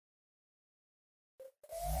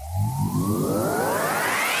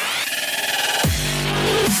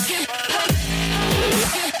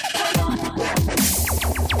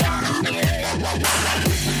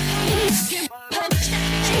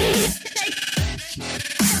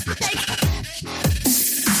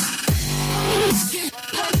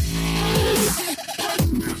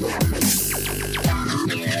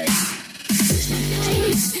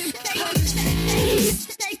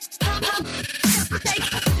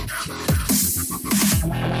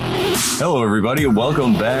Hello, everybody, and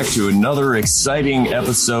welcome back to another exciting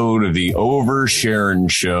episode of the Over Sharon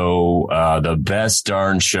Show, the best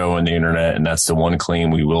darn show on the internet, and that's the one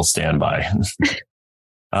claim we will stand by.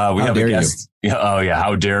 We have a guest. Oh, yeah.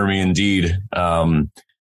 How dare me, indeed.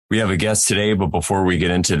 We have a guest today, but before we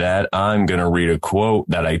get into that, I'm going to read a quote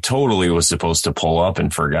that I totally was supposed to pull up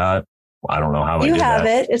and forgot. I don't know how I did that. You have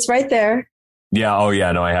it. It's right there. Yeah. Oh,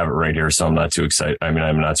 yeah. No, I have it right here. So I'm not too excited. I mean,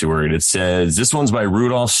 I'm not too worried. It says, this one's by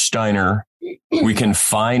Rudolf Steiner. We can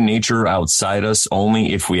find nature outside us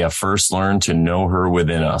only if we have first learned to know her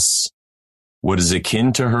within us. What is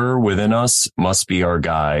akin to her within us must be our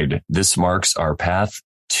guide. This marks our path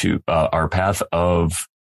of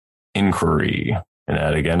inquiry. And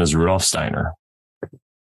that again is Rudolf Steiner.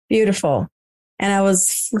 Beautiful. And I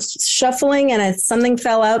was shuffling and something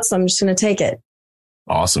fell out. So I'm just going to take it.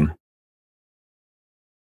 Awesome.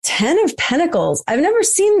 10 of Pentacles. I've never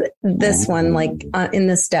seen this one like in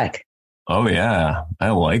this deck. Oh, yeah. I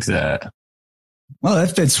like that. Well,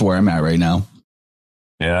 that fits where I'm at right now.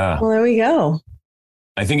 Yeah. Well, there we go.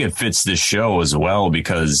 I think it fits the show as well,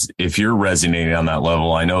 because if you're resonating on that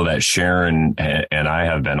level, I know that Sharon and I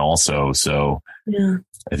have been also. So yeah,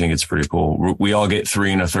 I think it's pretty cool. We all get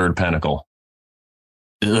 3 and a third pentacle.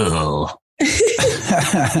 Ugh.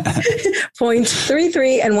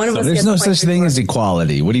 0.33 and one of us. There's no such thing as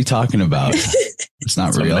equality. What are you talking about? It's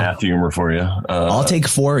not real. Math humor for you. I'll take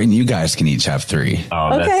 4 and you guys can each have 3.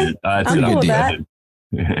 Oh, okay. That's a good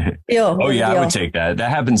deal. Oh, yeah, I would take that. That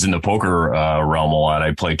happens in the poker realm a lot.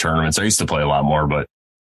 I play tournaments. I used to play a lot more, but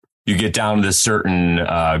you get down to this certain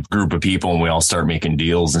group of people and we all start making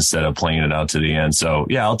deals instead of playing it out to the end. So,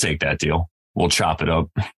 yeah, I'll take that deal. We'll chop it up.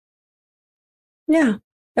 Yeah,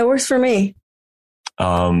 that works for me.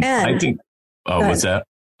 I think, what's that?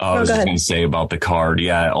 I was just going to say about the card.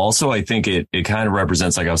 Yeah. Also, I think it kind of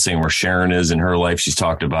represents, like I was saying, where Sharon is in her life. She's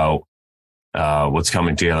talked about what's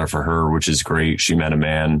coming together for her, which is great. She met a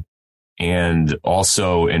man. And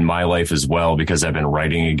also in my life as well, because I've been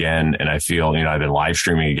writing again and I feel, I've been live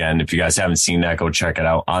streaming again. If you guys haven't seen that, go check it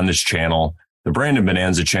out on this channel, the Brandon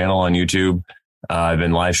Bonanza channel on YouTube. I've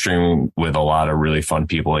been live streaming with a lot of really fun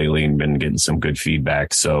people lately and been getting some good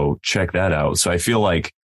feedback. So check that out. So I feel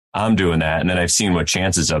like I'm doing that. And then I've seen what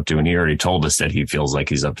Chance is up to. And he already told us that he feels like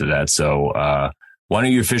he's up to that. So why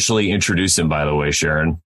don't you officially introduce him, by the way,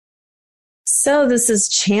 Sharon? So this is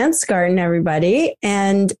Chance Garden, everybody.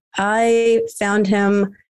 And I found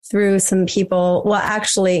him through some people. Well,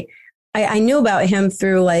 actually, I knew about him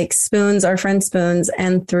through like Spoons, our friend Spoons,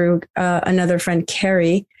 and through another friend,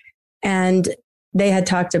 Carrie. And they had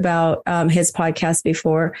talked about his podcast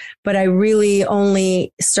before, but I really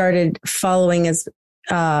only started following his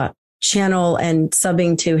channel and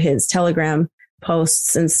subbing to his Telegram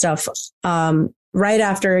posts and stuff right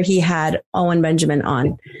after he had Owen Benjamin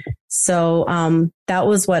on. So that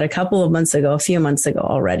was a few months ago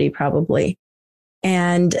already, probably.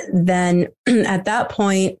 And then at that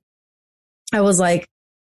point, I was like,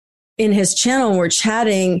 in his channel, we're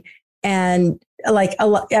chatting and like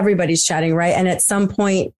everybody's chatting, right? And at some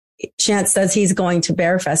point, Chance says he's going to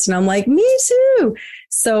Bearfest. And I'm like, me too.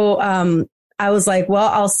 So I was like, well,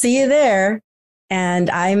 I'll see you there. And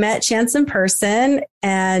I met Chance in person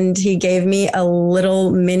and he gave me a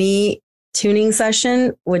little mini tuning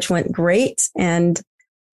session, which went great. And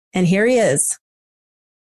here he is.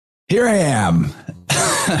 Here I am.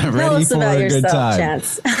 Ready for a good time.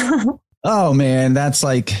 Chance. Oh, man, that's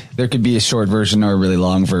like there could be a short version or a really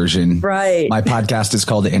long version. Right. My podcast is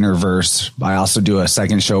called The Innerverse. I also do a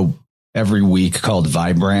second show every week called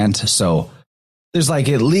Vibrant. So there's like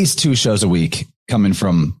at least 2 shows a week coming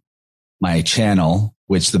from my channel,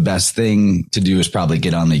 which the best thing to do is probably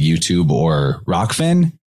get on the YouTube or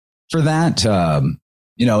Rockfin for that.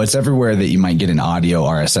 It's everywhere that you might get an audio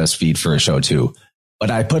RSS feed for a show too.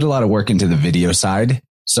 But I put a lot of work into the video side.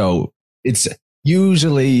 So it's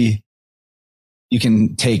usually... You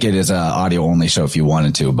can take it as an audio only show if you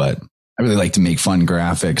wanted to, but I really like to make fun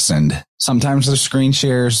graphics and sometimes there's screen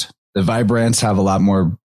shares. The Vibrants have a lot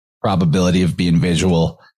more probability of being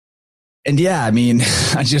visual. And yeah, I mean,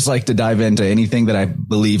 I just like to dive into anything that I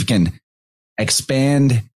believe can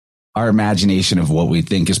expand our imagination of what we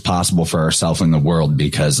think is possible for ourselves in the world,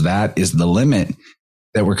 because that is the limit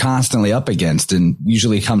that we're constantly up against and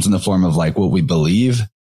usually comes in the form of like what we believe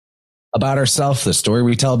about ourselves, the story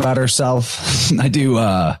we tell about ourselves. I do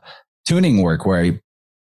tuning work where I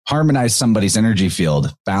harmonize somebody's energy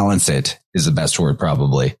field. Balance it is the best word,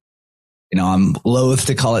 probably. I'm loath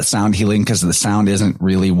to call it sound healing because the sound isn't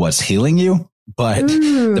really what's healing you, but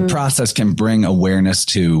the process can bring awareness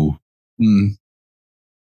to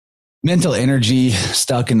mental energy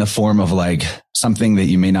stuck in the form of like something that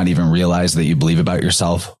you may not even realize that you believe about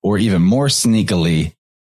yourself, or even more sneakily,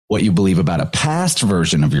 what you believe about a past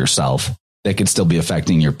version of yourself that could still be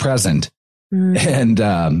affecting your present. And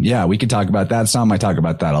we could talk about that some. I talk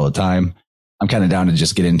about that all the time. I'm kind of down to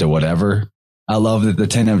just get into whatever. I love that the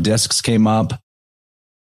 10 of discs came up.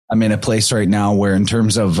 I'm in a place right now where in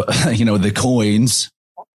terms of, the coins,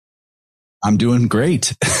 I'm doing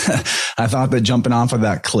great. I thought that jumping off of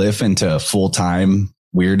that cliff into full-time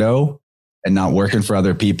weirdo and not working for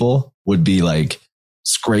other people would be like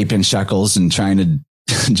scraping shekels and trying to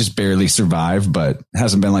just barely survive, but it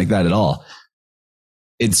hasn't been like that at all.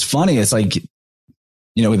 It's funny. It's like,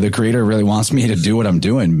 the creator really wants me to do what I'm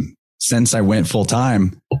doing. Since I went full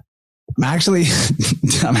time, I'm actually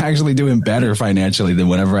doing better financially than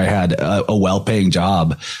whenever I had a well-paying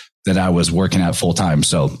job that I was working at full time.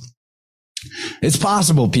 So it's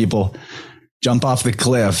possible, people. Jump off the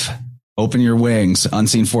cliff, open your wings.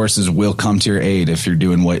 Unseen forces will come to your aid if you're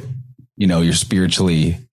doing what, you're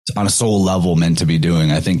spiritually on a soul level meant to be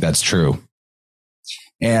doing. I think that's true.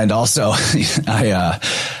 And also,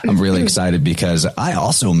 I'm really excited because I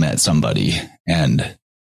also met somebody and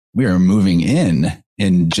we are moving in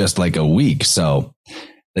just like a week. So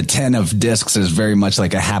the 10 of discs is very much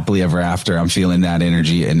like a happily ever after. I'm feeling that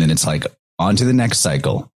energy. And then it's like on to the next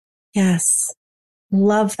cycle. Yes.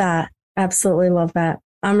 Love that. Absolutely love that.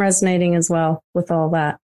 I'm resonating as well with all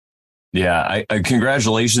that. Yeah.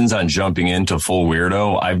 Congratulations on jumping into full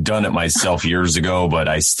weirdo. I've done it myself years ago, but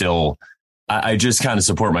I just kind of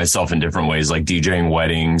support myself in different ways, like DJing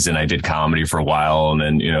weddings, and I did comedy for a while and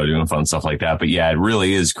then, doing fun stuff like that. But yeah, it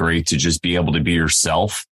really is great to just be able to be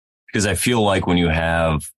yourself, because I feel like when you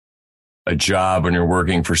have a job and you're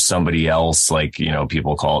working for somebody else, like,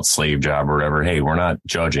 people call it slave job or whatever. Hey, we're not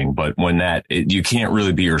judging, but when you can't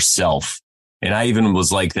really be yourself. And I even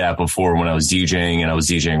was like that before when I was DJing and I was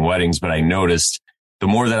DJing weddings, but I noticed the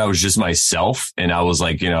more that I was just myself and I was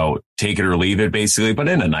like, take it or leave it basically, but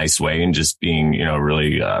in a nice way and just being,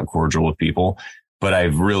 really cordial with people. But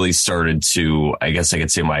I've really started to, I guess I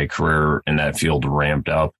could say my career in that field ramped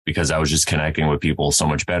up because I was just connecting with people so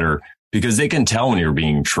much better because they can tell when you're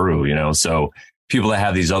being true, So people that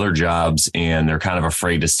have these other jobs and they're kind of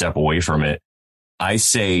afraid to step away from it. I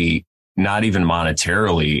say not even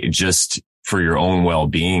monetarily, just for your own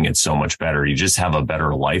well-being, it's so much better. You just have a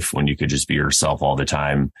better life when you could just be yourself all the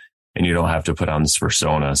time and you don't have to put on this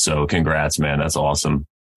persona. So congrats, man. That's awesome.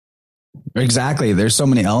 Exactly. There's so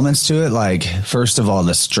many elements to it. Like, first of all,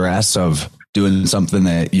 the stress of doing something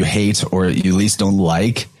that you hate or you at least don't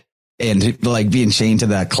like, and like being chained to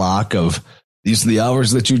that clock of these are the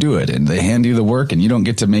hours that you do it, and they hand you the work and you don't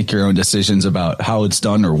get to make your own decisions about how it's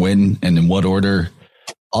done or when and in what order.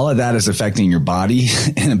 All of that is affecting your body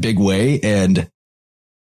in a big way. And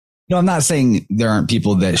I'm not saying there aren't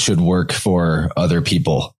people that should work for other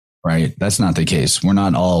people, right? That's not the case. We're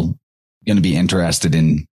not all going to be interested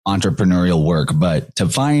in entrepreneurial work, but to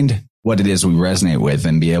find what it is we resonate with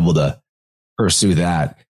and be able to pursue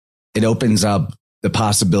that, it opens up the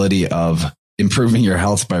possibility of improving your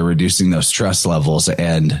health by reducing those stress levels.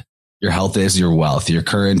 And your health is your wealth. Your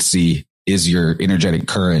currency is your energetic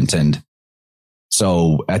current. And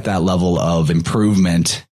so at that level of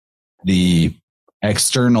improvement, the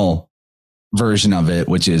external version of it,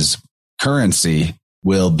 which is currency,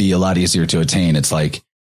 will be a lot easier to attain. It's like,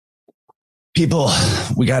 people,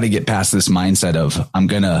 we got to get past this mindset of I'm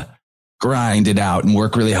going to grind it out and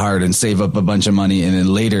work really hard and save up a bunch of money and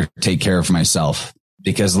then later take care of myself,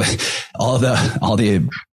 because all the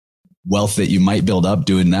wealth that you might build up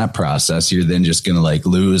doing that process, you're then just going to like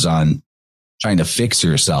lose on trying to fix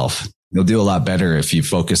yourself. You'll do a lot better if you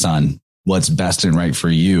focus on what's best and right for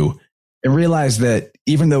you and realize that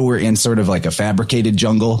even though we're in sort of like a fabricated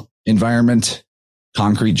jungle environment,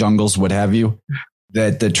 concrete jungles, what have you,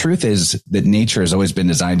 that the truth is that nature has always been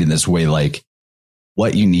designed in this way. Like,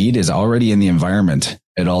 what you need is already in the environment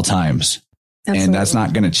at all times. Absolutely. And that's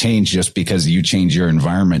not going to change just because you change your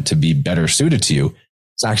environment to be better suited to you.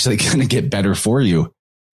 It's actually going to get better for you.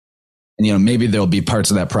 And, maybe there'll be parts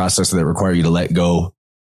of that process that require you to let go,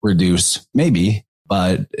 reduce, maybe,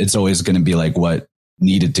 but it's always going to be like what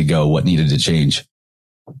needed to go, what needed to change.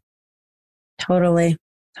 Totally.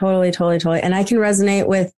 And I can resonate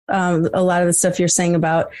with a lot of the stuff you're saying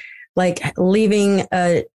about like leaving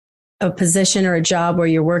a position or a job where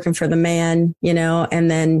you're working for the man, and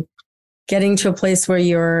then getting to a place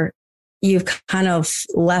where you've kind of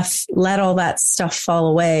let all that stuff fall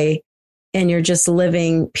away and you're just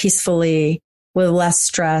living peacefully with less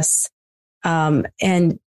stress. And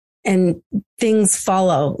things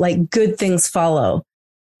follow, like good things follow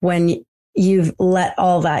when you've let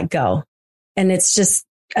all that go. And it's just,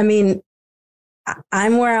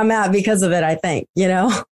 I'm where I'm at because of it, I think,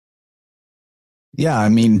 Yeah. I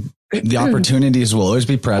mean, the opportunities will always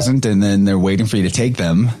be present and then they're waiting for you to take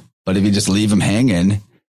them. But if you just leave them hanging,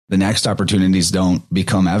 the next opportunities don't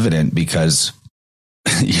become evident because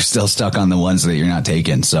you're still stuck on the ones that you're not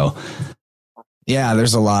taking. So yeah,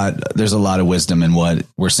 there's a lot of wisdom in what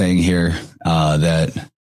we're saying here, that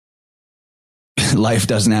life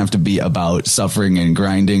doesn't have to be about suffering and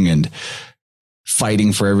grinding and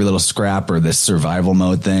fighting for every little scrap or this survival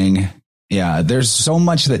mode thing. Yeah, there's so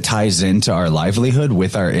much that ties into our livelihood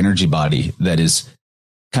with our energy body that is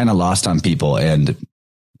kind of lost on people. And,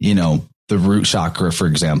 the root chakra, for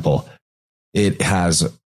example, it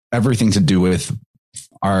has everything to do with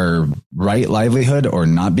our right livelihood or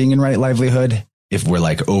not being in right livelihood. If we're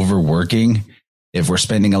like overworking, if we're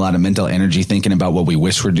spending a lot of mental energy thinking about what we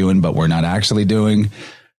wish we're doing, but we're not actually doing,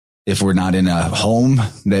 if we're not in a home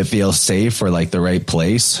that feels safe or like the right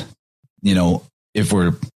place, if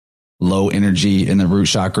we're low energy in the root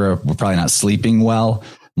chakra, we're probably not sleeping well,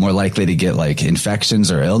 more likely to get like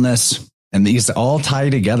infections or illness. And these all tie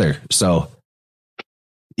together. So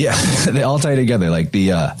yeah, they all tie together. Like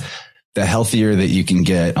the healthier that you can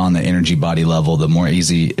get on the energy body level, the more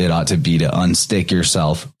easy it ought to be to unstick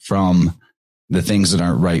yourself from the things that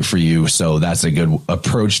aren't right for you. So that's a good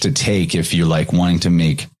approach to take if you're like wanting to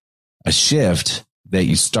make a shift, that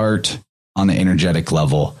you start on the energetic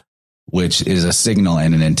level, which is a signal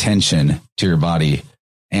and an intention to your body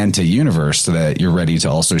and to universe so that you're ready to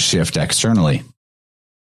also shift externally.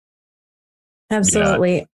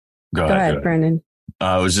 Absolutely. Yeah. Go ahead, Brendan.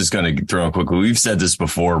 I was just going to throw in quickly. We've said this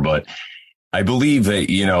before, but I believe that,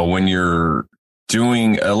 when you're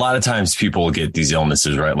doing, a lot of times people get these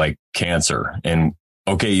illnesses, right? Like cancer. And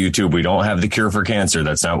okay, YouTube, we don't have the cure for cancer.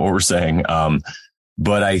 That's not what we're saying.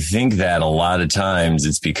 But I think that a lot of times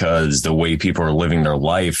it's because the way people are living their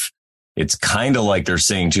life, it's kind of like they're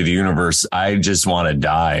saying to the universe, I just want to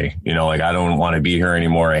die. I don't want to be here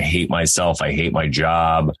anymore. I hate myself. I hate my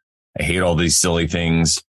job. I hate all these silly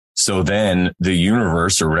things. So then the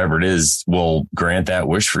universe or whatever it is will grant that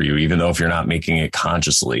wish for you, even though if you're not making it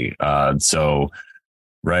consciously. So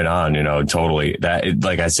right on, totally that,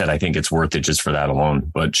 like I said, I think it's worth it just for that alone.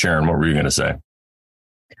 But Sharon, what were you going to say?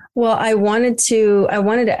 Well, I wanted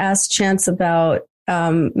to ask Chance about,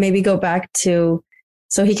 maybe go back to,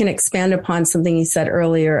 so he can expand upon something he said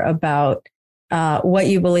earlier about, what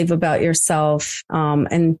you believe about yourself,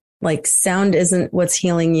 and like sound isn't what's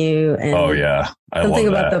healing you. And oh yeah. Something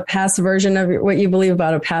about the past version of what you believe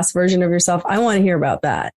about a past version of yourself. I want to hear about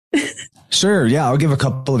that. Sure. Yeah. I'll give a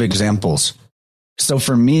couple of examples. So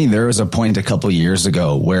for me, there was a point a couple of years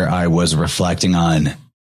ago where I was reflecting on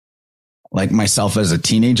like myself as a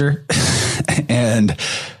teenager. And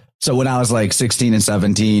so when I was like 16 and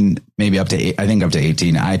 17, maybe up to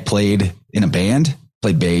 18, I played in a band,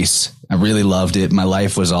 played bass. I really loved it. My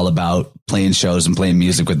life was all about playing shows and playing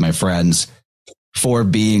music with my friends. For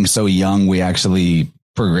being so young, we actually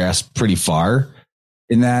progressed pretty far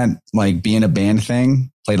in that, like being a band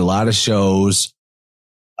thing, played a lot of shows,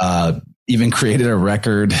 even created a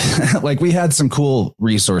record. Like we had some cool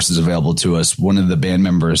resources available to us. One of the band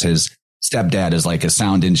members, his stepdad is like a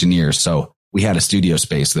sound engineer. So we had a studio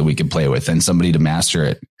space that we could play with and somebody to master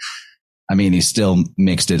it. I mean, he still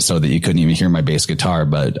mixed it so that you couldn't even hear my bass guitar,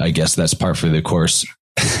 but I guess that's par for the course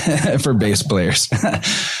for bass players.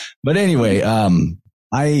 But anyway,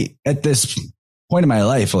 at this point in my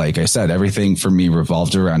life, like I said, everything for me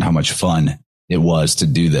revolved around how much fun it was to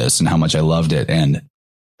do this and how much I loved it. And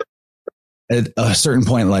at a certain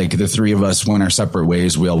point, like the three of us went our separate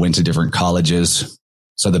ways. We all went to different colleges.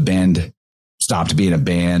 So the band stopped being a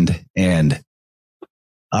band. And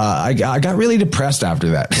I got really depressed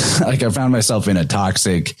after that. Like I found myself in a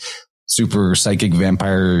toxic, super psychic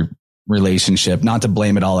vampire relationship, not to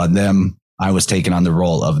blame it all on them. I was taking on the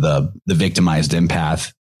role of the victimized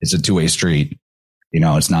empath. It's a two-way street.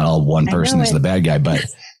 It's not all one person is the bad guy, but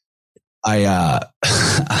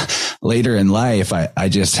later in life, I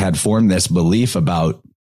just had formed this belief about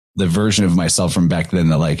the version of myself from back then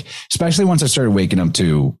that like, especially once I started waking up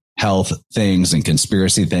to health things and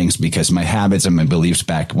conspiracy things, because my habits and my beliefs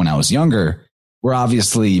back when I was younger were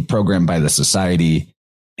obviously programmed by the society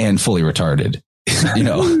and fully retarded,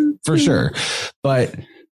 for sure. But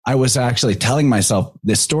I was actually telling myself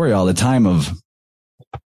this story all the time of,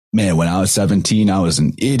 man, when I was 17, I was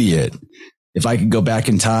an idiot. If I could go back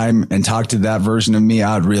in time and talk to that version of me,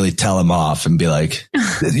 I would really tell him off and be like,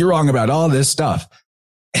 you're wrong about all this stuff.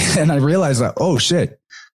 And I realized that, oh shit,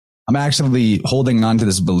 I'm actually holding on to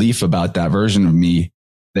this belief about that version of me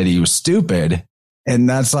that he was stupid. And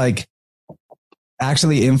that's like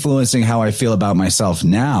actually influencing how I feel about myself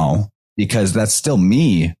now, because that's still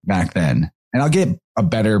me back then. And I'll get a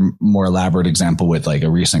better, more elaborate example with like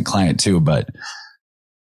a recent client too. But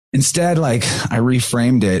instead, like I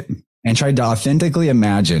reframed it and tried to authentically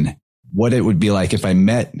imagine what it would be like if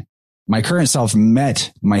my current self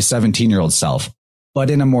met my 17-year-old self,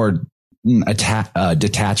 but in a more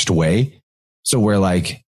detached way. So where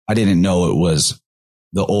like, I didn't know it was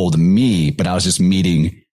the old me, but I was just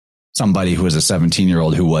meeting somebody who was a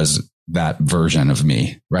 17-year-old who was that version of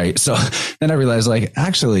me. Right. So then I realized like,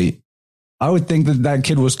 actually, I would think that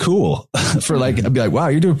kid was cool for like, I'd be like, wow,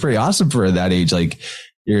 you're doing pretty awesome for that age. Like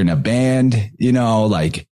you're in a band,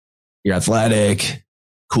 like you're athletic,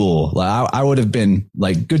 cool. Like, I would have been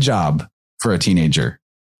like, good job for a teenager.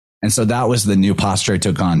 And so that was the new posture I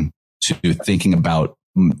took on to thinking about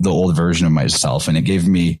the old version of myself. And it gave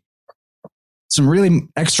me some really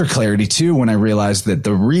extra clarity too, when I realized that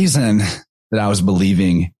the reason that I was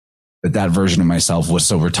believing that version of myself was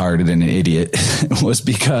so retarded and an idiot was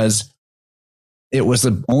because it was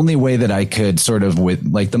the only way that I could sort of with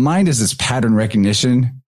like the mind is this pattern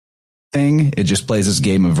recognition thing. It just plays this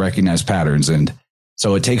game of recognized patterns. And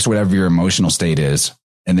so it takes whatever your emotional state is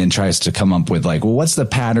and then tries to come up with like, well, what's the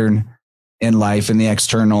pattern in life and the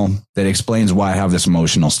external that explains why I have this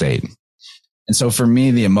emotional state? And so for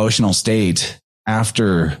me, the emotional state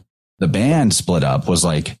after the band split up was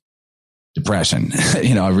like depression.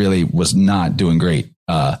 I really was not doing great.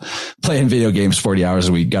 Playing video games 40 hours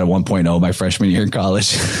a week, got a 1.0 my freshman year in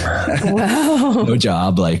college. Wow. No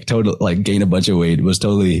job, like total, like gained a bunch of weight, was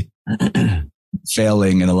totally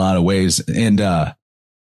failing in a lot of ways. And,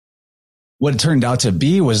 what it turned out to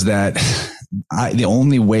be was that the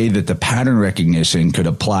only way that the pattern recognition could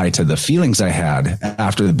apply to the feelings I had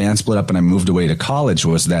after the band split up and I moved away to college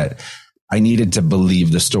was that I needed to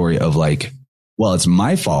believe the story of like, well, it's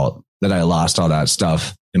my fault that I lost all that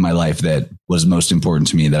stuff in my life that was most important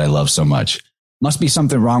to me that I love so much. Must be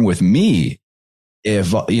something wrong with me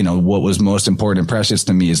if, what was most important and precious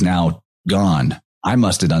to me is now gone. I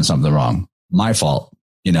must have done something wrong. My fault,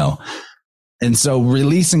 And so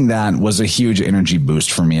releasing that was a huge energy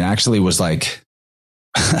boost for me. It actually was like,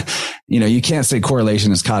 you can't say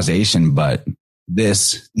correlation is causation, but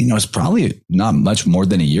this, it's probably not much more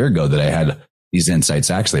than a year ago that I had these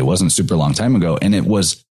insights. Actually, it wasn't a super long time ago. And it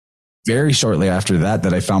was very shortly after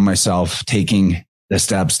that I found myself taking the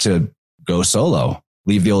steps to go solo,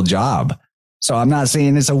 leave the old job. So I'm not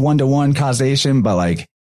saying it's a one-to-one causation, but like,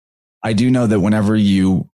 I do know that whenever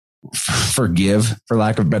you forgive, for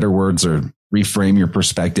lack of better words, or reframe your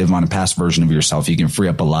perspective on a past version of yourself, you can free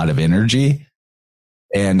up a lot of energy.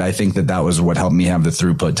 And I think that was what helped me have the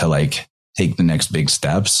throughput to like take the next big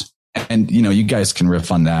steps. And, you guys can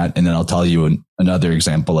riff on that. And then I'll tell you another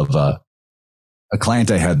example of a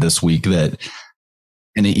client I had this week that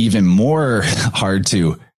in an even more hard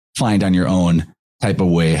to find on your own type of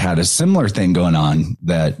way had a similar thing going on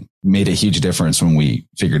that made a huge difference when we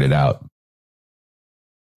figured it out.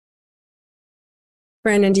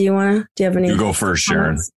 Brandon, do you have any? You go first,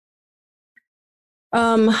 Sharon.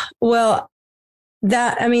 Well,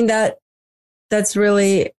 that's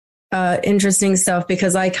really interesting stuff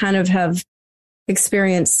because I kind of have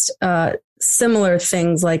experienced similar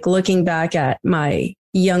things, like looking back at my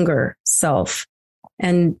younger self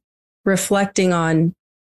and reflecting on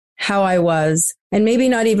how I was, and maybe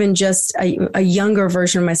not even just a younger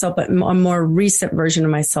version of myself, but a more recent version of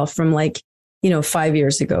myself from 5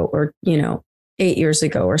 years ago or, 8 years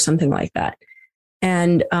ago or something like that.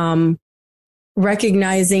 And,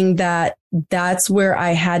 recognizing that that's where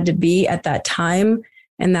I had to be at that time.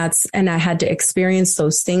 And I had to experience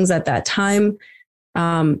those things at that time.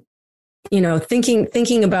 Thinking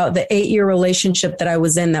about the 8-year relationship that I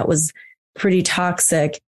was in, that was pretty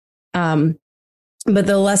toxic. But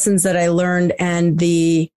the lessons that I learned and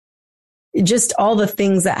just all the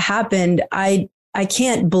things that happened, I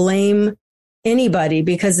can't blame anybody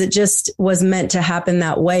because it just was meant to happen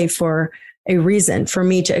that way for a reason, for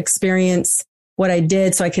me to experience what I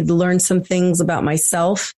did so I could learn some things about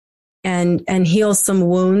myself and heal some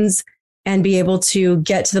wounds and be able to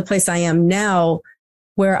get to the place I am now,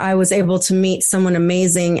 where I was able to meet someone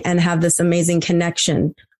amazing and have this amazing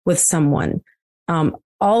connection with someone.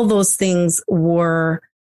 All those things were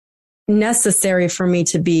necessary for me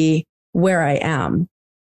to be where I am.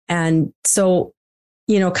 And so,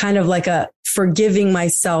 kind of like a forgiving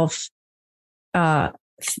myself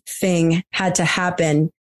thing had to happen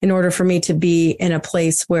in order for me to be in a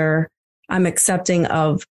place where I'm accepting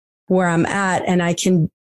of where I'm at. And I can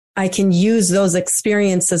use those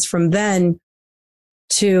experiences from then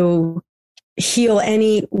to heal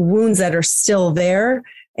any wounds that are still there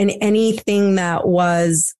and anything that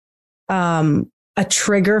was a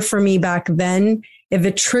trigger for me back then, if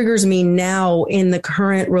it triggers me now in the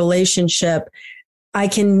current relationship, I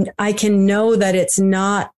can know that it's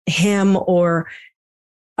not him or,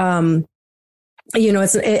 I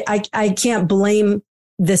can't blame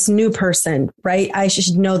this new person, right? I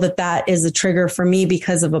should know that that is a trigger for me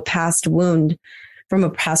because of a past wound from a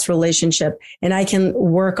past relationship. And I can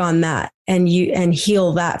work on that and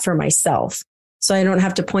heal that for myself. So I don't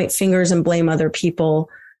have to point fingers and blame other people.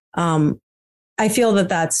 I feel that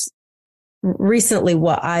that's recently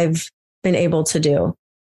what I've been able to do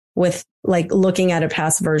with like looking at a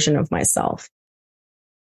past version of myself.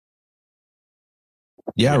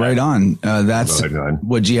 Yeah, right on. That's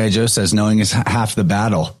what G.I. Joe says, knowing is half the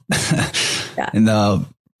battle. Yeah. And the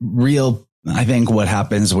real, I think what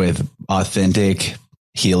happens with authentic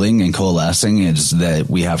healing and coalescing is that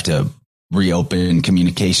we have to reopen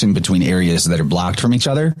communication between areas that are blocked from each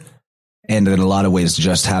other. And in a lot of ways,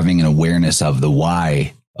 just having an awareness of the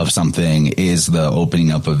why of something is the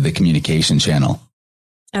opening up of the communication channel.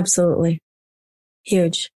 Absolutely.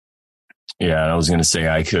 Huge. Yeah, I was going to say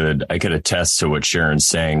I could attest to what Sharon's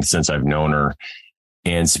saying since I've known her.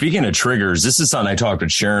 And speaking of triggers, this is something I talked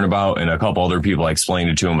with Sharon about and a couple other people. I explained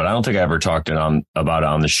it to them, but I don't think I ever talked about it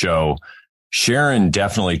on the show. Sharon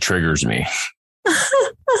definitely triggers me.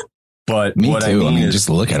 But me what too. I mean is, just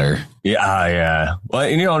look at her. Yeah. Well,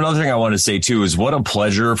 another thing I want to say too is what a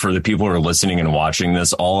pleasure for the people who are listening and watching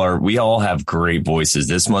this. We all have great voices.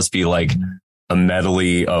 This must be like a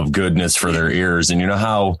medley of goodness for their ears. And you know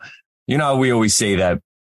how we always say that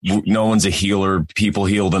no one's a healer. People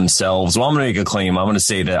heal themselves. Well, I'm going to make a claim. I'm going to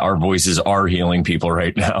say that our voices are healing people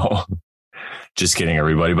right now. Just kidding,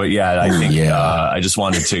 everybody. But yeah, I think I just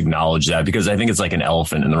wanted to acknowledge that because I think it's like an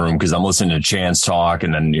elephant in the room because I'm listening to Chance talk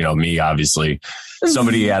and then, me, obviously.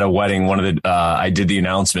 Somebody at a wedding, I did the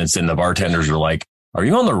announcements and the bartenders were like, "Are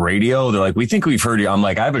you on the radio?" They're like, "We think we've heard you." I'm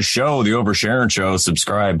like, "I have a show, the Over Sharon Show,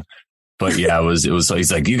 subscribe." But yeah, it was,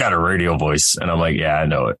 he's like, "You got a radio voice." And I'm like, "Yeah, I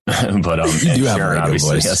know it." But, you do have Sharon a radio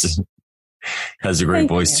voice. Has a great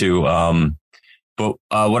voice too. But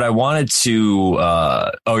what I wanted to, so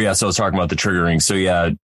I was talking about the triggering. So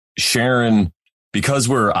yeah, Sharon, because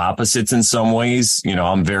we're opposites in some ways,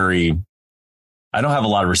 I don't have a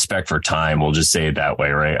lot of respect for time. We'll just say it that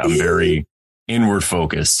way, right? I'm very inward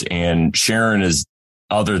focused and Sharon is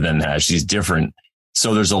other than that. She's different.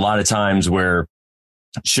 So there's a lot of times where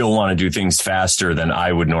she'll want to do things faster than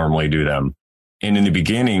I would normally do them. And in the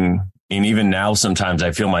beginning, and even now, sometimes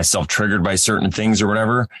I feel myself triggered by certain things or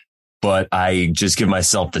whatever. But I just give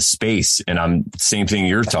myself the space and I'm same thing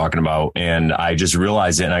you're talking about. And I just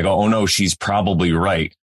realize it and I go, oh no, she's probably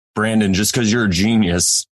right. Brandon, just because you're a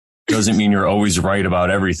genius doesn't mean you're always right about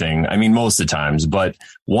everything. I mean, most of the times, but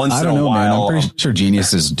once in a while, man, I'm pretty sure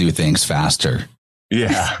geniuses do things faster.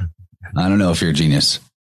 Yeah. I don't know if you're a genius.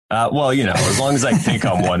 Well, as long as I think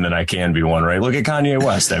I'm one, then I can be one, right? Look at Kanye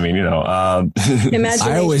West. I mean,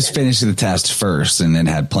 I always finish the test first and then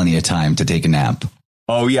had plenty of time to take a nap.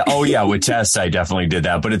 Oh yeah. With tests, I definitely did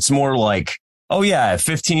that, but it's more like,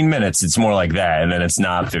 15 minutes. It's more like that. And then it's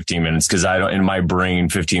not 15 minutes because in my brain,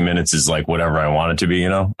 15 minutes is like whatever I want it to be,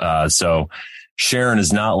 so Sharon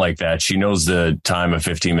is not like that. She knows the time of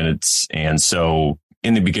 15 minutes. And so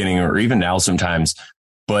in the beginning or even now sometimes,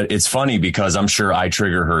 but it's funny because I'm sure I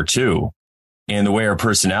trigger her too. And the way our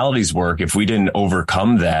personalities work, if we didn't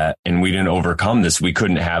overcome that and we didn't overcome this, we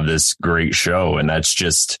couldn't have this great show. And that's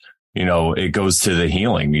just, it goes to the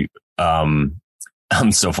healing.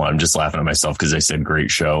 I'm so fun. I'm just laughing at myself because I said great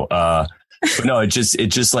show. But no, it's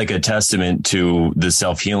just like a testament to the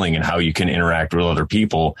self-healing and how you can interact with other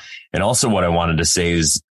people. And also what I wanted to say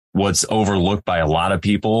is what's overlooked by a lot of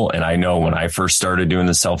people. And I know when I first started doing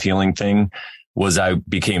the self-healing thing was I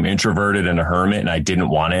became introverted and a hermit and I didn't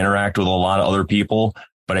want to interact with a lot of other people,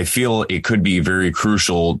 but I feel it could be very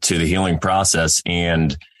crucial to the healing process.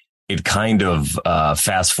 And it kind of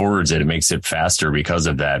fast forwards it. It makes it faster because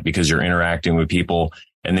of that, because you're interacting with people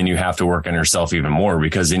and then you have to work on yourself even more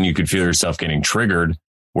because then you could feel yourself getting triggered,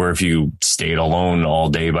 where if you stayed alone all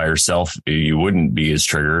day by yourself, you wouldn't be as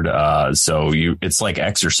triggered. So it's like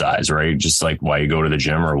exercise, right? Just like why you go to the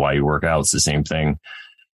gym or why you work out. It's the same thing.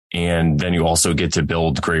 And then you also get to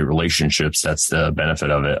build great relationships. That's the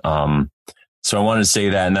benefit of it. So I wanted to say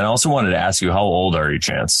that. And then I also wanted to ask you, how old are you,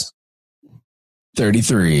 Chance?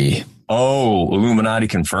 33. Oh, Illuminati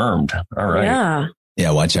confirmed. All right.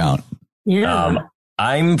 Yeah. Watch out. Yeah.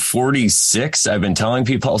 I'm 46. I've been telling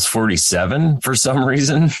people I was 47 for some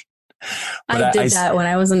reason. But I did that when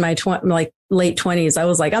I was in my late 20s. I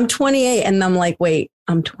was like, I'm 28. And I'm like, wait,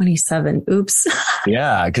 I'm 27. Oops.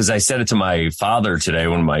 Yeah. Cause I said it to my father today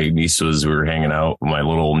when my niece we were hanging out with my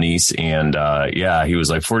little niece. And, he was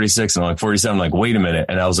like 46 and I'm like 47. I'm like, wait a minute.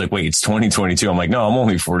 And I was like, wait, it's 2022. I'm like, no, I'm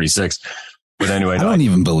only 46. But anyway, I don't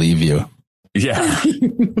even believe you. Yeah.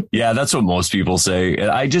 Yeah. That's what most people say.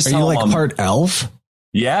 I just, are you like part elf?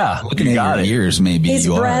 Yeah. Looking at your ears, maybe he's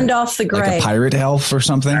you Brandolph the Grey. Like a pirate elf or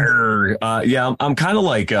something. Yeah. I'm kind of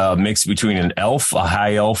like a mix between an elf, a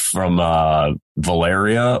high elf from,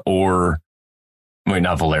 Valeria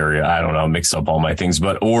not Valeria. I don't know. Mix up all my things,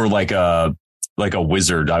 or like a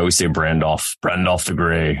wizard. I always say Brandolph the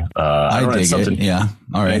Grey. I dig something. It. Yeah.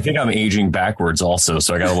 All right. I think I'm aging backwards also.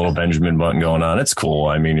 So I got a little Benjamin Button going on. It's cool.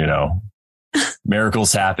 I mean,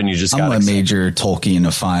 miracles happen. You just got a major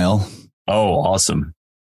Tolkienophile. Oh, awesome.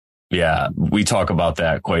 Yeah. We talk about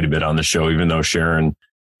that quite a bit on the show, even though Sharon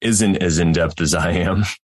isn't as in depth as I am.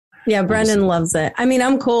 Yeah. Brendan loves it. I mean,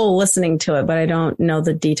 I'm cool listening to it, but I don't know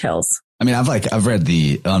the details. I mean, I've read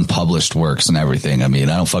the unpublished works and everything. I mean,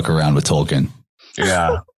 I don't fuck around with Tolkien.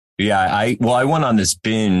 Yeah. Yeah. I went on this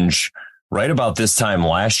binge right about this time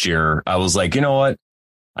last year. I was like, you know what?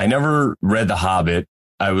 I never read The Hobbit.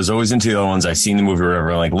 I was always into the other ones. I seen the movie or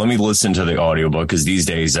whatever. Like, let me listen to the audiobook because these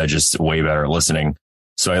days I just way better at listening.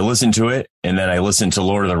 So I listened to it and then I listened to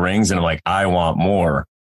Lord of the Rings and I'm like, I want more.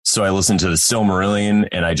 So I listened to the Silmarillion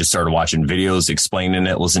and I just started watching videos explaining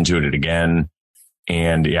it, listened to it again.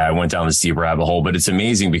 And yeah, I went down this deep rabbit hole, but it's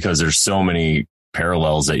amazing because there's so many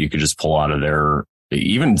parallels that you could just pull out of there,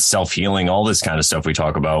 even self-healing, all this kind of stuff we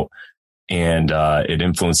talk about. And it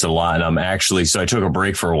influenced a lot. And so I took a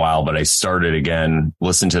break for a while, but I started again,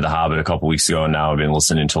 listened to The Hobbit a couple weeks ago. And now I've been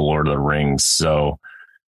listening to Lord of the Rings. So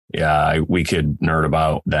yeah, we could nerd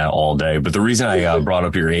about that all day. But the reason I brought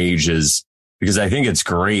up your age is because I think it's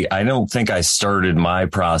great. I don't think I started my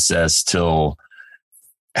process till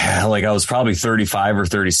like I was probably 35 or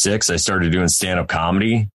 36. I started doing stand-up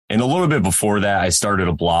comedy. And a little bit before that, I started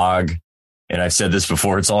a blog. And I've said this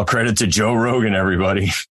before, it's all credit to Joe Rogan,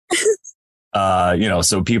 everybody.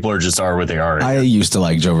 So people are what they are. I used to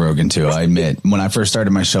like Joe Rogan too. I admit when I first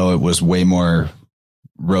started my show, it was way more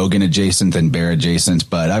Rogan adjacent than Bear adjacent,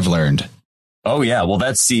 but I've learned. Oh yeah. Well,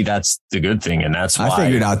 that's the good thing. And that's why I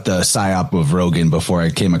figured out the psyop of Rogan before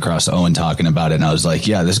I came across Owen talking about it. And I was like,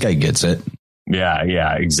 yeah, this guy gets it. Yeah.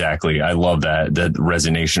 Yeah, exactly. I love that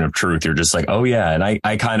resonation of truth. You're just like, oh yeah. And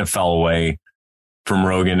I kind of fell away from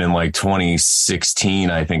Rogan in like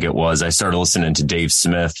 2016. I think it was, I started listening to Dave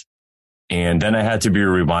Smith. And then I had to be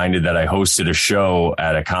reminded that I hosted a show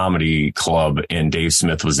at a comedy club and Dave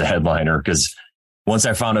Smith was the headliner because once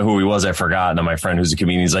I found out who he was, I forgot. And then my friend who's a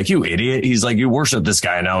comedian, he's like, you idiot. He's like, you worship this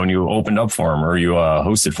guy now and you opened up for him or you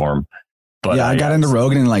hosted for him. But yeah, I got into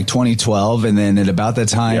Rogan in like 2012. And then at about the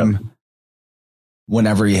time,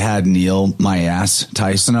 whenever he had Neil My Ass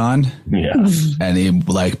Tyson on, and he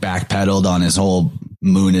like backpedaled on his whole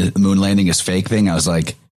moon landing is fake thing, I was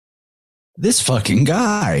like, this fucking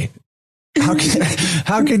guy. How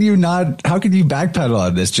can you backpedal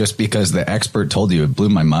on this just because the expert told you? It blew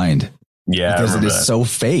my mind. Yeah, because it is so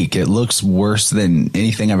fake. It looks worse than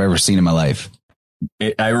anything I've ever seen in my life.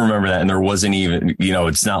 I remember that. And there wasn't even,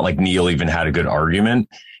 it's not like Neil even had a good argument.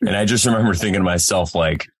 And I just remember thinking to myself,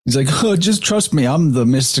 like, he's like, oh, just trust me. I'm the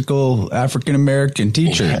mystical African-American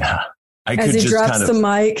teacher. Yeah, as he drops the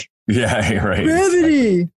mic. Yeah, right.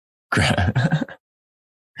 Gravity.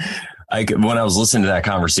 When I was listening to that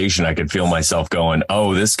conversation, I could feel myself going,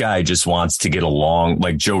 oh, this guy just wants to get along.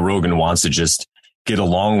 Like Joe Rogan wants to just get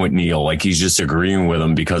along with Neil. Like he's just agreeing with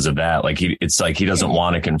him because of that. Like it's like he doesn't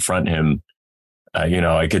want to confront him.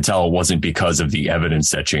 I could tell it wasn't because of the evidence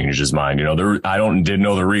that changed his mind. I didn't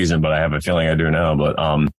know the reason, but I have a feeling I do now. But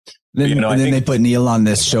then they put Neil on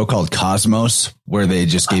this show called Cosmos, where they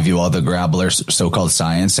just gave you all the Grabbler's so-called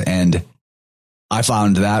science. And I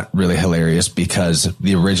found that really hilarious because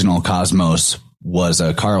the original Cosmos was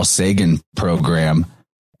a Carl Sagan program,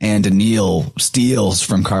 and Neil steals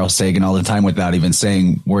from Carl Sagan all the time without even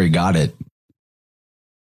saying where he got it.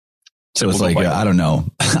 So it's like, I don't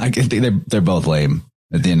know. I think they're both lame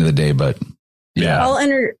at the end of the day, but yeah.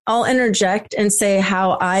 I'll interject and say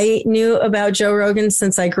how I knew about Joe Rogan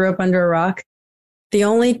since I grew up under a rock. The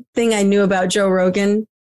only thing I knew about Joe Rogan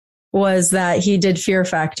was that he did Fear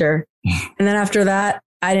Factor. And then after that,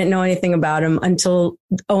 I didn't know anything about him until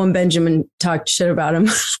Owen Benjamin talked shit about him.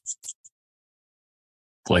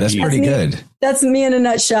 That's pretty good. That's me in a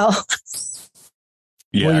nutshell.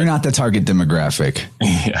 Yeah. Well, you're not the target demographic.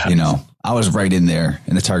 Yeah. I was right in there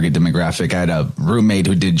in the target demographic. I had a roommate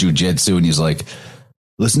who did jujitsu and he's like,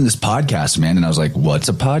 listen to this podcast, man. And I was like, what's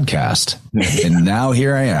a podcast? And now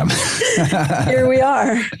here I am. Here we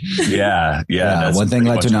are. Yeah. One thing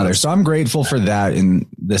led to another. So I'm grateful for that in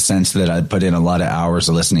the sense that I put in a lot of hours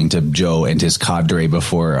of listening to Joe and his cadre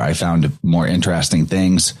before I found more interesting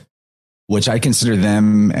things, which I consider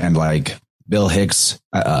them and like Bill Hicks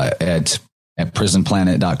at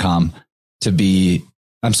prisonplanet.com to be,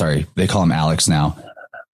 I'm sorry, they call him Alex now.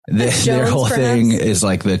 Their whole thing is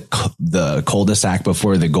like the cul-de-sac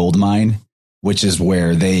before the gold mine, which is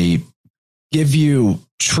where they give you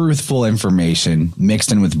truthful information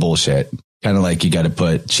mixed in with bullshit. Kind of like you got to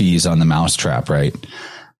put cheese on the mousetrap, right?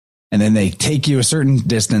 And then they take you a certain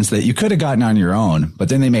distance that you could have gotten on your own, but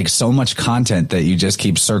then they make so much content that you just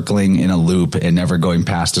keep circling in a loop and never going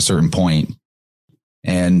past a certain point.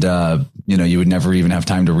 And, you would never even have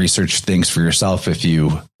time to research things for yourself if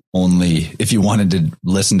you wanted to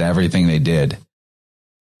listen to everything they did.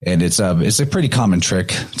 And it's a pretty common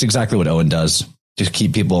trick. It's exactly what Owen does. Just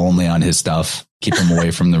keep people only on his stuff, keep them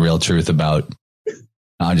away from the real truth about,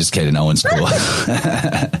 I'm just kidding. Owen's cool.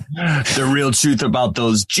 The real truth about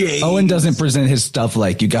those J's. Owen doesn't present his stuff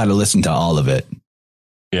like you got to listen to all of it.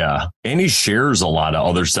 Yeah. And he shares a lot of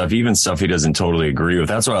other stuff, even stuff he doesn't totally agree with.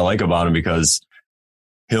 That's what I like about him, because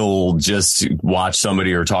he'll just watch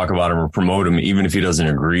somebody or talk about him or promote him, even if he doesn't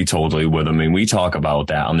agree totally with him. And we talk about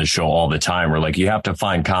that on the show all the time. We're like, you have to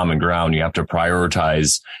find common ground. You have to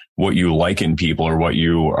prioritize what you like in people or what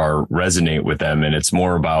you are resonate with them. And it's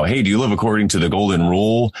more about, hey, do you live according to the golden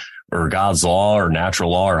rule or God's law or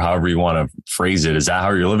natural law or however you want to phrase it? Is that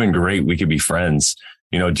how you're living? Great. We could be friends.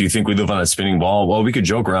 Do you think we live on a spinning ball? Well, we could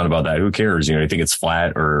joke around about that. Who cares? You think it's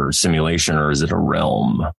flat or simulation, or is it a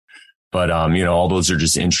realm? But, all those are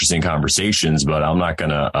just interesting conversations, but I'm not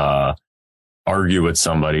going to argue with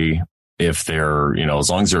somebody if they're, as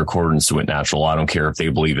long as they're accordance with natural law. I don't care if they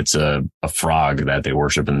believe it's a frog that they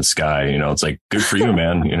worship in the sky. It's like, good for you,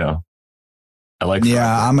 man. I like.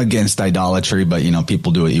 Yeah, I'm against idolatry, but,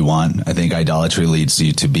 people do what you want. I think idolatry leads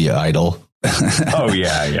you to be an idol. Oh,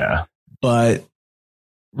 yeah. But,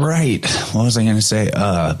 right. What was I going to say?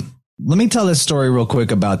 Let me tell this story real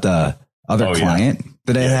quick about the other client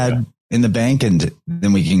that I had in the bank, and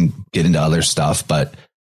then we can get into other stuff. But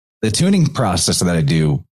the tuning process that I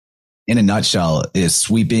do in a nutshell is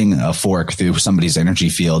sweeping a fork through somebody's energy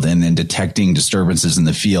field and then detecting disturbances in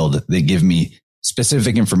the field that give me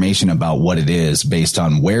specific information about what it is based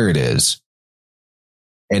on where it is.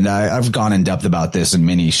 And I've gone in depth about this in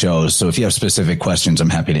many shows. So if you have specific questions, I'm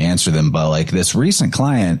happy to answer them. But like this recent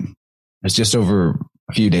client, it's just over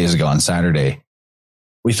a few days ago on Saturday,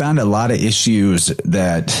 we found a lot of issues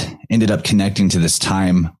that ended up connecting to this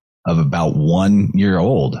time of about 1 year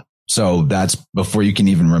old. So that's before you can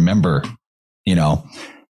even remember, and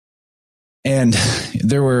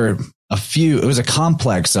there were it was a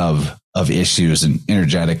complex of issues and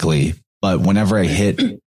energetically, but whenever I hit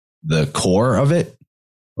the core of it,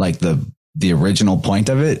 like the original point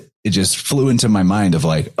of it, it just flew into my mind of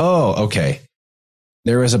like, oh, okay.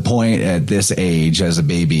 There was a point at this age as a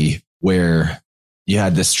baby where you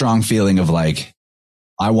had this strong feeling of like,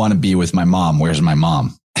 I want to be with my mom. Where's my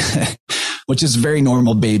mom? Which is a very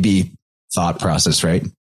normal baby thought process, right?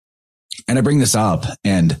 And I bring this up,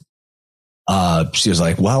 and she was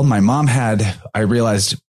like, well, I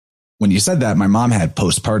realized when you said that, my mom had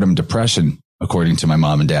postpartum depression, according to my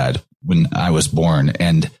mom and dad, when I was born.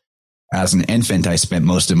 And as an infant, I spent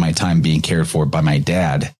most of my time being cared for by my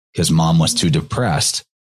dad because mom was too depressed.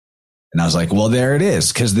 And I was like, well, there it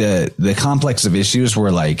is. Because the complex of issues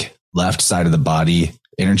were like left side of the body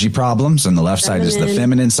energy problems. And the left side is the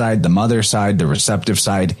feminine side, the mother side, the receptive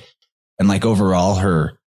side. And like overall,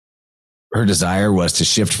 her desire was to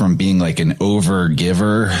shift from being like an over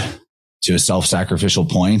giver to a self-sacrificial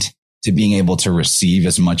point to being able to receive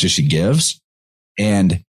as much as she gives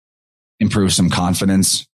and improve some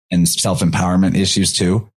confidence and self-empowerment issues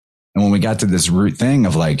too. And when we got to this root thing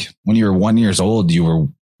of like, when you were 1 year old, you were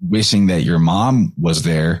wishing that your mom was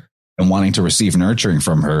there and wanting to receive nurturing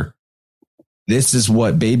from her. This is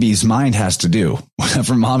what baby's mind has to do.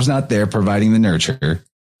 Whenever mom's not there providing the nurture,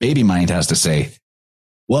 baby mind has to say,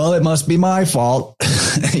 well, it must be my fault.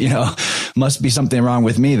 Must be something wrong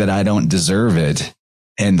with me that I don't deserve it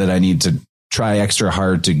and that I need to try extra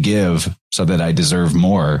hard to give so that I deserve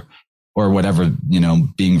more or whatever,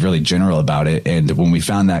 being really general about it. And when we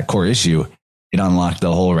found that core issue, it unlocked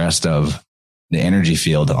the whole rest of the energy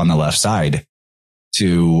field on the left side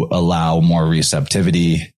to allow more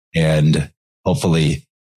receptivity and hopefully,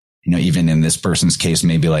 even in this person's case,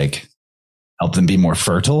 maybe like help them be more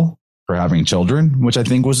fertile for having children, which I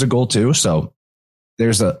think was the goal too. So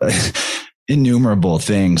there's innumerable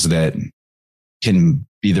things that can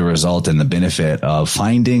be the result and the benefit of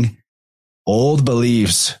finding old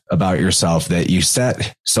beliefs about yourself that you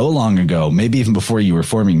set so long ago, maybe even before you were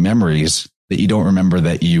forming memories, that you don't remember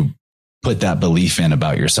that you put that belief in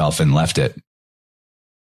about yourself and left it.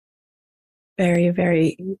 Very,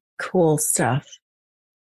 very cool stuff.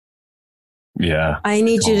 Yeah. I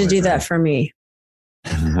need you to do that for me.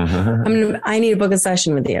 I need to book a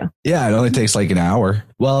session with you. Yeah, it only takes like an hour.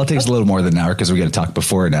 Well, it takes a little more than an hour because we got to talk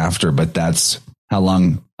before and after, but that's how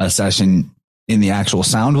long a session in the actual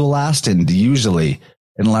sound will last. And usually,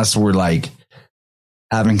 unless we're like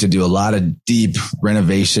having to do a lot of deep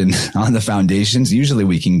renovation on the foundations, usually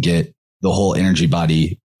we can get the whole energy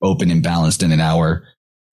body open and balanced in an hour.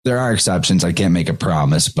 There are exceptions. I can't make a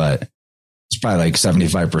promise, but it's probably like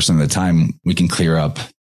 75% of the time we can clear up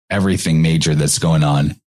everything major that's going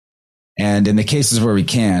on. And in the cases where we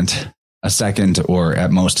can't, a second or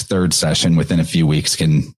at most third session within a few weeks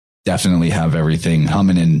can definitely have everything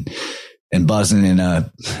humming and buzzing in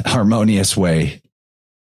a harmonious way.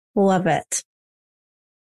 Love it.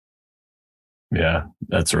 Yeah,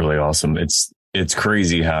 that's really awesome. It's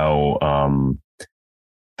crazy how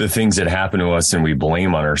the things that happen to us and we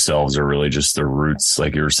blame on ourselves are really just the roots,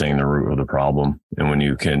 like you were saying, the root of the problem. And when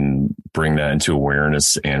you can bring that into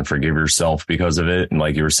awareness and forgive yourself because of it, and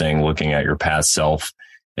like you were saying, looking at your past self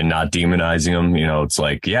and not demonizing them, it's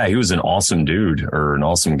like, yeah, he was an awesome dude or an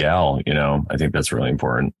awesome gal. I think that's really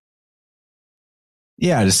important.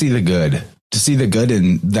 Yeah, to see the good. To see the good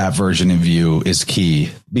in that version of you is key,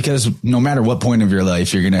 because no matter what point of your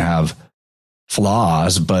life, you're going to have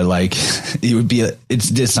flaws, but like it's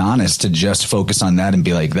dishonest to just focus on that and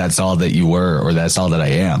be like, that's all that you were, or that's all that I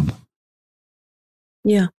am.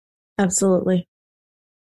 Yeah, absolutely.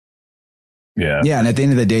 Yeah. Yeah. And at the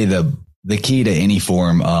end of the day, the key to any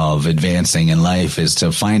form of advancing in life is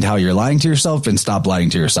to find how you're lying to yourself and stop lying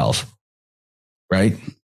to yourself. Right?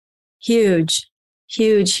 Huge.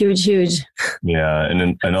 Yeah. And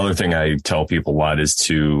then another thing I tell people a lot is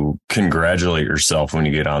to congratulate yourself when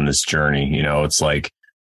you get on this journey. It's like,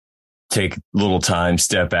 take a little time,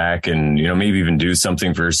 step back and, maybe even do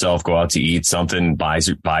something for yourself, go out to eat something, buy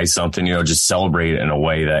something, just celebrate it in a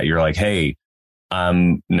way that you're like, hey,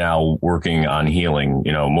 I'm now working on healing.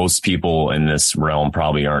 Most people in this realm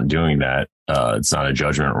probably aren't doing that. It's not a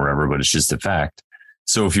judgment or whatever, but it's just a fact.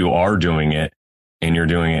 So if you are doing it, and you're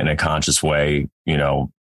doing it in a conscious way,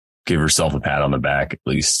 give yourself a pat on the back at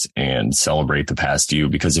least and celebrate the past you.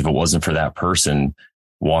 Because if it wasn't for that person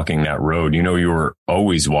walking that road, you were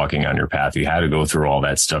always walking on your path. You had to go through all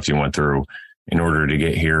that stuff you went through in order to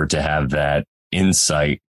get here, to have that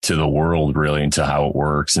insight to the world, really, into how it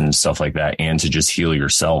works and stuff like that, and to just heal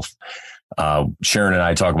yourself. Sharon and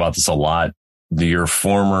I talk about this a lot. Your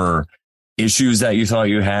former issues that you thought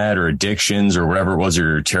you had, or addictions or whatever it was, or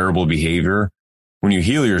your terrible behavior, when you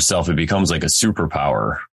heal yourself, it becomes like a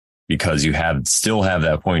superpower, because you still have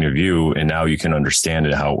that point of view, and now you can understand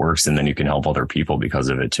it, how it works. And then you can help other people because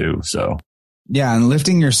of it too. So. Yeah. And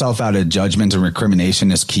lifting yourself out of judgment and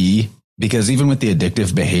recrimination is key, because even with the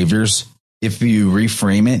addictive behaviors, if you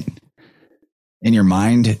reframe it in your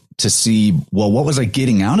mind to see, well, what was I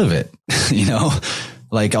getting out of it?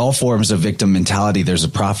 Like all forms of victim mentality, there's a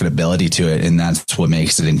profitability to it. And that's what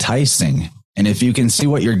makes it enticing. And if you can see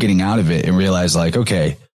what you're getting out of it and realize like,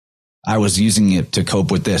 okay, I was using it to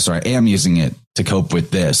cope with this, or I am using it to cope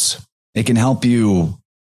with this, it can help you,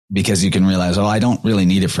 because you can realize, oh, I don't really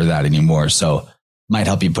need it for that anymore. So it might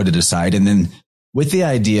help you put it aside. And then with the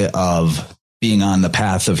idea of being on the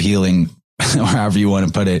path of healing, or however you want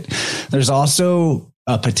to put it, there's also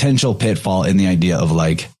a potential pitfall in the idea of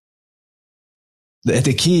like, the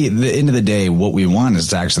end of the day, what we want is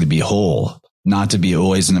to actually be whole. Not to be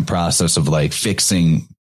always in the process of like fixing,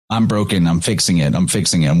 I'm broken, I'm fixing it,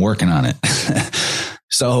 I'm working on it.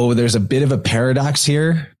 So there's a bit of a paradox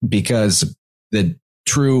here, because the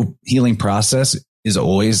true healing process is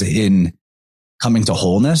always in coming to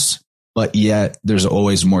wholeness, but yet there's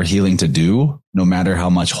always more healing to do, no matter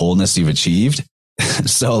how much wholeness you've achieved.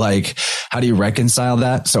 So like, how do you reconcile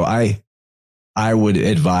that? So I would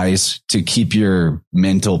advise to keep your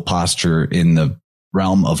mental posture in the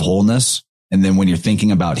realm of wholeness. And then when you're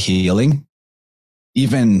thinking about healing,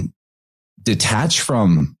 even detach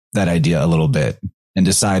from that idea a little bit and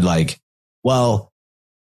decide like, well,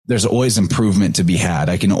 there's always improvement to be had.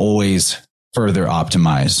 I can always further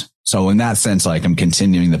optimize. So in that sense, like I'm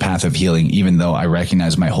continuing the path of healing, even though I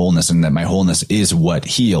recognize my wholeness and that my wholeness is what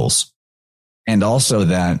heals. And also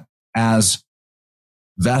that as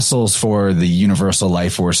vessels for the universal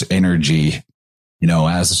life force energy,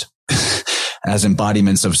 as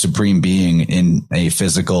embodiments of supreme being in a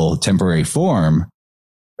physical temporary form,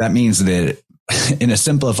 that means that in a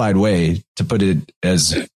simplified way, to put it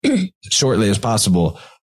as shortly as possible,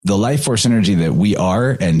 the life force energy that we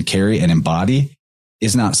are and carry and embody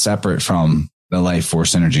is not separate from the life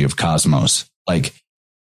force energy of cosmos. Like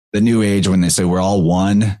the New Age, when they say we're all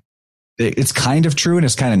one, it's kind of true and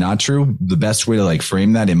it's kind of not true. The best way to like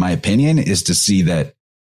frame that, in my opinion, is to see that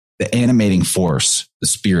the animating force, the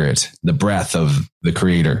spirit, the breath of the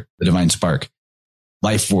creator, the divine spark,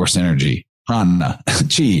 life force energy, prana,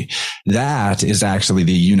 chi, that is actually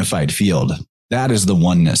the unified field. That is the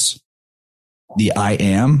oneness. The I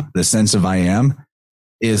am, the sense of I am,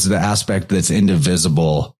 is the aspect that's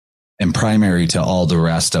indivisible and primary to all the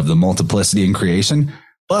rest of the multiplicity in creation.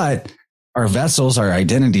 But our vessels, our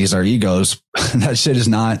identities, our egos, that shit is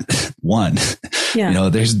not one. Yeah. You know,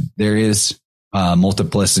 there is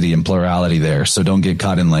multiplicity and plurality there. So don't get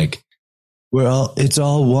caught in like, well, it's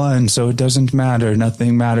all one, so it doesn't matter.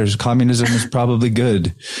 Nothing matters. Communism is probably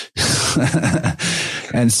good.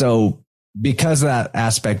 And so because that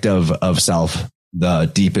aspect of self, the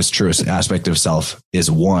deepest, truest aspect of self, is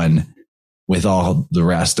one with all the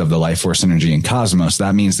rest of the life force energy in cosmos,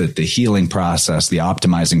 that means that the healing process, the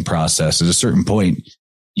optimizing process, at a certain point,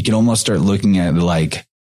 you can almost start looking at it like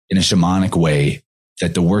in a shamanic way,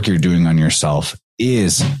 that the work you're doing on yourself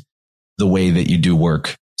is the way that you do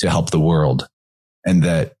work to help the world. And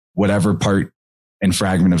that whatever part and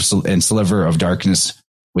fragment of and sliver of darkness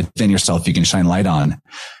within yourself you can shine light on,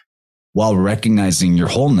 while recognizing your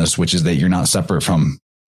wholeness, which is that you're not separate from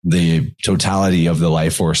the totality of the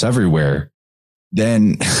life force everywhere.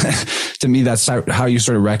 Then to me, that's how you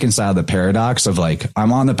sort of reconcile the paradox of like,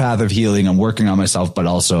 I'm on the path of healing, I'm working on myself, but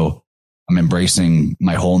also I'm embracing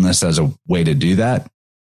my wholeness as a way to do that.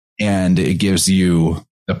 And it gives you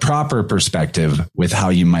the proper perspective with how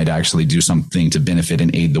you might actually do something to benefit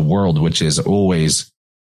and aid the world, which is always,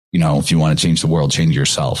 you know, if you want to change the world, change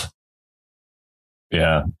yourself.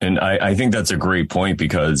 Yeah. And I think that's a great point,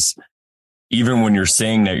 because even when you're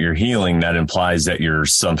saying that you're healing, that implies that you're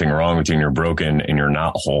something wrong with you and you're broken and you're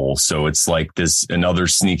not whole. So it's like this, another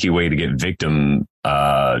sneaky way to get victim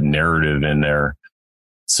narrative in there.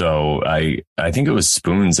 So I think it was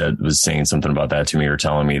Spoons that was saying something about that to me, or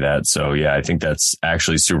telling me that. So yeah, I think that's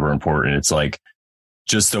actually super important. It's like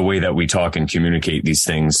just the way that we talk and communicate these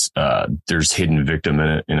things. There's hidden victim in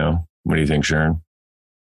it. You know, what do you think, Sharon?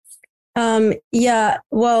 Yeah,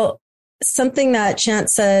 well, something that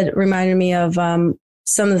Chance said reminded me of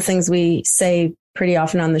some of the things we say pretty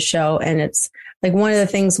often on the show. And it's like, one of the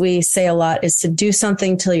things we say a lot is to do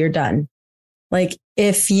something till you're done. Like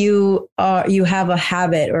if you have a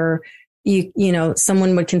habit, or you know,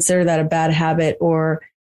 someone would consider that a bad habit, or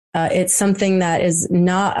it's something that is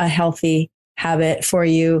not a healthy habit for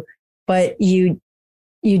you, but you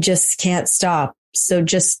just can't stop. So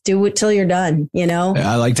just do it till you're done, you know?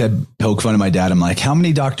 I like to poke fun of my dad. I'm like, how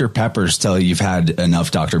many Dr. Peppers tell you you've had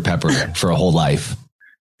enough Dr. Pepper for a whole life?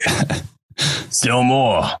 Still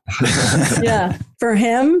more. Yeah. For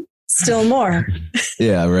him, still more.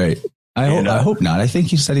 Yeah, right. I hope not. I think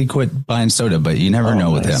he said he quit buying soda, but you never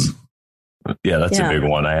know with him. Yeah, that's a big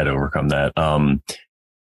one. I had to overcome that.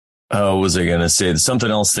 What was I going to say?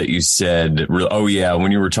 Something else that you said. Oh, yeah.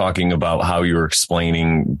 When you were talking about how you were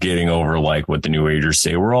explaining getting over like what the New Agers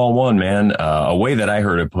say, we're all one, man. A way that I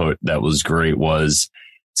heard it put that was great was,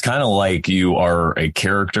 it's kind of like you are a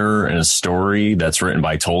character in a story that's written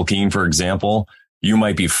by Tolkien, for example. You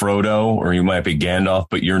might be Frodo or you might be Gandalf,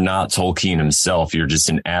 but you're not Tolkien himself. You're just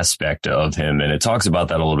an aspect of him. And it talks about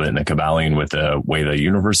that a little bit in the Kybalion with the way the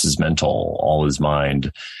universe is mental, all is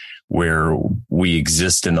mind, where we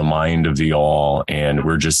exist in the mind of the all, and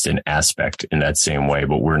we're just an aspect in that same way,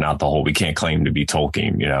 but we're not the whole. We can't claim to be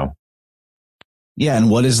Tolkien, you know? Yeah.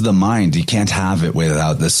 And what is the mind? You can't have it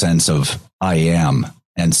without the sense of I am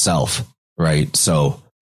and self, right? So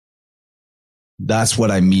that's what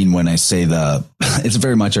I mean when I say it's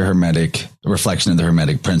very much a Hermetic reflection of the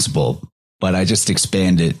Hermetic principle, but I just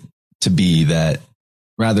expand it to be that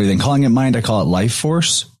rather than calling it mind, I call it life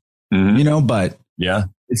force, you know, but yeah.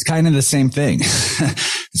 It's kind of the same thing.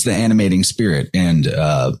 It's the animating spirit. And,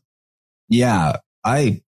 yeah,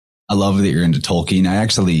 I love that you're into Tolkien. I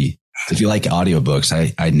actually, if you like audiobooks,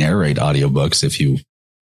 I narrate audiobooks if you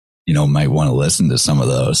might want to listen to some of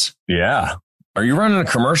those. Yeah. Are you running a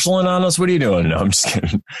commercial in on us? What are you doing? No, I'm just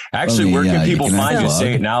kidding. Actually, where can people find you?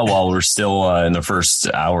 Say it now while we're still in the first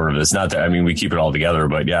hour of this. Not that, I mean, we keep it all together,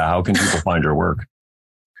 but yeah, how can people find your work?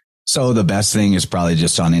 So the best thing is probably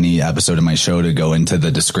just on any episode of my show to go into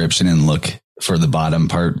the description and look for the bottom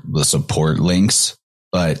part, the support links.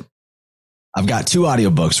 But I've got 2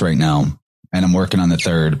 audiobooks right now, and I'm working on the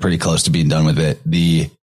third, pretty close to being done with it. The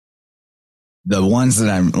the ones that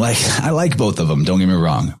I'm like, I like both of them. Don't get me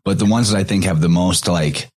wrong. But the ones that I think have the most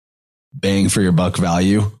like bang for your buck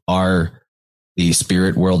value are the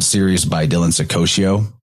Spirit World series by Dylan Saccoccio.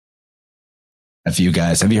 Have you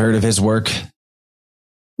heard of his work?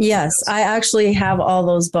 Yes, I actually have all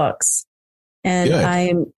those books and Good.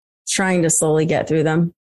 I'm trying to slowly get through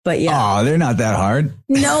them. But yeah. Oh, they're not that hard.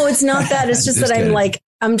 No, it's not that. It's just that I'm like,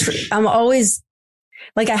 I'm always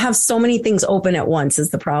like, I have so many things open at once is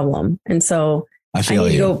the problem. And so I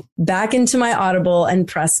need to go back into my Audible and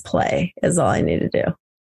press play is all I need to do.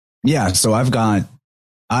 Yeah. So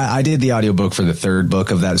I did the audiobook for the third book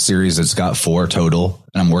of that series. It's got 4 total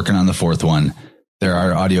and I'm working on the 4th one. There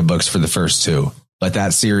are audiobooks for the first 2, but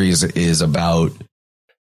that series is about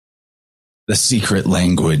the secret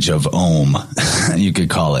language of Om, you could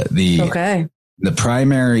call it the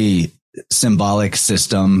primary symbolic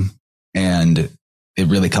system. And it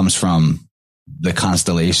really comes from the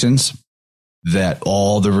constellations that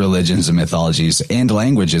all the religions and mythologies and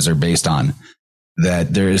languages are based on,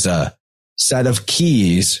 that there is a set of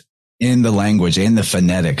keys in the language and the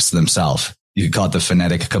phonetics themselves. You could call it the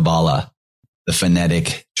phonetic Kabbalah, the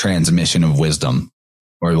phonetic transmission of wisdom,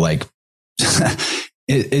 or like,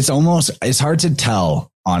 it's hard to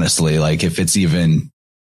tell, honestly, like if it's even,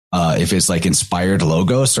 if it's like inspired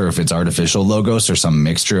logos or if it's artificial logos or some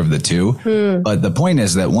mixture of the two. But the point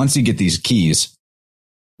is that once you get these keys,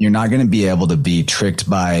 you're not going to be able to be tricked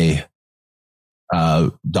by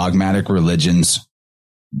dogmatic religions,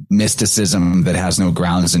 mysticism that has no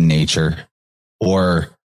grounds in nature, or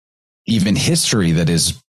even history that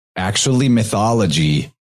is actually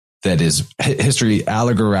mythology, that is history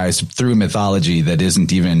allegorized through mythology that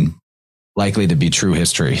isn't even likely to be true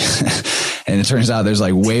history. And it turns out there's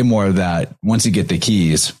like way more of that. Once you get the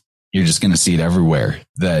keys, you're just going to see it everywhere,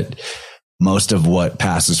 that most of what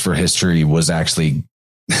passes for history was actually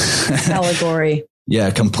allegory.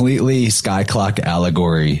 Yeah, completely sky clock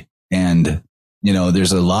allegory. And, you know,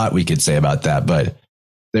 there's a lot we could say about that, but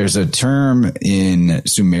there's a term in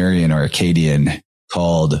Sumerian or Akkadian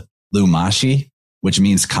called Lumashi, which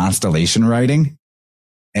means constellation writing.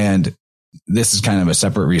 And this is kind of a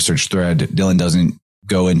separate research thread. Dylan doesn't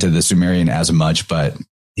go into the Sumerian as much, but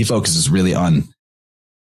he focuses really on,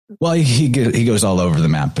 well, he goes all over the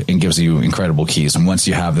map and gives you incredible keys. And once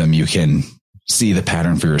you have them, you can see the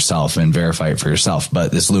pattern for yourself and verify it for yourself.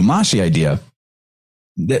 But this Lumashi idea,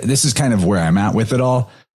 this is kind of where I'm at with it all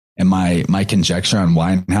and my conjecture on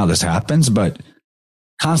why and how this happens. But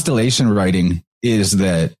constellation writing is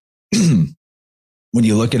that when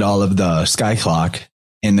you look at all of the sky clock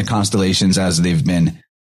and the constellations as they've been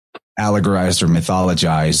allegorized or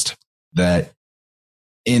mythologized, that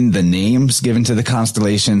in the names given to the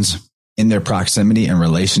constellations, in their proximity and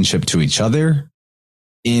relationship to each other,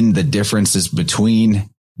 in the differences between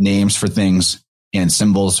names for things and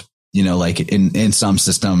symbols, you know, like in some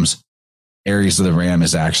systems, Aries of the Ram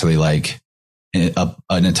is actually like an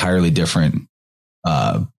entirely different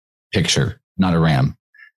picture, not a ram.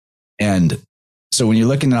 And so when you're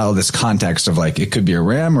looking at all this context of like, it could be a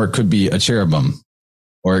ram or it could be a cherubim,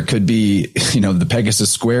 or it could be, you know, the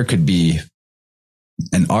Pegasus Square could be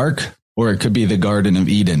an ark, or it could be the Garden of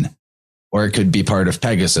Eden, or it could be part of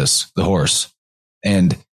Pegasus, the horse.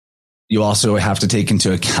 And you also have to take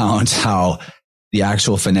into account how the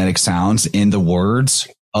actual phonetic sounds in the words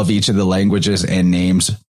of each of the languages and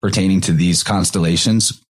names pertaining to these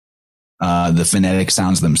constellations, the phonetic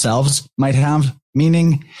sounds themselves might have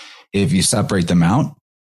meaning if you separate them out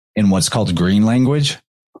in what's called green language.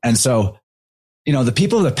 And so, you know, the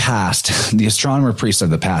people of the past, the astronomer priests of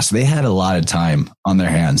the past, they had a lot of time on their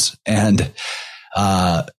hands, and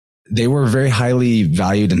they were very highly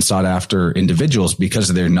valued and sought after individuals because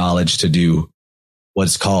of their knowledge to do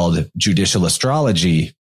what's called judicial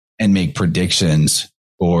astrology and make predictions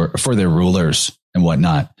for their rulers and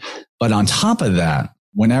whatnot. But on top of that,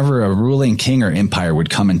 whenever a ruling king or empire would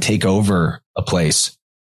come and take over a place,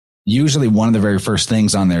 usually one of the very first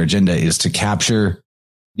things on their agenda is to capture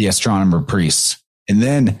the astronomer priests. And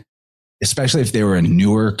then, especially if they were a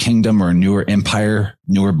newer kingdom or a newer empire,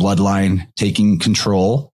 newer bloodline taking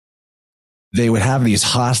control, they would have these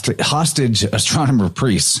hostage astronomer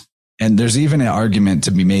priests. And there's even an argument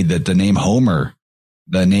to be made that the name Homer,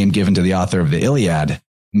 the name given to the author of the Iliad,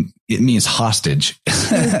 it means hostage.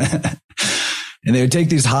 And they would take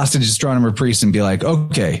these hostage astronomer priests and be like,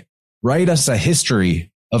 okay, write us a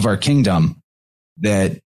history of our kingdom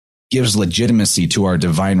that gives legitimacy to our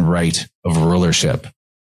divine right of rulership.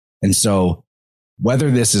 And so whether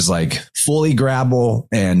this is like fully grabble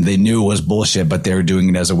and they knew it was bullshit, but they were doing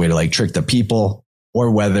it as a way to like trick the people, or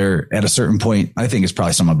whether at a certain point, I think it's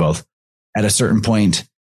probably some of both. At a certain point,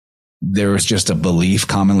 there was just a belief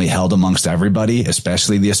commonly held amongst everybody,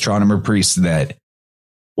 especially the astronomer priests, that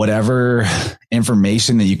whatever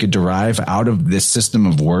information that you could derive out of this system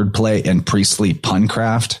of wordplay and priestly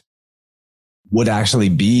puncraft would actually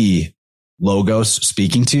be Logos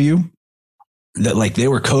speaking to you. That like they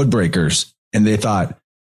were code breakers, and they thought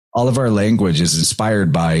all of our language is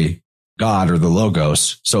inspired by God or the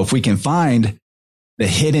Logos. So if we can find the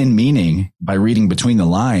hidden meaning by reading between the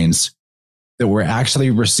lines, that we're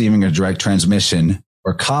actually receiving a direct transmission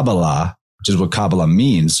or Kabbalah, which is what Kabbalah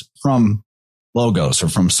means, from Logos or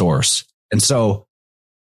from source. And so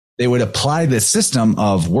they would apply this system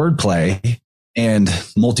of wordplay and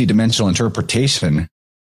multidimensional interpretation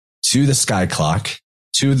to the sky clock,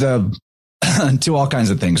 to all kinds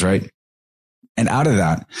of things, right? And out of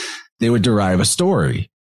that, they would derive a story.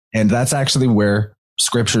 And that's actually where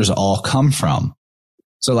scriptures all come from.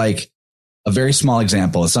 So like a very small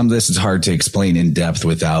example, some of this is hard to explain in depth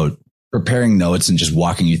without preparing notes and just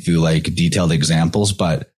walking you through like detailed examples.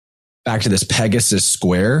 But back to this Pegasus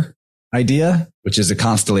square idea, which is a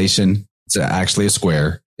constellation. It's actually a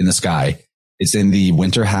square in the sky. It's in the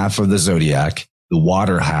winter half of the zodiac, the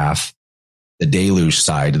water half, the deluge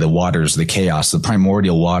side, the waters, the chaos, the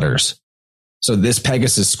primordial waters. So this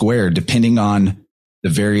Pegasus square, depending on the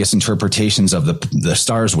various interpretations of the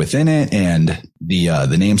stars within it and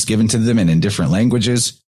the names given to them and in different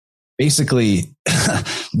languages, basically,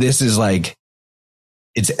 this is like,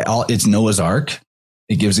 it's Noah's Ark.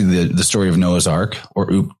 It gives you the story of Noah's Ark, or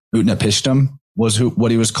Utnapishtim was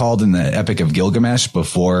what he was called in the Epic of Gilgamesh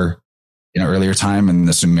before, in an earlier time in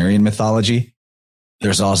the Sumerian mythology.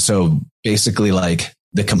 There's also basically like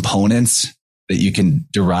the components that you can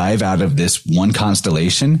derive out of this one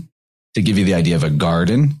constellation to give you the idea of a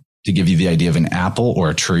garden, to give you the idea of an apple or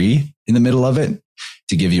a tree in the middle of it,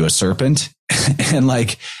 to give you a serpent. And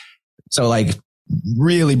like, so like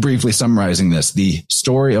really briefly summarizing this, the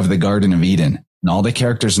story of the Garden of Eden and all the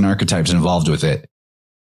characters and archetypes involved with it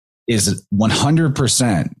is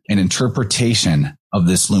 100% an interpretation of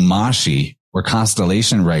this Lumashi or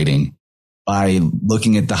constellation writing by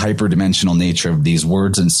looking at the hyperdimensional nature of these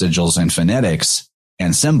words and sigils and phonetics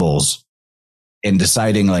and symbols and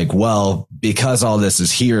deciding like, well, because all this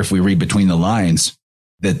is here, if we read between the lines,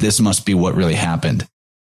 that this must be what really happened,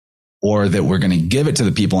 or that we're going to give it to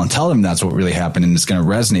the people and tell them that's what really happened. And it's going to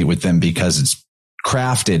resonate with them because it's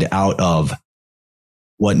crafted out of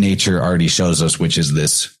what nature already shows us, which is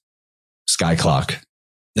this sky clock.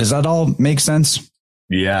 Does that all make sense?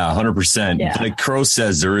 Yeah, 100%. Yeah. Like Crow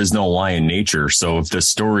says, there is no lie in nature. So if the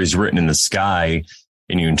story is written in the sky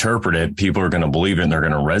and you interpret it, people are going to believe it and they're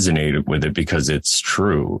going to resonate with it because it's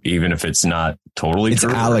true, even if it's not totally true.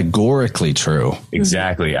 It's allegorically true.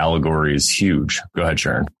 Exactly. Allegory is huge. Go ahead,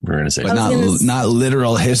 Sharon. We're going to say, but not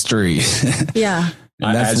literal history. Yeah.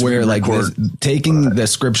 And that's where like taking the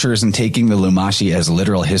scriptures and taking the Lumashi as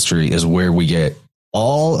literal history is where we get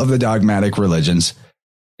all of the dogmatic religions.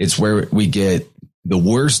 It's where we get the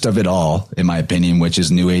worst of it all, in my opinion, which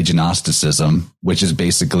is New Age Gnosticism, which is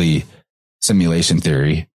basically simulation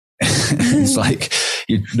theory. It's like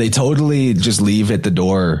they totally just leave at the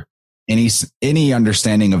door any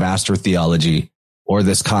understanding of astrotheology or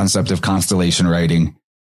this concept of constellation writing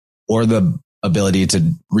or the ability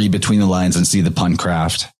to read between the lines and see the pun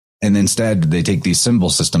craft. And instead they take these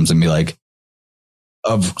symbol systems and be like,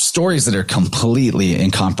 of stories that are completely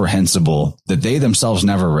incomprehensible that they themselves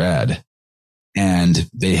never read. And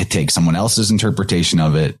they take someone else's interpretation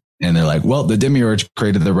of it. And they're like, well, the demiurge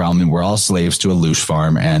created the realm and we're all slaves to a loosh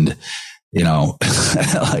farm. And, you know,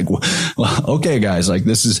 like, well, okay, guys, like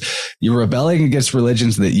you're rebelling against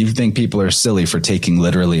religions that you think people are silly for taking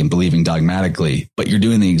literally and believing dogmatically, but you're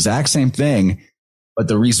doing the exact same thing. But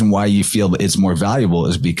the reason why you feel it's more valuable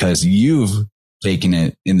is because you've taken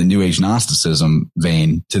it in the New Age Gnosticism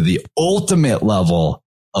vein to the ultimate level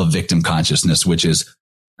of victim consciousness, which is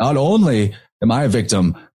not only am I a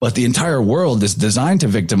victim, but the entire world is designed to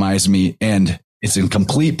victimize me and it's in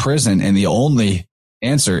complete prison. And the only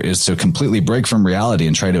answer is to completely break from reality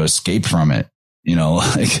and try to escape from it. You know,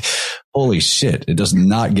 like, holy shit, it does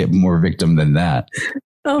not get more victim than that.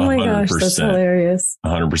 Oh my 100%. Gosh, that's hilarious.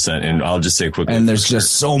 100%. And I'll just say quickly. And there's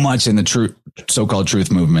just so much in the so-called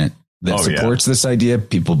truth movement that supports this idea.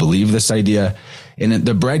 People believe this idea. And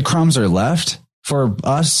the breadcrumbs are left for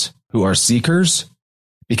us who are seekers.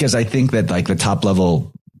 Because I think that like the top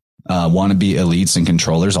level wannabe elites and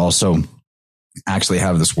controllers also actually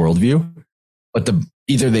have this worldview, but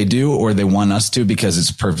either they do or they want us to because it's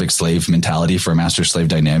a perfect slave mentality for a master slave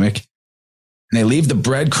dynamic. And they leave the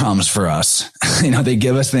breadcrumbs for us. They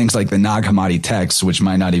give us things like the Nag Hammadi texts, which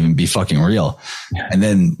might not even be fucking real. And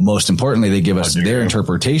then most importantly, they give us their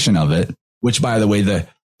interpretation of it, which, by the way, the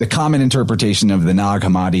common interpretation of the Nag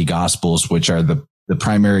Hammadi Gospels, which are the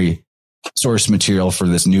primary source material for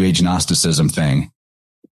this New Age Gnosticism thing.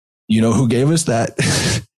 You know who gave us that?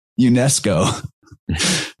 UNESCO.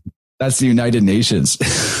 That's the United Nations.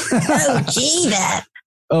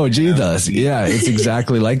 Oh, gee, does. Yeah, it's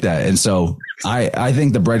exactly like that. And so I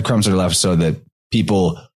think the breadcrumbs are left so that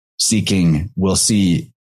people seeking will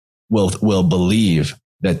believe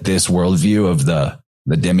that this worldview of the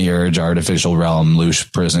demiurge, artificial realm,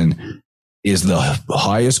 louche prison is the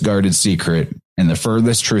highest guarded secret and the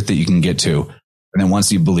furthest truth that you can get to. And then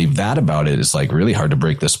once you believe that about it, it's like really hard to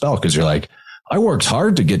break the spell, because you're like, I worked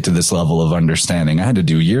hard to get to this level of understanding. I had to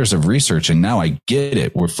do years of research and now I get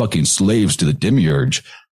it. We're fucking slaves to the demiurge,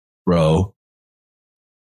 bro.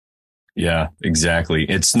 Yeah, exactly.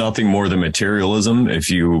 It's nothing more than materialism. If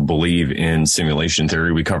you believe in simulation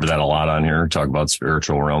theory, we cover that a lot on here, talk about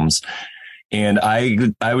spiritual realms. And I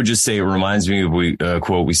would just say it reminds me of a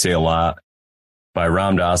quote we say a lot by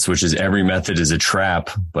Ram Dass, which is every method is a trap.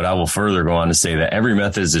 But I will further go on to say that every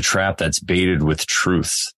method is a trap that's baited with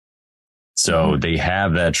truth. So they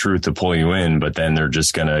have that truth to pull you in, but then they're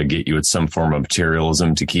just going to get you with some form of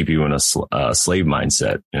materialism to keep you in a slave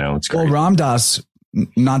mindset. It's great. Well, Ram Dass,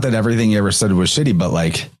 not that everything he ever said was shitty, but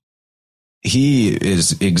like he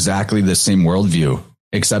is exactly the same worldview,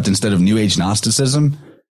 except instead of New Age Gnosticism,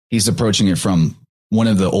 he's approaching it from one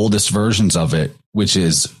of the oldest versions of it, which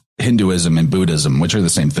is Hinduism and Buddhism, which are the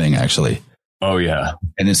same thing, actually. Oh, yeah.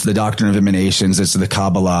 And it's the doctrine of emanations. It's the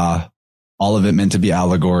Kabbalah, all of it meant to be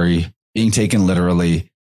allegory, being taken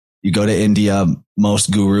literally. You go to India,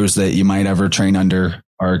 most gurus that you might ever train under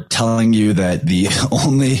are telling you that the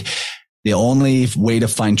only way to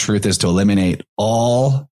find truth is to eliminate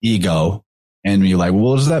all ego. And you're like, well,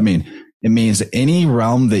 what does that mean? It means any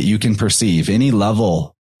realm that you can perceive, any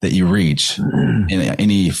level that you reach in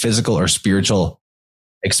any physical or spiritual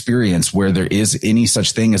experience where there is any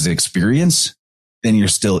such thing as experience, then you're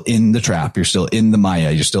still in the trap. You're still in the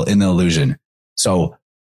Maya. You're still in the illusion. So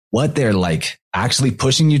what they're like actually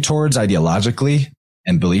pushing you towards ideologically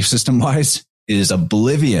and belief system wise is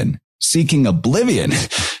oblivion, seeking oblivion,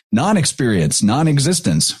 non-experience,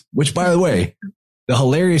 non-existence, which, by the way, the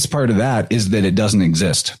hilarious part of that is that it doesn't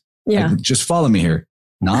exist. Yeah. Like, just follow me here.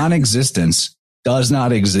 Non-existence does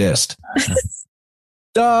not exist.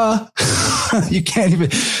 Duh. You can't even,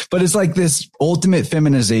 but it's like this ultimate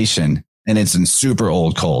feminization, and it's in super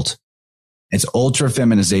old cult. It's ultra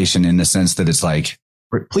feminization in the sense that it's like,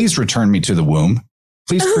 please return me to the womb.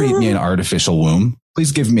 Please create me an artificial womb.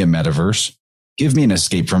 Please give me a metaverse. Give me an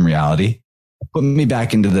escape from reality. Put me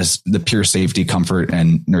back into the pure safety, comfort,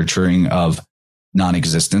 and nurturing of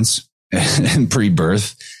non-existence and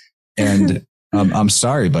pre-birth. And I'm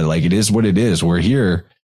sorry, but like, it is what it is. We're here,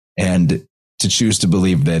 and to choose to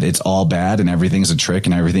believe that it's all bad and everything's a trick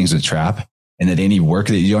and everything's a trap, and that any work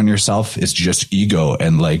that you do on yourself is just ego,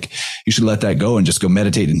 and like you should let that go and just go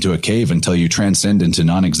meditate into a cave until you transcend into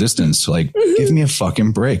non-existence. Like, give me a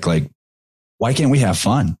fucking break. Like, why can't we have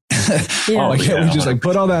fun? Yeah. Why can't we just like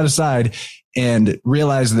put all that aside and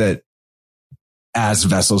realize that as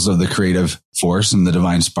vessels of the creative force and the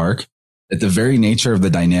divine spark, that the very nature of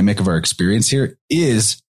the dynamic of our experience here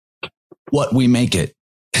is what we make it.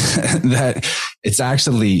 That it's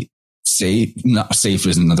actually safe. Not safe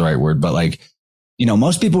isn't the right word, but like,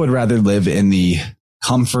 most people would rather live in the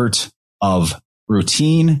comfort of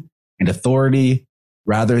routine and authority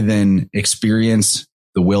rather than experience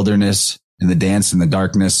the wilderness and the dance in the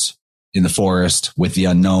darkness in the forest with the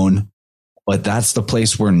unknown. But that's the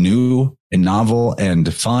place where new and novel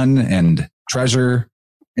and fun and treasure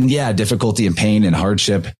and difficulty and pain and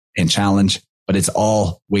hardship and challenge, but it's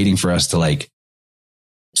all waiting for us to like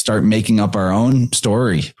start making up our own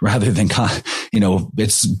story rather than,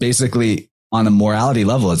 it's basically on a morality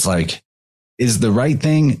level. It's like, is the right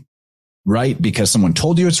thing right because someone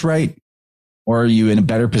told you it's right? Or are you in a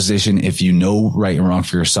better position if you know right and wrong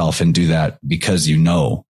for yourself and do that because you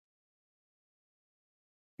know?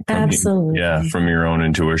 Absolutely. From your own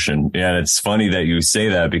intuition. Yeah. And it's funny that you say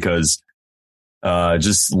that because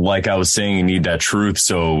just like I was saying, you need that truth.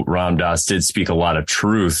 So Ram Dass did speak a lot of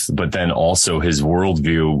truth, but then also his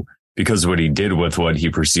worldview, because of what he did with what he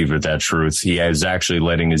perceived with that truth, he was actually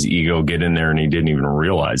letting his ego get in there and he didn't even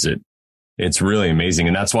realize it. It's really amazing.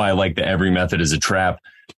 And that's why I like that every method is a trap.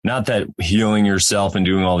 Not that healing yourself and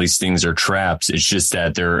doing all these things are traps. It's just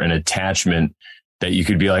that they're an attachment that you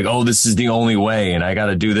could be like, oh, this is the only way and I got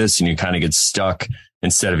to do this. And you kind of get stuck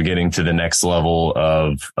instead of getting to the next level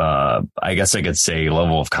of, I guess I could say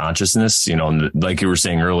level of consciousness, you know, like you were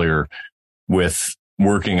saying earlier with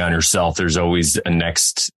working on yourself, there's always a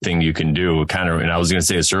next thing you can do kind of. And I was going to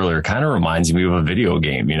say this earlier, kind of reminds me of a video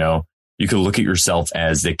game. You know, you could look at yourself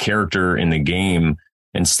as the character in the game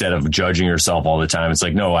instead of judging yourself all the time. It's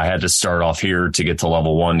like, no, I had to start off here to get to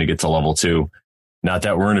level 1, to get to level 2. Not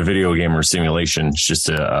that we're in a video game or simulation. It's just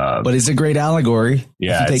but it's a great allegory.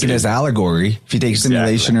 Yeah. If you take it as allegory, if you take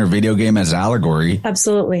simulation or video game as allegory,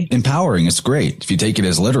 absolutely empowering. It's great. If you take it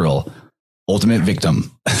as literal, ultimate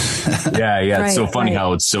victim. Yeah. Right, it's so funny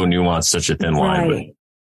how it's so nuanced, such a thin line. Right. But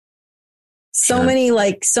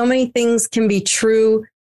so many things can be true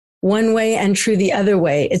one way and true the other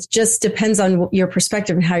way. It just depends on your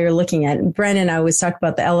perspective and how you're looking at it. Brandon and I always talk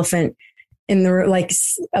about the elephant in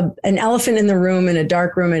the, an elephant in the room, in a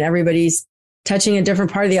dark room, and everybody's touching a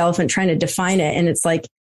different part of the elephant, trying to define it. And it's like,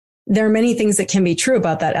 there are many things that can be true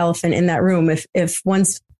about that elephant in that room. If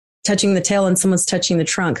one's touching the tail and someone's touching the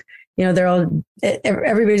trunk, you know,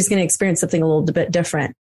 everybody's going to experience something a little bit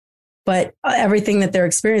different, but everything that they're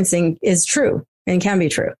experiencing is true and can be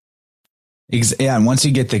true. Yeah. And once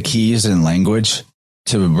you get the keys in language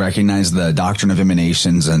to recognize the doctrine of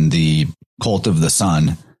emanations and the cult of the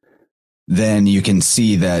sun, then you can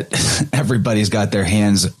see that everybody's got their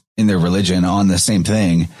hands in their religion on the same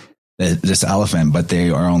thing, this elephant, but they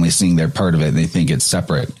are only seeing their part of it. And they think it's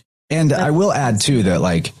separate. And I will add too, that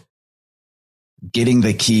like getting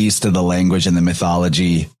the keys to the language and the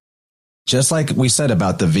mythology, just like we said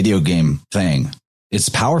about the video game thing, it's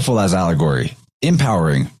powerful as allegory,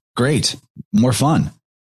 empowering, great, more fun.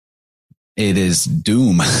 It is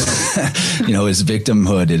doom, you know, it's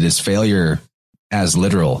victimhood. It is failure as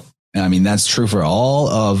literal. I mean, that's true for all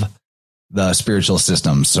of the spiritual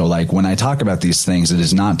systems. So like when I talk about these things, it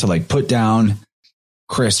is not to like put down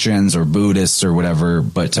Christians or Buddhists or whatever,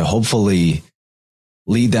 but to hopefully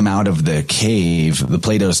lead them out of the cave, the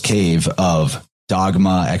Plato's cave of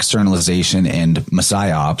dogma, externalization, and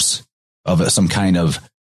messiahs of some kind of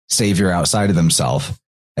savior outside of themselves.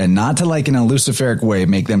 And not to like in a Luciferic way,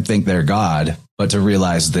 make them think they're God, but to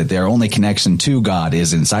realize that their only connection to God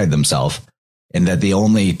is inside themselves. And that the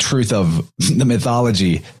only truth of the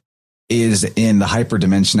mythology is in the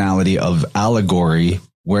hyperdimensionality of allegory,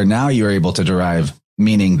 where now you're able to derive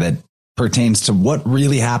meaning that pertains to what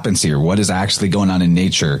really happens here, what is actually going on in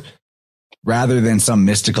nature, rather than some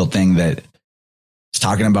mystical thing that is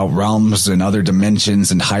talking about realms and other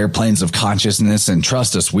dimensions and higher planes of consciousness. And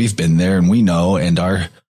trust us, we've been there and we know, and our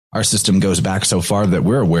system goes back so far that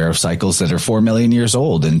we're aware of cycles that are 4 million years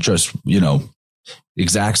old, and just, you know,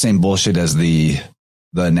 exact same bullshit as the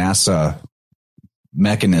NASA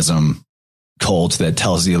mechanism cult that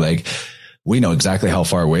tells you like, we know exactly how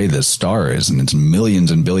far away this star is, and it's millions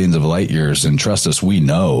and billions of light years. And trust us, we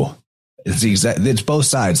know. It's both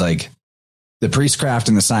sides. Like the priestcraft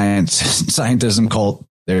and the scientism cult,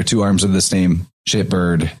 they're two arms of the same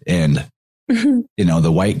shitbird. And, you know,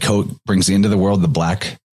 the white coat brings you into the world. The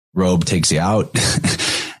black robe takes you out.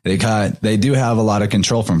 They do have a lot of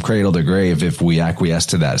control from cradle to grave if we acquiesce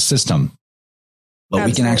to that system. But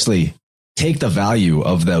we can actually take the value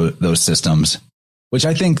of those systems, which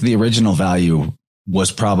I think the original value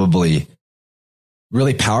was probably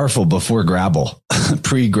really powerful before Grabble,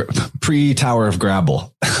 pre Tower of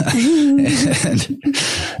Grabble. And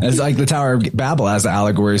it's like the Tower of Babel as the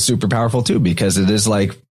allegory is super powerful too, because it is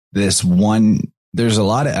like this one, there's a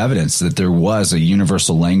lot of evidence that there was a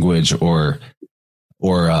universal language or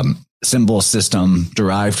symbol system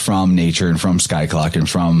derived from nature and from sky clock and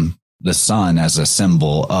from the sun as a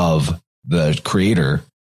symbol of the creator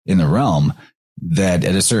in the realm, that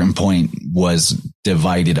at a certain point was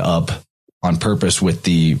divided up on purpose with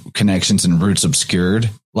the connections and roots obscured.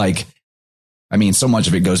 Like, I mean, so much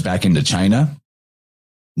of it goes back into China.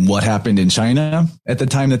 What happened in China at the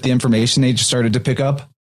time that the information age started to pick up?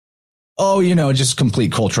 Oh, you know, just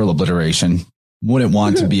complete cultural obliteration. Wouldn't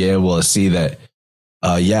want to be able to see that.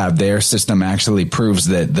 Their system actually proves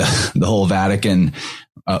that the whole Vatican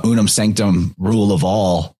unum sanctum rule of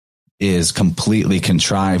all is completely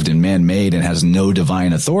contrived and man-made and has no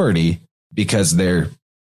divine authority, because they're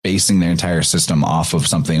basing their entire system off of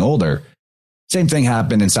something older. Same thing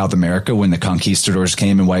happened in South America when the conquistadors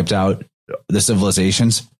came and wiped out the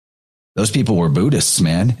civilizations. Those people were Buddhists,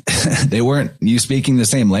 man. They weren't speaking the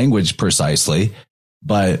same language precisely,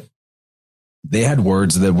 but they had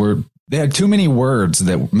they had too many words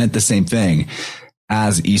that meant the same thing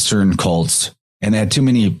as Eastern cults, and they had too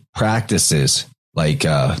many practices like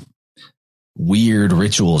weird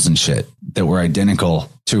rituals and shit that were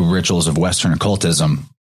identical to rituals of Western occultism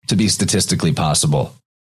to be statistically possible.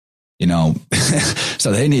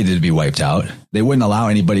 so they needed to be wiped out. They wouldn't allow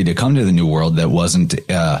anybody to come to the New World that wasn't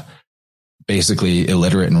basically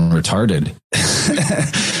illiterate and retarded.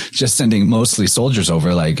 Just sending mostly soldiers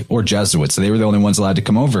over, or Jesuits. They were the only ones allowed to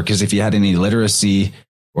come over, because if you had any literacy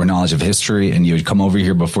or knowledge of history and you would come over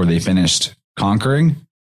here before they finished conquering,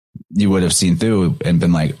 you would have seen through and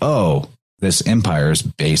been like, oh, this empire is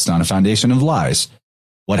based on a foundation of lies.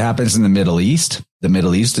 What happens in the Middle East? The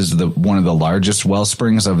Middle East is one of the largest well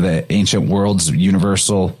springs of the ancient world's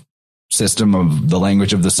universal system of the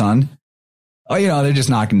language of the sun. Oh, they're just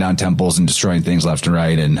knocking down temples and destroying things left and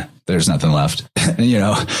right, and there's nothing left.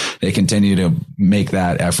 They continue to make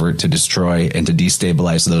that effort to destroy and to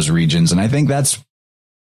destabilize those regions. And I think that's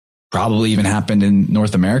probably even happened in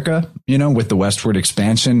North America, with the westward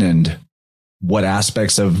expansion, and what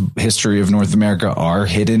aspects of history of North America are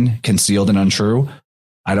hidden, concealed, and untrue.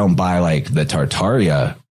 I don't buy the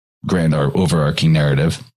Tartaria grand or overarching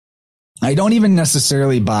narrative. I don't even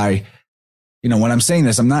necessarily buy, when I'm saying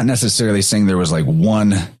this, I'm not necessarily saying there was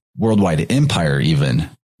one worldwide empire even,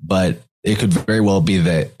 but it could very well be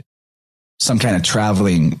that some kind of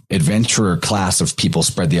traveling adventurer class of people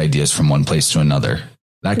spread the ideas from one place to another.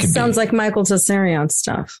 That could sounds like Michael Tsarion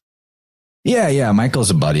stuff. Yeah.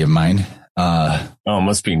 Michael's a buddy of mine.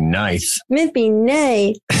 Must be nice. Must be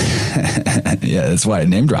nice. Yeah, that's why I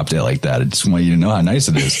name dropped it like that. I just want you to know how nice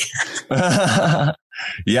it is.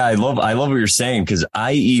 Yeah, I love what you're saying, because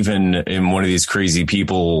I even am one of these crazy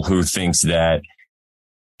people who thinks that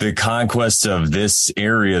the conquest of this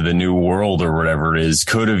area, the New World or whatever it is,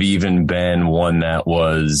 could have even been one that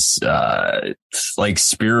was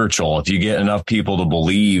spiritual. If you get enough people to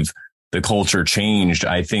believe the culture changed,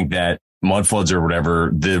 I think that Mudfloods or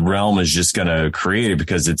whatever, the realm is just going to create it,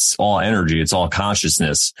 because it's all energy. It's all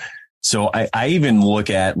consciousness. So I even look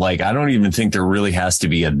at I don't even think there really has to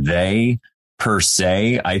be a they per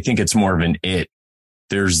se. I think it's more of an it.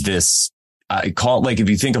 There's this, I call it if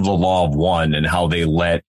you think of the law of one and how they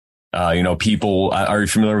let, people, are you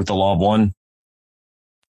familiar with the law of one?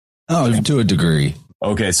 Oh, to a degree.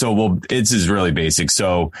 Okay. So, it's is really basic.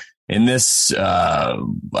 So in this,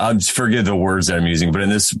 I forget the words that I'm using, but in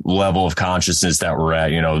this level of consciousness that we're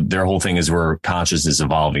at, their whole thing is we're consciousness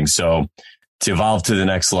evolving. So to evolve to the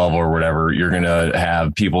next level or whatever, you're going to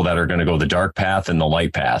have people that are going to go the dark path and the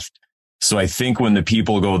light path. So I think when the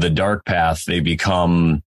people go the dark path, they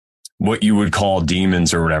become what you would call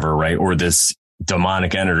demons or whatever, right? Or this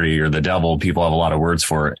demonic entity or the devil. People have a lot of words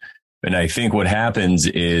for it. And I think what happens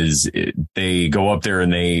is they go up there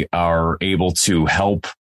and they are able to help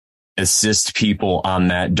assist people on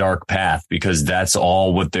that dark path, because that's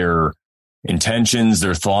all what their intentions,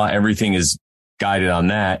 their thought, everything is guided on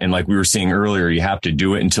that. And like we were saying earlier, you have to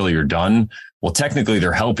do it until you're done. Well, technically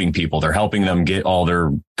they're helping people. They're helping them get all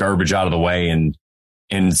their garbage out of the way. And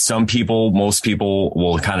some people, most people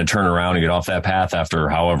will kind of turn around and get off that path after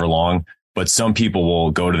however long, but some people will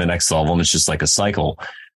go to the next level, and it's just like a cycle.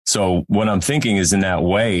 So what I'm thinking is, in that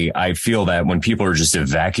way, I feel that when people are just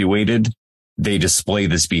evacuated, they display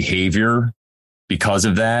this behavior because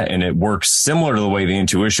of that. And it works similar to the way the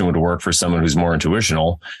intuition would work for someone who's more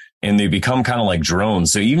intuitional. And they become kind of like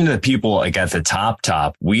drones. So even the people like at the top,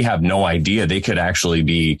 we have no idea. They could actually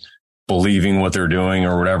be believing what they're doing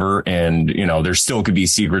or whatever. And, there still could be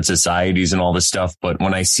secret societies and all this stuff. But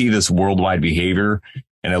when I see this worldwide behavior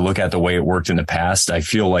and I look at the way it worked in the past, I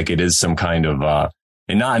feel like it is some kind of,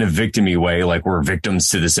 and not in a victim-y way, like we're victims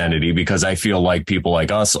to this entity, because I feel like people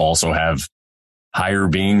like us also have higher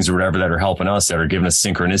beings or whatever that are helping us, that are giving us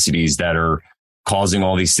synchronicities that are causing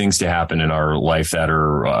all these things to happen in our life that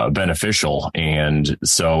are beneficial. And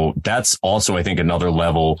so that's also, I think, another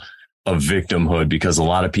level of victimhood, because a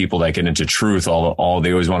lot of people that get into truth, all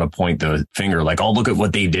they always want to point the finger like, oh, look at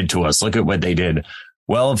what they did to us. Look at what they did.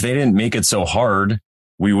 Well, if they didn't make it so hard,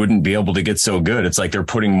 we wouldn't be able to get so good. It's like they're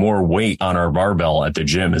putting more weight on our barbell at the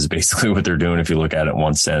gym is basically what they're doing, if you look at it in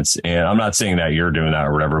one sense. And I'm not saying that you're doing that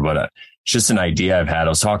or whatever, but it's just an idea I've had. I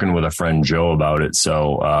was talking with a friend, Joe, about it.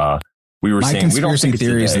 So, we were saying, we don't think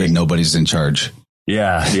theory is that nobody's in charge.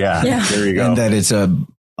 Yeah. There you go. And that it's a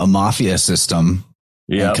mafia system.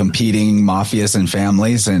 Yeah. Competing mafias and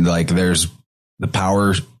families. And like, there's the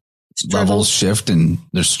power levels shift and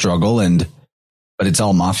there's struggle, but it's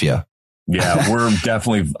all mafia. Yeah. We're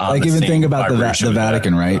definitely on like, even think about the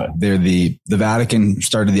Vatican, right? They're the Vatican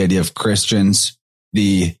started the idea of Christians.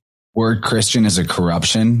 The word Christian is a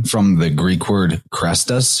corruption from the Greek word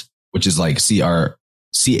Christus, which is like CHRES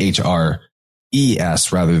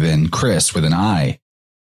rather than Chris with an I.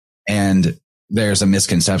 And there's a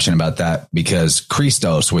misconception about that, because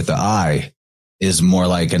Christos with the I is more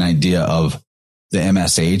like an idea of the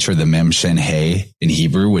MSH or the Mem Shin He in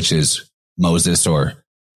Hebrew, which is Moses or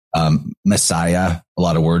Messiah. A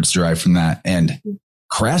lot of words derive from that. And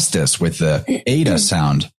Chrestus with the Eta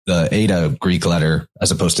sound, the Eta Greek letter,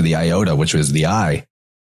 as opposed to the iota, which was the I,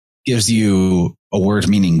 gives you a word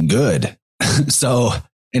meaning good. So,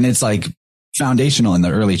 and it's like foundational in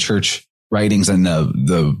the early church writings and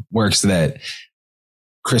the works that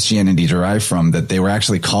Christianity derived from, that they were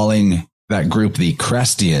actually calling that group the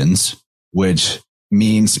Christians, which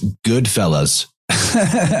means good fellas.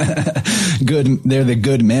 Good. They're the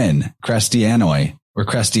good men, Christianoi or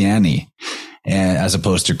Christiani, and as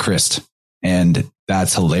opposed to Christ. And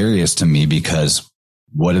that's hilarious to me because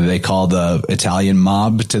what do they call the Italian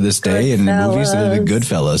mob to this day? And in the movies, they're the good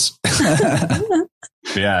fellas.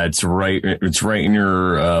 Yeah, it's right. It's right in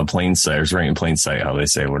your plain sight. It's right in plain sight. How they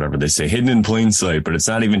say, whatever they say, hidden in plain sight, but it's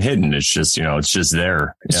not even hidden. It's just, it's just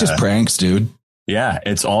there. It's just pranks, dude. Yeah,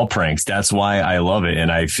 it's all pranks. That's why I love it.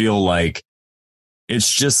 And I feel like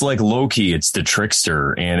it's just like Loki. It's the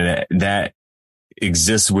trickster, and that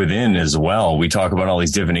exists within as well. We talk about all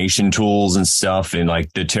these divination tools and stuff, and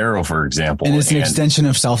like the tarot, for example. And it's an extension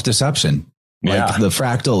of self-deception. Like the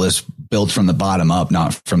fractal is built from the bottom up,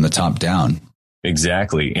 not from the top down.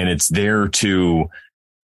 Exactly. And it's there to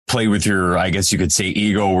play with your, I guess you could say,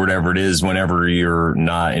 ego or whatever it is. Whenever you're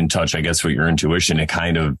not in touch, I guess, with your intuition, it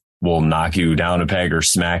kind of will knock you down a peg or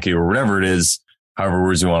smack you or whatever it is, however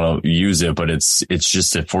words you want to use it. But it's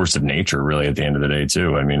just a force of nature, really, at the end of the day,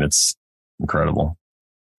 too. I mean, it's incredible.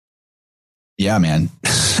 Yeah, man.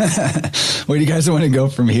 Where do you guys want to go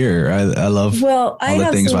from here? I love all the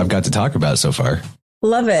things I've got to talk about so far.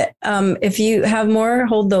 Love it. If you have more,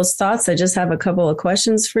 hold those thoughts. I just have a couple of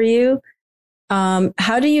questions for you.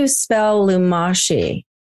 How do you spell Lumashi?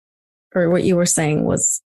 Or what you were saying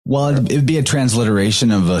was... Well, it'd be a transliteration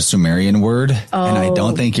of a Sumerian word. Oh. And I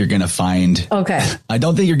don't think you're going to find... Okay. I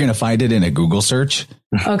don't think you're going to find it in a Google search.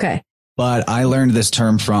 Okay. But I learned this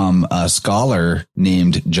term from a scholar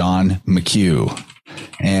named John McHugh.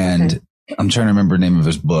 And I'm trying to remember the name of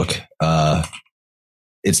his book.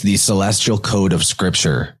 It's the Celestial Code of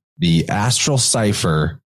Scripture, the astral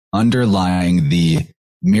cipher underlying the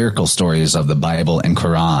miracle stories of the Bible and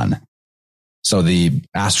Quran. So the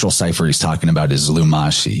astral cipher he's talking about is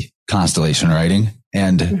Lumashi, constellation writing.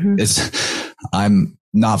 And I'm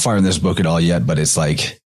not far in this book at all yet, but it's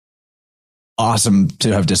like awesome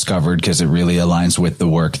to have discovered because it really aligns with the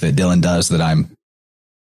work that Dylan does that I'm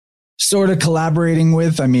sort of collaborating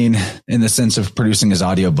with. I mean, in the sense of producing his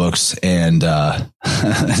audiobooks and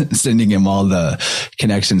sending him all the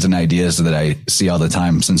connections and ideas that I see all the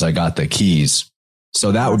time since I got the keys.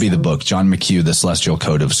 So that would be the book, John McHugh, The Celestial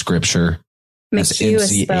Code of Scripture. McHugh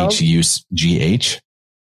is spelled MCHUGH.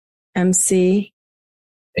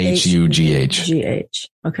 MCHUGH.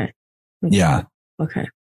 Okay. Yeah. Okay.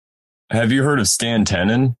 Have you heard of Stan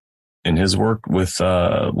Tenen and his work with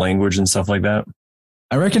language and stuff like that?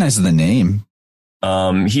 I recognize the name.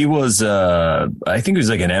 He was, I think he was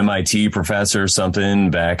like an MIT professor or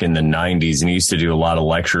something back in the 90s. And he used to do a lot of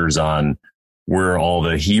lectures on where all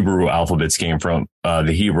the Hebrew alphabets came from,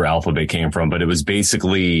 the Hebrew alphabet came from. But it was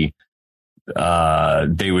basically,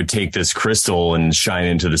 they would take this crystal and shine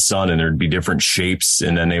into the sun and there'd be different shapes.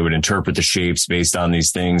 And then they would interpret the shapes based on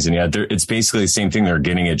these things. And it's basically the same thing. They're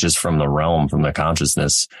getting it just from the realm, from the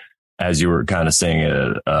consciousness. As you were kind of saying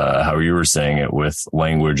it, how you were saying it with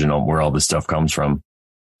language and where all this stuff comes from.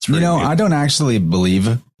 I don't actually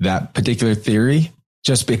believe that particular theory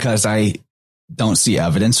just because I don't see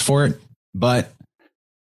evidence for it. But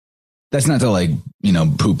that's not to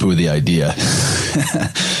poo-poo the idea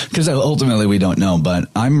because ultimately we don't know. But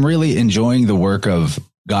I'm really enjoying the work of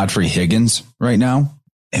Godfrey Higgins right now,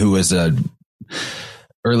 who is a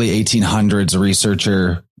early 1800s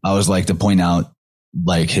researcher. I always like to point out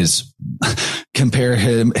compare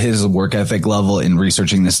his work ethic level in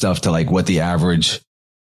researching this stuff to what the average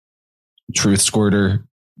truth squirter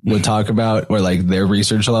would talk about, or their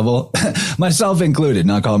research level, myself included,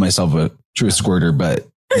 not calling myself a truth squirter, but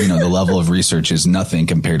the level of research is nothing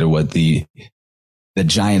compared to what the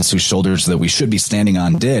giants whose shoulders that we should be standing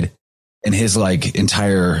on did. And his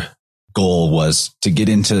entire goal was to get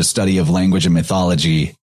into the study of language and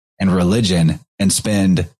mythology and religion and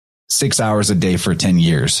spend 6 hours a day for 10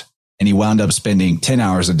 years. And he wound up spending 10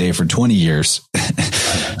 hours a day for 20 years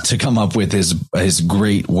to come up with his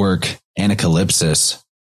great work, Anacalypsis.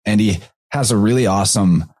 And he has a really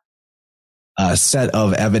awesome set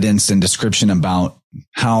of evidence and description about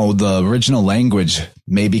how the original language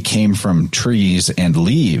maybe came from trees and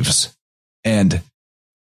leaves. And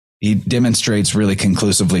he demonstrates really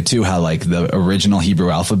conclusively too how the original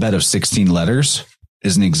Hebrew alphabet of 16 letters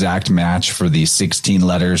is an exact match for the 16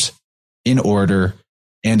 letters in order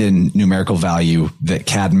and in numerical value that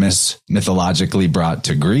Cadmus mythologically brought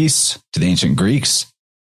to Greece, to the ancient Greeks.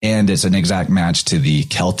 And it's an exact match to the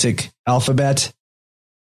Celtic alphabet.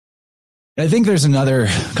 I think there's another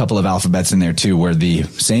couple of alphabets in there too, where the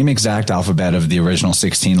same exact alphabet of the original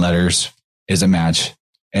 16 letters is a match,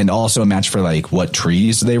 and also a match for like what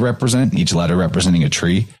trees they represent, each letter representing a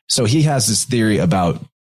tree. So he has this theory about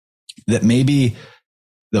that maybe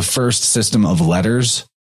the first system of letters,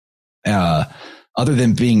 other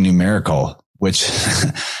than being numerical, which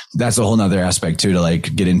that's a whole nother aspect too, to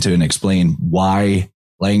like get into and explain why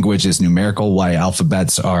language is numerical, why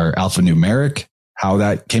alphabets are alphanumeric, how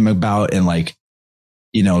that came about, and like,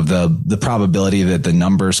 you know, the probability that the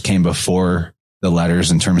numbers came before the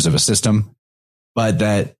letters in terms of a system. But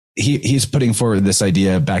that he's putting forward this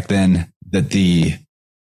idea back then that the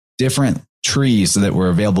different trees that were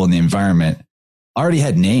available in the environment already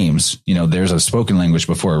had names. You know, there's a spoken language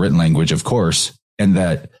before a written language, of course. And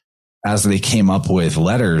that as they came up with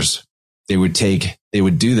letters, they would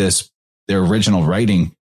do this. Their original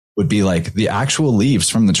writing would be like the actual leaves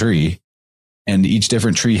from the tree. And each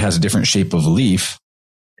different tree has a different shape of leaf.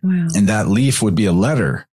 Wow. And that leaf would be a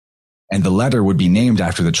letter. And the letter would be named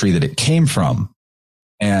after the tree that it came from.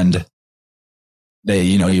 And they,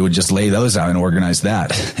 you know, you would just lay those out and organize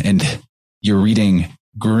that. And you're reading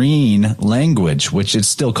green language, which is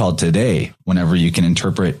still called today, whenever you can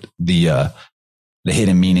interpret the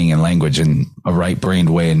hidden meaning in language in a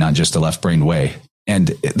right-brained way and not just a left-brained way. And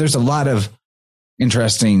there's a lot of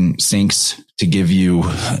interesting syncs to give you,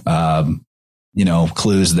 you know,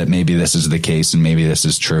 clues that maybe this is the case and maybe this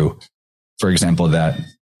is true. For example, that,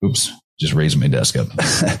 oops, just raised my desk up.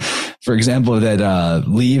 For example, that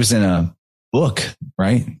leaves in a book,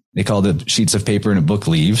 right? They call it sheets of paper in a book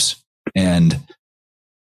leaves. And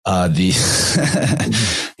you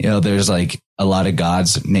know, there's like a lot of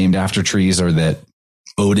gods named after trees, or that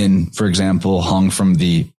Odin, for example, hung from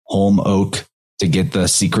the holm oak to get the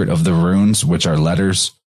secret of the runes, which are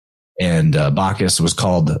letters. And Bacchus was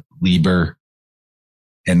called Liber,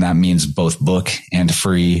 and that means both book and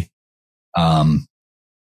free.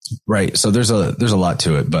 Right. So there's a lot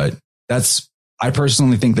to it, but I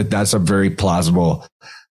personally think that that's a very plausible,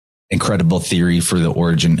 incredible theory for the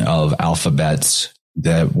origin of alphabets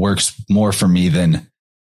that works more for me than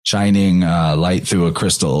shining light through a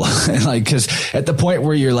crystal. Like, cause at the point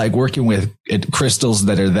where you're like working with crystals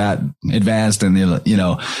that are that advanced, and you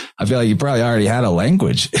know, I feel like you probably already had a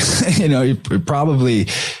language. You know, you probably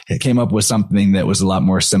came up with something that was a lot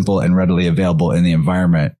more simple and readily available in the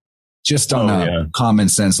environment, just on a common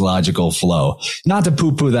sense, logical flow. Not to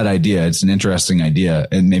poo poo that idea. It's an interesting idea,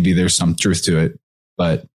 and maybe there's some truth to it,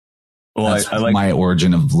 but I like my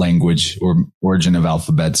origin of language or origin of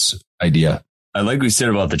alphabets idea. I like what you said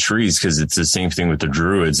about the trees, because it's the same thing with the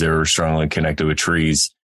Druids. They were strongly connected with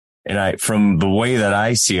trees. And from the way that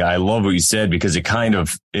I see, I love what you said, because it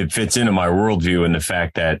fits into my worldview, and the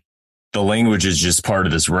fact that the language is just part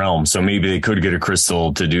of this realm. So maybe they could get a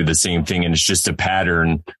crystal to do the same thing, and it's just a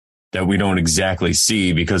pattern that we don't exactly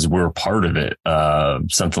see because we're part of it,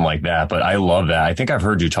 something like that. But I love that. I think I've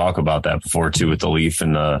heard you talk about that before too, with the leaf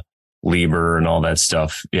and the Liber and all that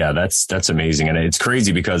stuff. Yeah, that's amazing. And it's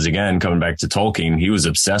crazy because, again, coming back to Tolkien, he was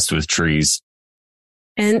obsessed with trees.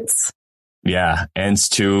 Ents. Yeah, Ents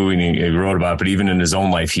too. And he wrote about it, but even in his own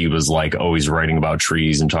life, he was like always writing about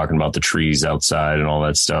trees and talking about the trees outside and all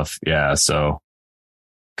that stuff. Yeah, so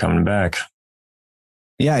coming back.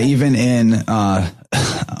 Yeah, even in,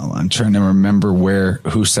 I'm trying to remember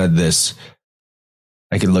who said this.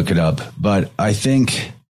 I could look it up, but I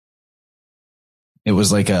think it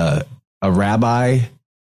was like a rabbi,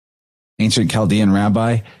 ancient Chaldean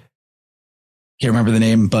rabbi. Can't remember the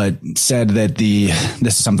name, but said that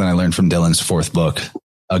this is something I learned from Dylan's fourth book,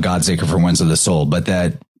 A God's Acre for Winds of the Soul, but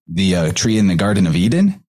that the tree in the Garden of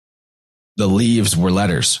Eden, the leaves were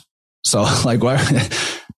letters. So like, why?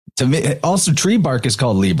 To me, also tree bark is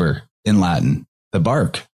called Liber in Latin, the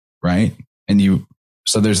bark, right? And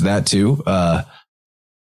so there's that too.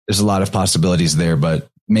 There's a lot of possibilities there, but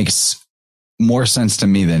makes more sense to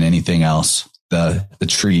me than anything else. The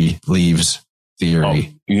tree leaves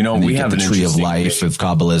theory. You know, we have the tree of life of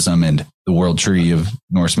Kabbalism, and the world tree of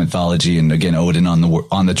Norse mythology. And again, Odin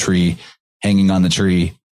on the tree, hanging on the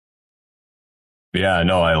tree. Yeah,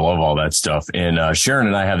 no, I love all that stuff. And Sharon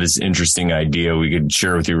and I have this interesting idea we could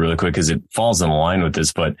share with you really quick, because it falls in line with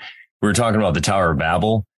this. But we were talking about the Tower of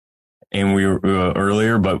Babel, and we were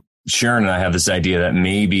earlier, but Sharon and I have this idea that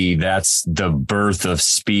maybe that's the birth of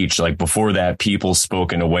speech. Like before that, people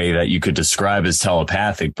spoke in a way that you could describe as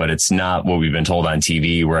telepathic, but it's not what we've been told on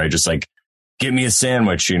TV, where I just like get me a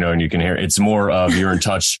sandwich, and you can hear it's more of you're in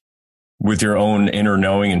touch with your own inner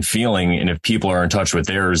knowing and feeling. And if people are in touch with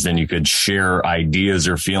theirs, then you could share ideas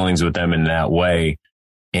or feelings with them in that way.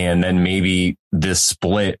 And then maybe this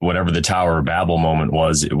split, whatever the Tower of Babel moment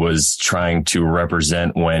was, it was trying to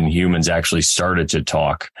represent when humans actually started to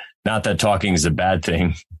talk. Not that talking is a bad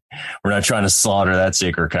thing. We're not trying to slaughter that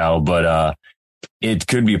sacred cow, but it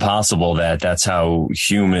could be possible that that's how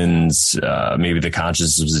humans, maybe the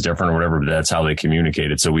consciousness was different or whatever, but that's how they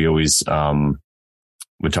communicated. So we always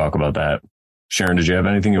would talk about that. Sharon, did you have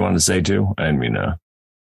anything you wanted to say too? I mean,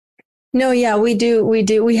 no, yeah, we do.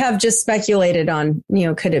 We have just speculated on,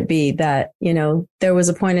 could it be that, there was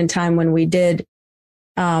a point in time when we did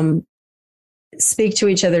speak to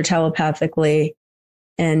each other telepathically.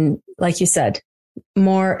 And like you said,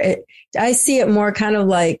 I see it more kind of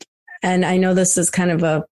like, and I know this is kind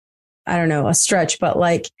of a stretch, but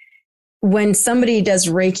like when somebody does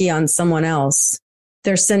Reiki on someone else,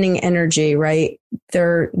 they're sending energy, right?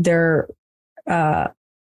 They're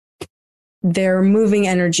moving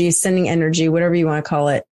energy, sending energy, whatever you want to call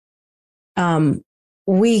it.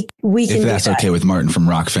 We can, if that's okay with Martin from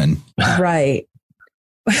Rockfin, right?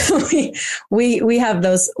 we have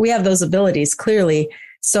those abilities clearly.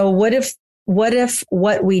 So what if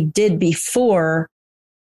what we did before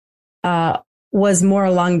was more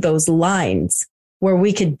along those lines, where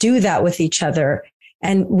we could do that with each other,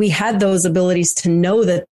 and we had those abilities to know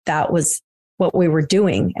that that was what we were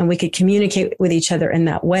doing, and we could communicate with each other in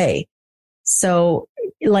that way. So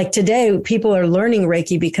like today, people are learning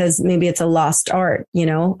Reiki because maybe it's a lost art,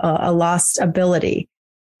 a lost ability.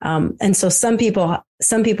 And so some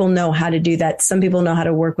people know how to do that. Some people know how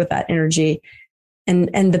to work with that energy,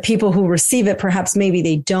 and the people who receive it, perhaps maybe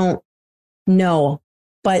they don't know,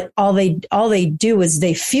 but all they do is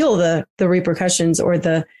they feel the repercussions or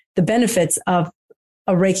the benefits of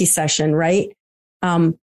a Reiki session. Right.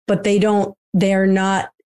 But they're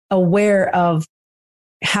not aware of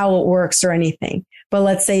how it works or anything. But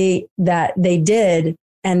let's say that they did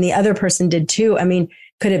and the other person did too. I mean,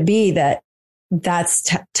 could it be that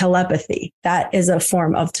that's telepathy? That is a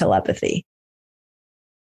form of telepathy.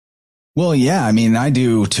 Well, yeah. I mean, I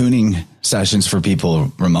do tuning sessions for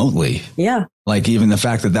people remotely. Yeah. Like even the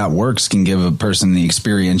fact that works can give a person the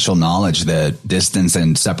experiential knowledge that distance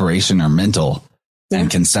and separation are mental and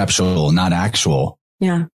conceptual, not actual.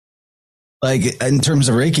 Yeah. Like in terms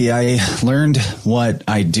of Reiki, I learned what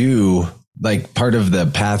I do. Like part of the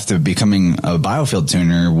path to becoming a biofield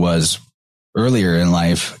tuner was earlier in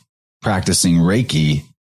life practicing Reiki,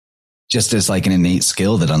 just as like an innate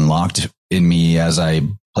skill that unlocked in me as I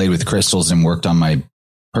played with crystals and worked on my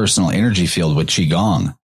personal energy field with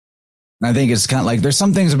Qigong. And I think it's kind of like there's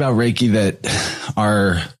some things about Reiki that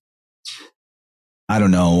are, I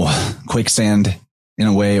don't know, quicksand in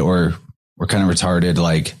a way, or kind of retarded,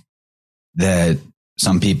 like that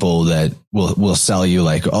some people that will sell you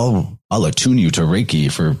like, oh, I'll attune you to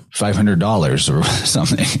Reiki for $500 or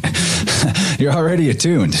something. You're already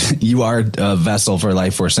attuned. You are a vessel for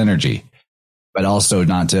life force energy, but also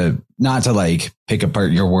not to like pick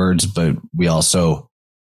apart your words, but we also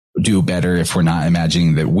do better if we're not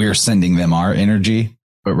imagining that we're sending them our energy,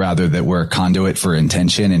 but rather that we're a conduit for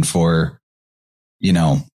intention and for,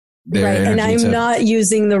 their right. energy. And I'm not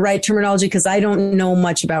using the right terminology because I don't know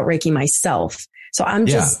much about Reiki myself. So I'm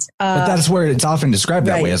just, but that's where it's often described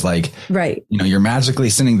that way as like, right. You're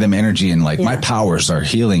magically sending them energy and like my powers are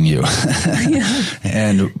healing you.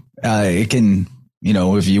 And it can,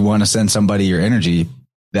 if you want to send somebody your energy,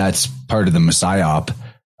 that's part of the psyop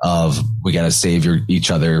of we got to save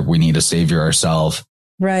each other. We need a savior ourselves.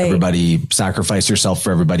 Right. Everybody sacrifice yourself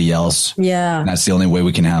for everybody else. Yeah. And that's the only way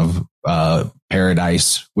we can have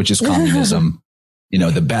paradise, which is communism.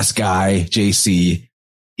 The best guy, JC,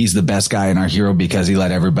 he's the best guy and our hero because he let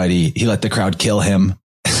the crowd kill him.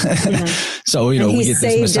 So, we get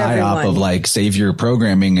this psyop of like savior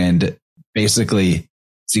programming, and basically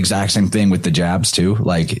it's the exact same thing with the jabs too.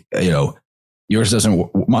 Like,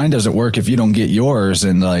 mine doesn't work if you don't get yours.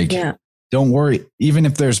 And like, don't worry. Even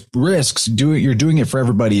if there's risks, you're doing it for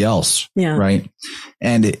everybody else. Yeah. Right.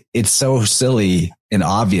 And it's so silly and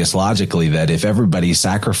obvious logically that if everybody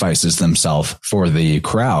sacrifices themselves for the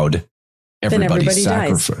crowd, everybody's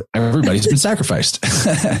been sacrificed.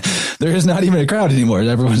 There is not even a crowd anymore.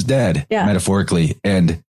 Everyone's dead, metaphorically.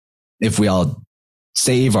 And if we all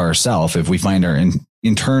save ourselves, if we find our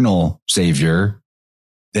internal savior,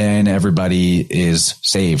 then everybody is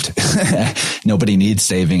saved. Nobody needs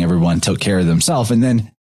saving. Everyone took care of themselves. And then,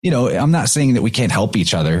 I'm not saying that we can't help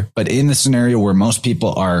each other, but in the scenario where most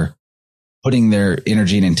people are putting their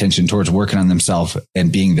energy and intention towards working on themselves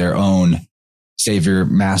and being their own savior,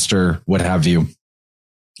 master, what have you.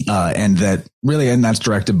 And that's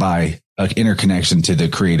directed by an interconnection to the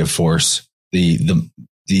creative force,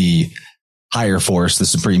 the higher force, the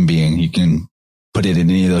supreme being. You can put it in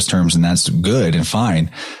any of those terms, and that's good and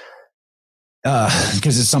fine.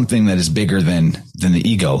 Because it's something that is bigger than the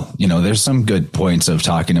ego. There's some good points of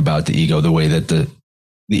talking about the ego, the way that the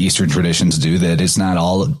Eastern traditions do, that it's not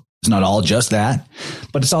all just that,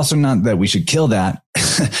 but it's also not that we should kill that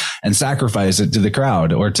and sacrifice it to the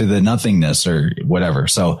crowd or to the nothingness or whatever.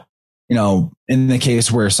 So, in the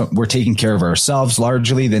case where we're taking care of ourselves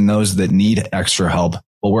largely, then those that need extra help,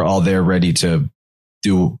 well, we're all there ready to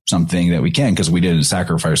do something that we can because we didn't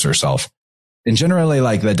sacrifice ourselves. And generally,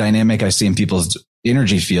 like, the dynamic I see in people's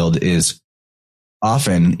energy field is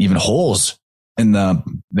often even holes in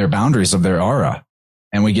their boundaries of their aura.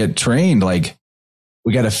 And we get trained, like,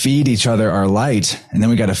 we got to feed each other our light, and then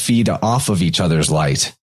we got to feed off of each other's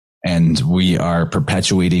light. And we are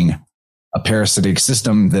perpetuating a parasitic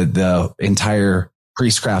system that the entire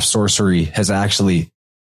priestcraft sorcery has actually,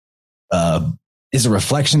 is a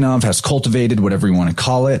reflection of, has cultivated, whatever you want to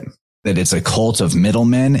call it. That it's a cult of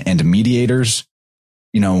middlemen and mediators.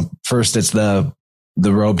 First it's the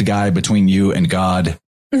robed guy between you and God.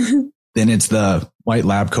 Then it's the white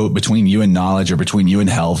lab coat between you and knowledge, or between you and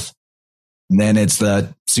health. And then it's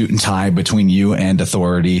the suit and tie between you and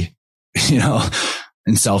authority,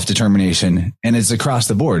 and self-determination. And it's across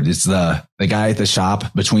the board. It's the guy at the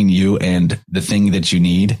shop between you and the thing that you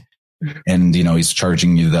need. And, he's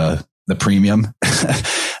charging you the premium.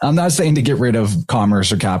 I'm not saying to get rid of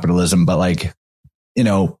commerce or capitalism, but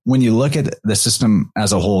when you look at the system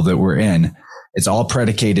as a whole that we're in, it's all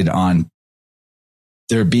predicated on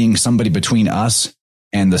there being somebody between us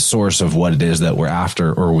and the source of what it is that we're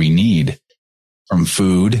after or we need, from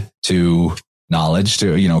food to knowledge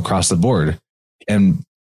to, across the board. And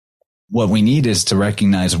what we need is to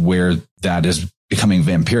recognize where that is becoming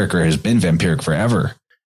vampiric, or has been vampiric forever.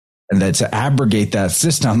 And that to abrogate that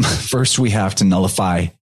system, first we have to nullify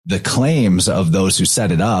the claims of those who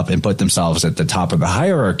set it up and put themselves at the top of the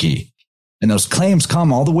hierarchy. And those claims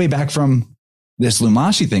come all the way back from this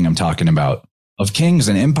Lumashi thing I'm talking about, of kings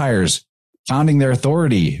and empires founding their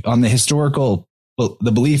authority on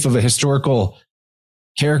the belief of a historical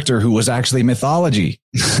character who was actually mythology.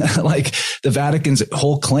 Like, the Vatican's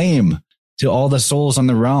whole claim to all the souls on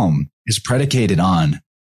the realm is predicated on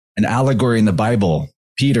an allegory in the Bible.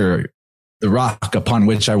 Peter, the rock upon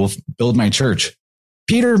which I will build my church.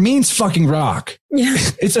 Peter means fucking rock. Yeah.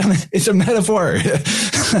 It's a metaphor.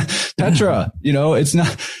 Petra, it's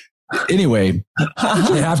not. Anyway,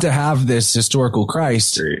 they have to have this historical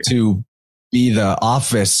Christ to be the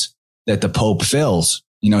office that the Pope fills.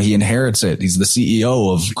 He inherits it. He's the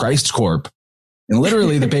CEO of Christ Corp. And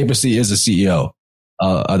literally the papacy is a CEO.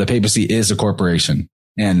 The papacy is a corporation.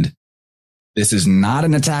 And this is not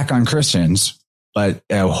an attack on Christians, but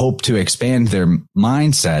a hope to expand their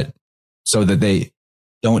mindset so that they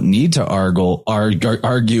don't need to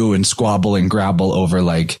argue and squabble and grapple over,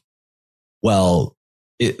 like, well,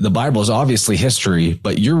 the Bible is obviously history,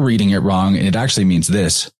 but you're reading it wrong, and it actually means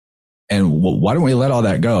this. And why don't we let all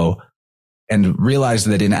that go and realize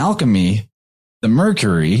that in alchemy, the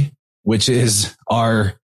Mercury, which is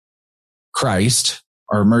our Christ,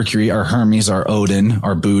 our Mercury, our Hermes, our Odin,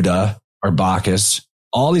 our Buddha, our Bacchus,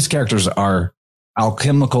 all these characters are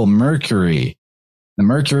alchemical mercury. The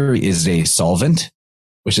mercury is a solvent,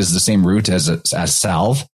 which is the same root as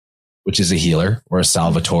salve, which is a healer, or a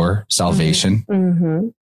salvator, salvation. Mm-hmm.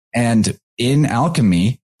 And in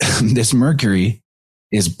alchemy, this mercury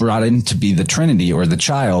is brought in to be the Trinity, or the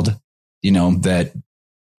child, that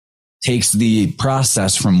takes the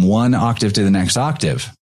process from one octave to the next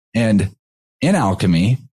octave. And in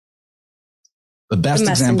alchemy, the best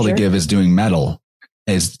example to give is doing metal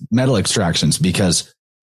extractions, because,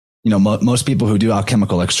 most people who do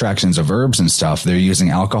alchemical extractions of herbs and stuff, they're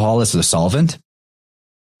using alcohol as the solvent,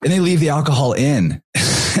 and they leave the alcohol in.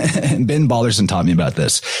 And Ben Balderson taught me about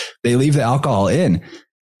this. They leave the alcohol in,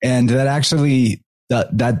 and that actually,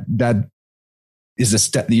 that is a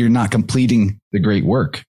step that you're not completing the great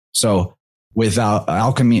work. So without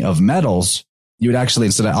alchemy of metals, you would actually,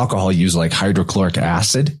 instead of alcohol, use like hydrochloric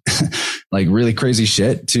acid, like really crazy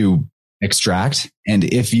shit to extract. And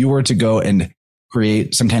if you were to go and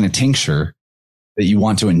create some kind of tincture that you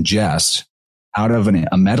want to ingest out of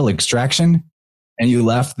a metal extraction, and you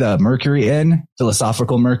left the mercury in,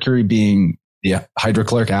 philosophical mercury being the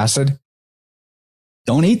hydrochloric acid,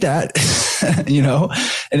 don't eat that,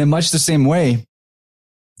 And in much the same way,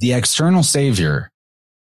 the external savior,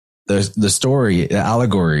 the story, the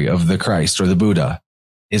allegory of the Christ or the Buddha,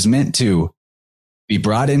 is meant to be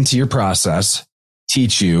brought into your process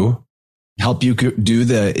teach you, help you do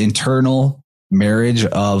the internal marriage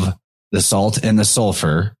of the salt and the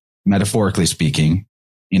sulfur, metaphorically speaking,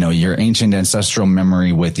 your ancient ancestral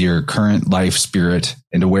memory with your current life, spirit,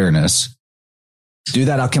 and awareness. Do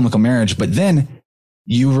that alchemical marriage, but then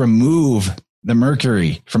you remove the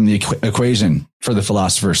mercury from the equation for the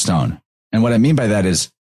philosopher's stone. And what I mean by that is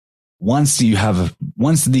once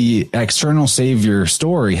the external savior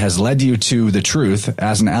story has led you to the truth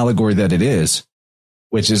as an allegory that it is,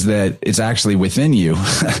 which is that it's actually within you,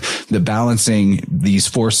 the balancing these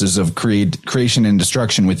forces of creation and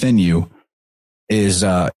destruction within you is,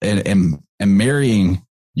 and marrying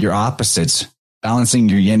your opposites, balancing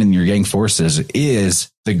your yin and your yang forces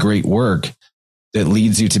is the great work that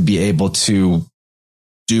leads you to be able to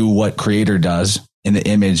do what creator does in the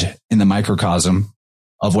image, in the microcosm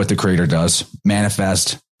of what the creator does,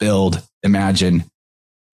 manifest, build, imagine,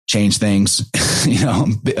 change things,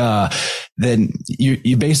 then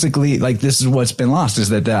you basically, like, this is what's been lost, is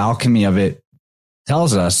that the alchemy of it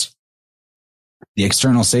tells us the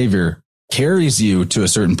external savior carries you to a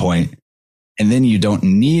certain point and then you don't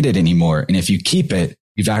need it anymore. And if you keep it,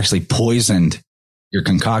 you've actually poisoned your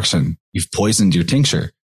concoction. You've poisoned your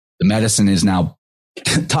tincture. The medicine is now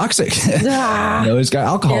toxic. It's got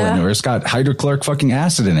alcohol in it, or it's got hydrochloric fucking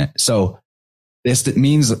acid in it. So this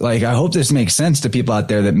means, like, I hope this makes sense to people out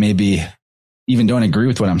there that maybe even don't agree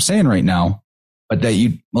with what I'm saying right now, but that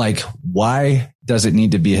you, like, why does it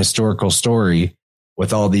need to be a historical story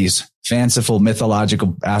with all these fanciful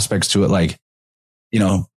mythological aspects to it? Like,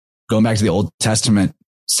 going back to the Old Testament,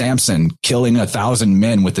 Samson killing 1,000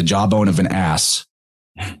 men with the jawbone of an ass.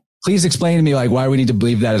 Please explain to me, like, why we need to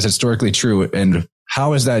believe that is historically true. And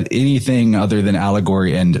how is that anything other than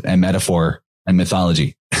allegory and metaphor and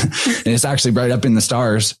mythology? And it's actually right up in the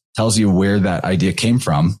stars, tells you where that idea came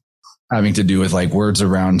from, having to do with, like, words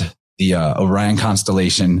around the Orion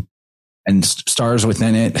constellation and stars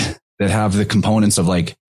within it that have the components of,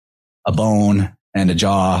 like, a bone and a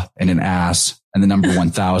jaw and an ass and the number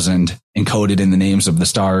 1000 encoded in the names of the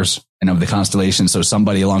stars and of the constellation. So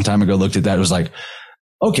somebody a long time ago looked at that and was like,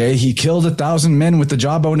 okay, he killed 1,000 men with the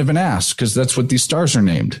jawbone of an ass because that's what these stars are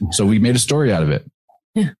named. So we made a story out of it.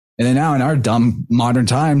 Yeah. And then now in our dumb modern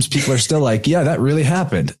times, people are still like, yeah, that really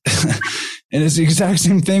happened. And it's the exact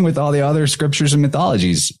same thing with all the other scriptures and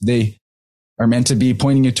mythologies. They are meant to be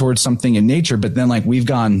pointing you towards something in nature, but then, like, we've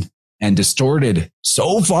gone and distorted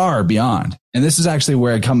so far beyond. And this is actually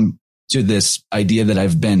where I come to this idea that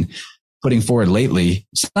I've been putting forward lately.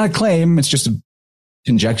 It's not a claim. It's just a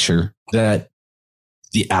conjecture that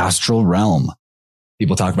the astral realm,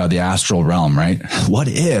 people talk about the astral realm, right? What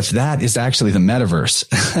if that is actually the metaverse?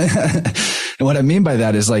 And what I mean by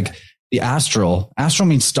that is, like, the astral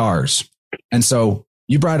means stars. And so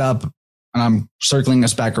you brought up, and I'm circling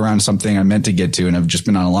us back around to something I meant to get to, and I've just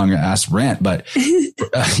been on a longer ass rant, but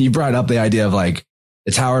you brought up the idea of, like,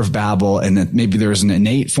 the Tower of Babel, and that maybe there's an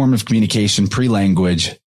innate form of communication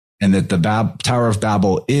pre-language, and that the Tower of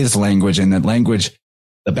Babel is language, and that language,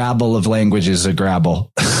 the babble of language, is a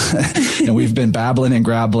grabble. And we've been babbling and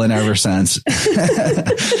grabbling ever since,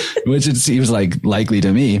 which it seems like likely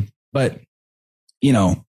to me. But,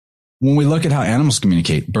 when we look at how animals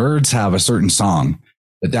communicate, birds have a certain song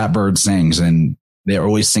that bird sings, and they're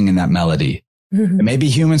always singing that melody. Mm-hmm. And maybe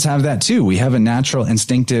humans have that too. We have a natural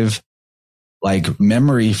instinctive, like,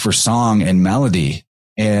 memory for song and melody,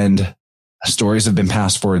 and stories have been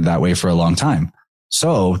passed forward that way for a long time.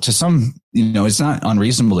 So to some, it's not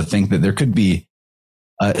unreasonable to think that there could be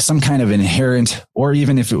some kind of inherent, or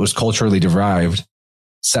even if it was culturally derived,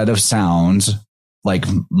 set of sounds, like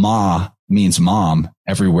ma means mom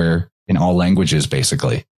everywhere in all languages,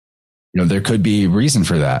 basically. There could be reason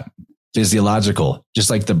for that, physiological, just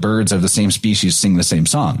like the birds of the same species sing the same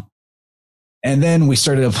song. And then we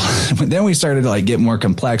started to, like, get more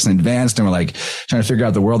complex and advanced, and we're, like, trying to figure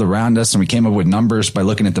out the world around us. And we came up with numbers by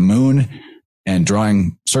looking at the moon and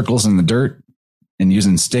drawing circles in the dirt and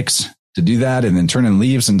using sticks to do that, and then turning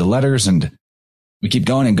leaves into letters. And we keep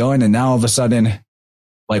going and going. And now all of a sudden,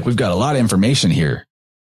 like, we've got a lot of information here,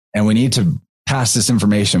 and we need to pass this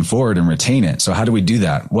information forward and retain it. So how do we do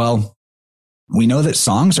that? Well, we know that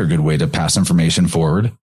songs are a good way to pass information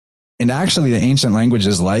forward. And actually, the ancient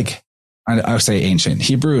languages, like, I'll say ancient.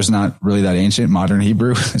 Hebrew is not really that ancient. Modern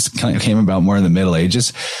Hebrew came about more in the Middle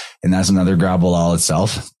Ages, and that's another grabble all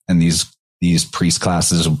itself. And these priest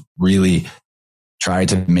classes really try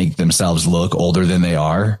to make themselves look older than they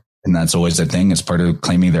are, and that's always a thing. It's part of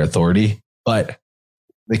claiming their authority. But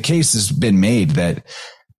the case has been made that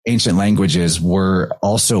ancient languages were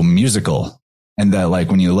also musical, and that, like,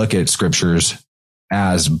 when you look at scriptures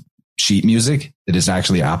as sheet music, it is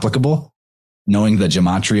actually applicable. knowing the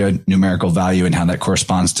gematria numerical value and how that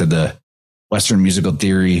corresponds to the Western musical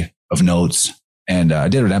theory of notes. And I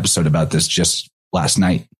did an episode about this just last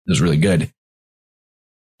night. It was really good.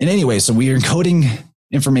 And anyway, so we are encoding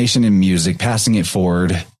information in music, passing it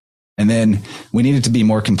forward. And then we need it to be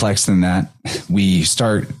more complex than that. We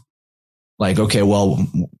start like, okay, well,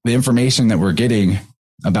 the information that we're getting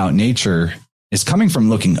about nature is coming from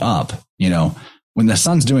looking up. You know, when the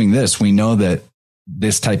sun's doing this, we know that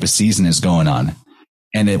this type of season is going on.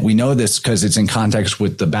 And we know this because it's in context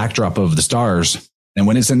with the backdrop of the stars. And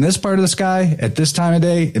when it's in this part of the sky at this time of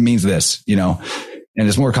day, it means this, you know, and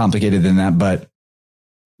it's more complicated than that. But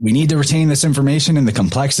we need to retain this information and the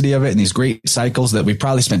complexity of it and these great cycles that we've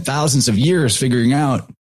probably spent thousands of years figuring out.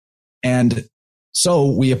 And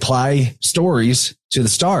so we apply stories to the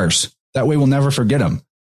stars. That way we'll never forget them.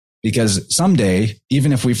 Because someday,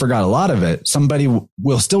 even if we forgot a lot of it, somebody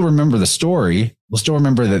will still remember the story. We'll still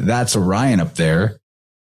remember that that's Orion up there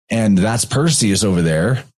and that's Perseus over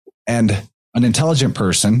there. And an intelligent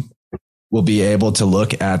person will be able to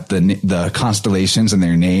look at the constellations and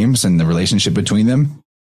their names and the relationship between them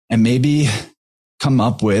and maybe come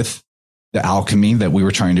up with the alchemy that we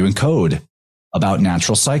were trying to encode about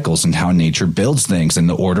natural cycles and how nature builds things and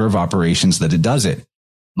the order of operations that it does it.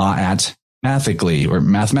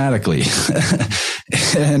 Mathematically.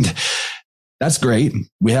 And that's great.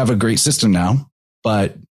 We have a great system now,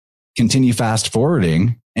 but continue fast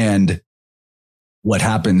forwarding. And what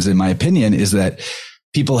happens, in my opinion, is that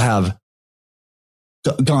people have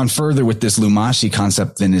gone further with this Lumashi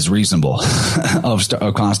concept than is reasonable of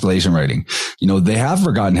constellation writing. You know, they have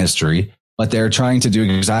forgotten history, but they're trying to do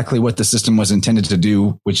exactly what the system was intended to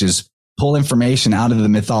do, which is pull information out of the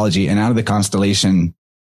mythology and out of the constellation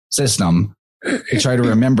system to try to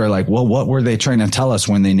remember, like, well, what were they trying to tell us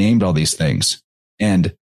when they named all these things?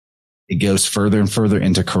 And it goes further and further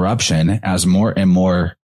into corruption as more and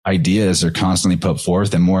more ideas are constantly put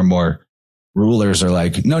forth and more rulers are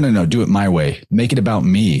like, no, do it my way. Make it about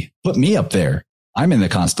me. Put me up there. I'm in the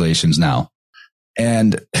constellations now.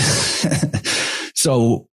 And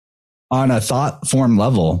so on a thought form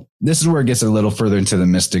level, this is where it gets a little further into the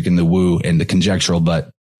mystic and the woo and the conjectural,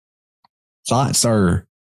 but thoughts are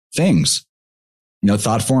things. You know,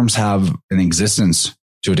 thought forms have an existence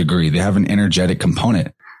to a degree. They have an energetic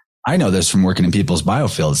component. I know this from working in people's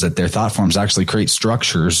biofields that their thought forms actually create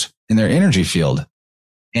structures in their energy field.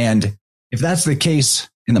 And if that's the case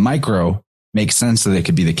in the micro, makes sense that it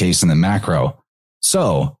could be the case in the macro.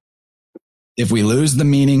 So if we lose the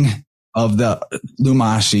meaning of the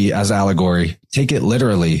Lumashi as allegory, take it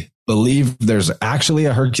literally, believe there's actually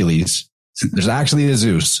a Hercules, there's actually a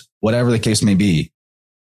Zeus, whatever the case may be.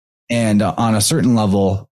 And on a certain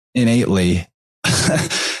level, innately,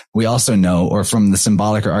 we also know, or from the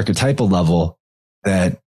symbolic or archetypal level,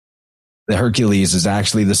 that the Hercules is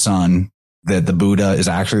actually the sun, that the Buddha is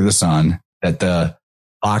actually the sun, that the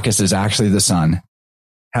Bacchus is actually the sun.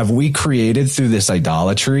 Have we created through this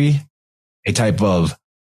idolatry a type of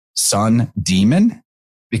sun demon?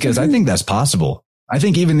 Because I think that's possible. I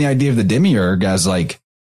think even the idea of the demiurge as like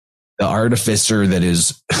the artificer that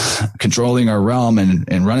is controlling our realm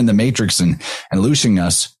and running the matrix and loosing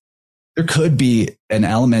us, there could be an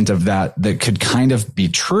element of that could kind of be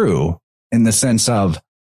true in the sense of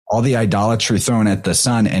all the idolatry thrown at the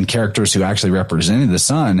sun and characters who actually represented the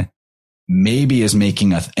sun maybe is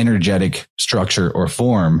making an energetic structure or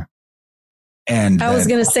form. And I was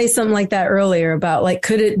going to say something like that earlier about like,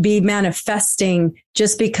 could it be manifesting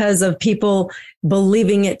just because of people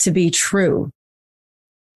believing it to be true?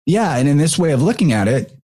 Yeah. And in this way of looking at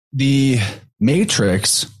it, the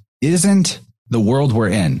matrix isn't the world we're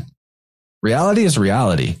in. Reality is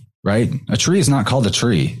reality, right? A tree is not called a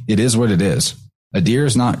tree. It is what it is. A deer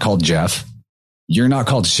is not called Jeff. You're not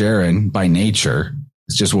called Sharon by nature.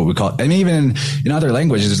 It's just what we call it. I mean, even in other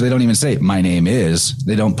languages, they don't even say my name is.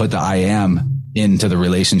 They don't put the I am into the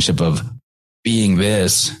relationship of being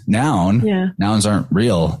this noun. Yeah. Nouns aren't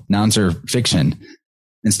real. Nouns are fiction.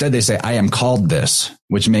 Instead, they say I am called this,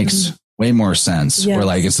 which makes way more sense. Yes. Or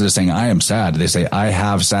like instead of saying I am sad, they say I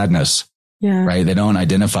have sadness. Yeah. Right. They don't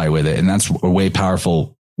identify with it. And that's a way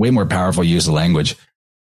more powerful use of language.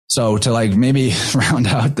 So to like maybe round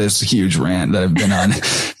out this huge rant that I've been on,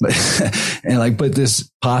 and like put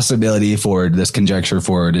this possibility forward, this conjecture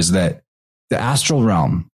forward is that the astral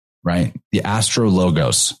realm, right? The astro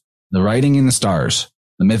logos, the writing in the stars,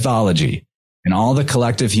 the mythology, and all the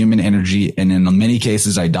collective human energy, and in many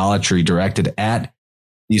cases, idolatry directed at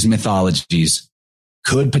these mythologies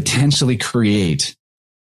could potentially create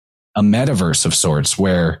a metaverse of sorts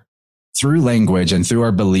where through language and through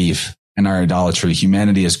our belief and our idolatry,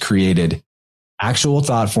 humanity has created actual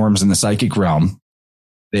thought forms in the psychic realm.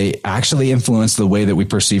 They actually influence the way that we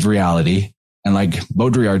perceive reality. And like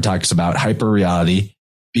Baudrillard talks about, hyperreality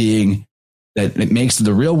being that it makes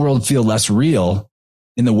the real world feel less real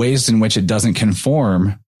in the ways in which it doesn't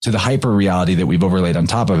conform to the hyperreality that we've overlaid on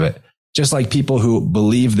top of it. Just like people who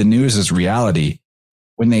believe the news is reality,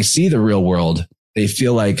 when they see the real world, they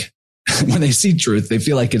feel like, when they see truth, they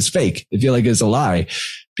feel like it's fake. They feel like it's a lie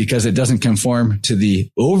because it doesn't conform to the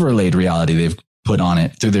overlaid reality they've put on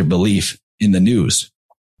it through their belief in the news.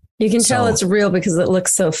 You can tell it's real because it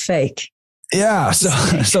looks so fake. Yeah.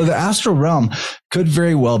 So the astral realm could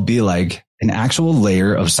very well be like an actual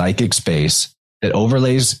layer of psychic space that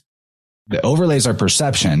overlays our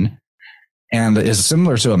perception and is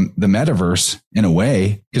similar to the metaverse in a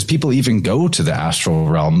way, because people even go to the astral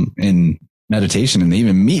realm in meditation and they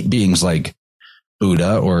even meet beings like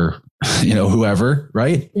Buddha or, whoever,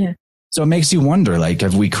 right? Yeah. So it makes you wonder, like,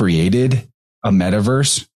 have we created a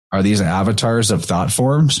metaverse? Are these avatars of thought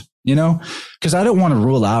forms? Because I don't want to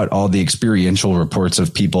rule out all the experiential reports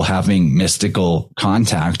of people having mystical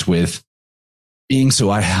contact with beings who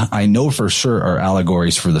I know for sure are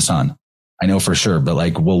allegories for the sun. I know for sure, but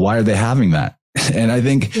why are they having that? And I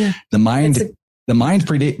think the mind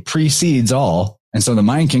precedes all. And so the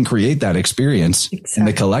mind can create that experience in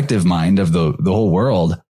the collective mind of the whole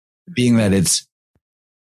world, being that it's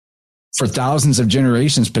for thousands of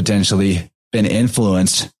generations potentially been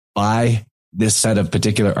influenced by this set of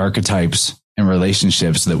particular archetypes and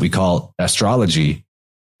relationships that we call astrology.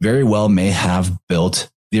 Very well may have built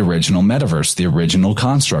the original metaverse, the original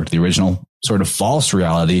construct, the original sort of false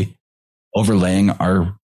reality overlaying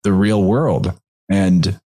the real world.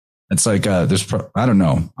 And it's like, I don't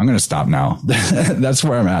know. I'm going to stop now. That's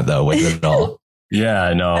where I'm at though with it all.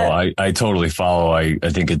 Yeah, no, I totally follow. I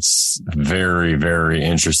think it's very, very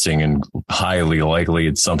interesting and highly likely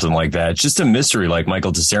it's something like that. It's just a mystery. Like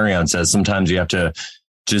Michael Tsarion says, sometimes you have to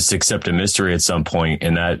just accept a mystery at some point,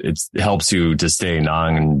 and that it helps you to stay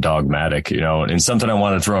non-dogmatic, and something I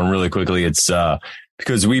want to throw in really quickly. It's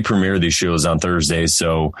because we premiere these shows on Thursdays.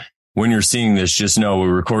 So when you're seeing this, just know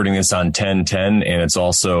we're recording this on 10/10, and it's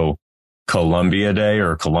also Columbia Day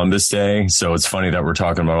or Columbus Day. So it's funny that we're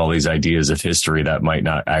talking about all these ideas of history that might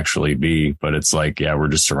not actually be, but it's like, we're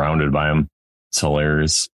just surrounded by them. It's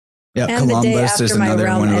hilarious. Yeah. And Columbus is another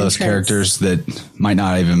one of those characters that might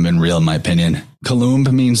not have even been real, in my opinion. Columb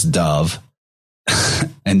means dove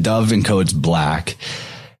and dove encodes black.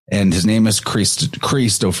 And his name is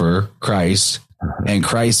Christopher, Christ, and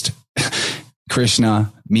Christ,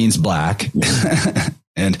 Krishna means black.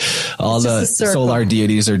 And all the solar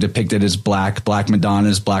deities are depicted as black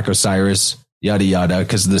Madonnas, black Osiris, yada, yada,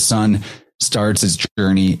 because the sun starts its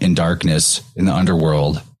journey in darkness in the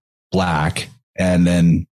underworld, black, and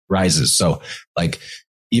then rises. So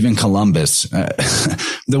even Columbus,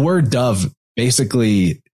 the word dove,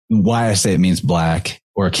 basically why I say it means black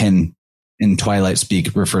or can in Twilight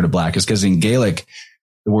speak refer to black is because in Gaelic,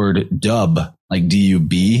 the word dub, like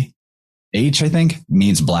D-U-B-H, I think,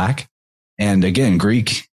 means black. And again,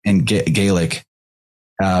 Greek and Gaelic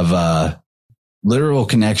have a literal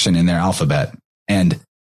connection in their alphabet. And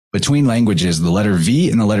between languages, the letter V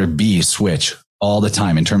and the letter B switch all the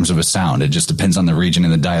time in terms of a sound. It just depends on the region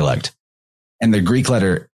and the dialect. And the Greek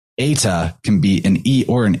letter eta can be an E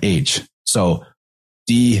or an H. So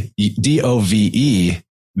D-O-V-E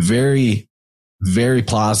very, very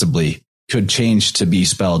plausibly could change to be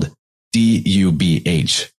spelled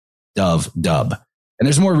D-U-B-H, dove, dub. And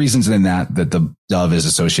there's more reasons than that the dove is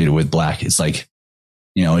associated with black. It's like,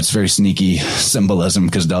 it's very sneaky symbolism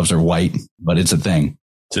because doves are white, but it's a thing.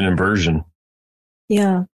 It's an inversion.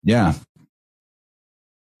 Yeah. Yeah.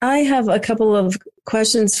 I have a couple of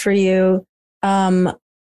questions for you. I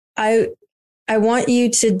want you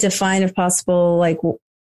to define, if possible,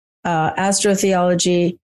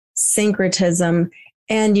 astrotheology, syncretism.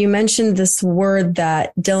 And you mentioned this word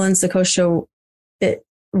that Dylan Sakosha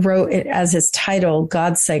wrote it as his title,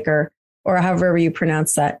 Godsaker, or however you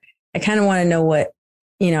pronounce that. I kind of want to know what,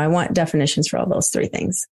 I want definitions for all those three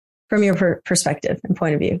things from your perspective and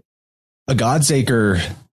point of view. A Godsaker,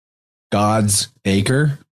 God's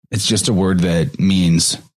acre, it's just a word that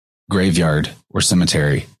means graveyard or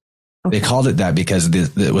cemetery. Okay. They called it that because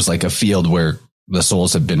it was like a field where the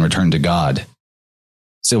souls have been returned to God.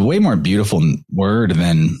 It's a way more beautiful word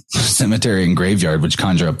than cemetery and graveyard, which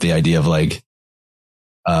conjure up the idea of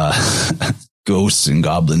ghosts and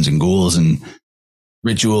goblins and ghouls and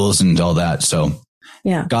rituals and all that. So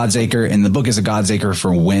yeah, God's acre, and the book is a God's acre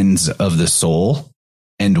for winds of the soul.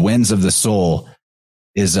 And winds of the soul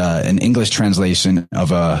is an English translation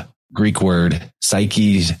of a Greek word,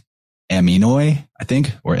 psyche aminoi, I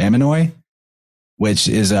think, or aminoi. which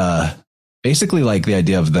is basically like the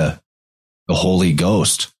idea of the Holy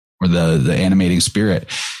Ghost or the animating spirit.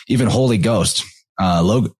 Even Holy Ghost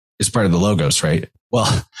is part of the Logos, right?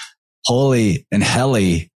 Well, holy and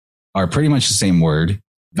heli are pretty much the same word.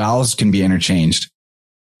 Vowels can be interchanged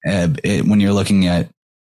when you're looking at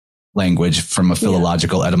language from a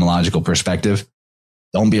philological, etymological perspective.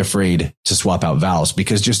 Don't be afraid to swap out vowels,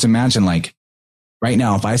 because just imagine, like, right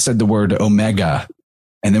now, if I said the word omega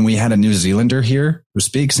and then we had a New Zealander here who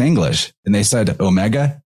speaks English and they said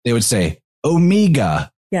omega, they would say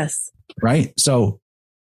omega. Yes. Right? So,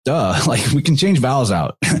 duh, like, we can change vowels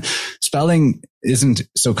out. Spelling isn't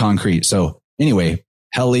so concrete. So anyway,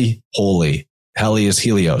 heli, holy. Heli is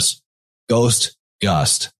Helios. Ghost,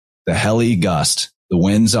 gust. The heli gust. The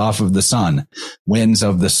winds off of the sun. Winds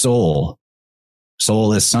of the soul.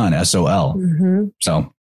 Soul is sun, S-O-L. Mm-hmm.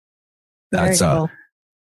 So that's cool.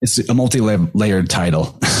 It's a multi-layered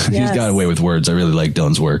title. Yes. He's got away with words. I really like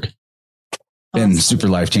Dylan's work. Been super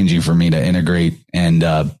life-changing for me to integrate and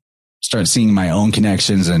start seeing my own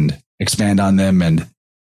connections and expand on them. And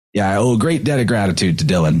yeah, I owe a great debt of gratitude to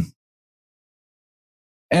Dylan.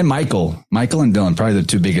 And Michael. Michael and Dylan, probably the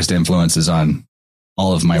two biggest influences on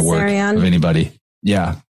all of my work of anybody.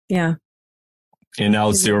 Yeah. Yeah. And now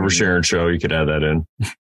it's the Oversharing Show. You could add that in.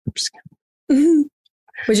 I'm just kidding.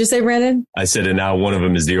 What'd you say, Brandon? I said, and now one of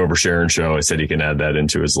them is the Oversharing Show. I said he can add that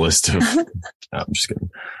into his list of. No, I'm just kidding.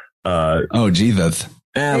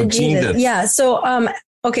 Jesus. Yeah. So,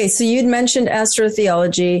 okay. So you'd mentioned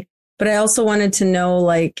astrotheology, but I also wanted to know,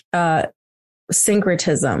 like,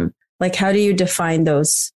 syncretism. Like, how do you define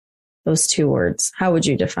those two words? How would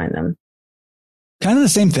you define them? Kind of the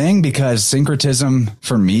same thing, because syncretism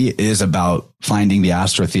for me is about finding the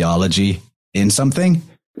astrotheology in something.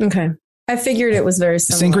 Okay. I figured it was very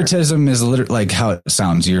similar. Syncretism is literally like how it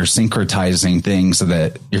sounds. You're syncretizing things so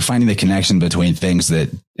that you're finding the connection between things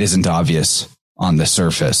that isn't obvious on the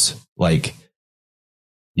surface. Like,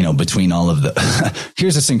 you know, between all of the,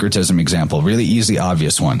 here's a syncretism example, really easy,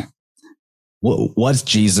 obvious one. What's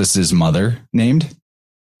Jesus's mother named?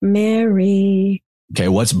 Mary. Okay.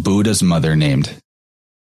 What's Buddha's mother named?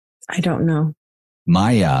 I don't know.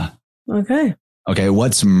 Maya. Okay. Okay.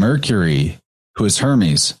 What's Mercury, who is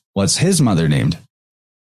Hermes? What's his mother named?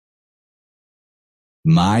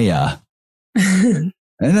 Maya. And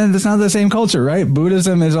then it's not the same culture, right?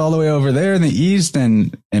 Buddhism is all the way over there in the East,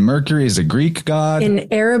 and Mercury is a Greek god. In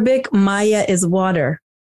Arabic, Maya is water.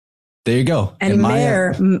 There you go. And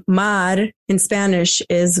mar in Spanish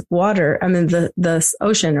is water. I mean, the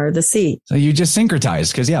ocean or the sea. So you just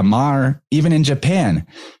syncretized, because mar, even in Japan,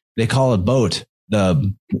 they call a boat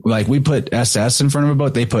like we put SS in front of a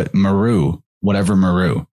boat, they put maru, whatever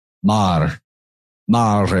maru, mare,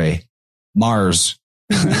 Mars.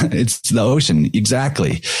 Mm-hmm. It's the ocean.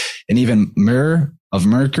 Exactly. And even of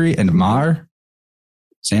Mercury and Mar,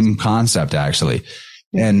 same concept actually.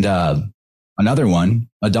 And, another one,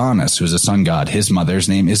 Adonis, who's a sun god. His mother's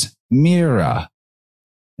name is Mira.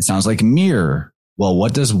 It sounds like mirror. Well,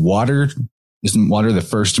 what does isn't water the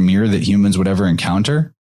first mirror that humans would ever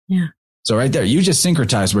encounter? Yeah. So right there, you just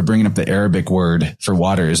syncretized by bringing up the Arabic word for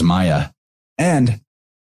water is Maya. And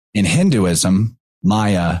in Hinduism,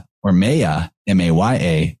 Maya or Maya,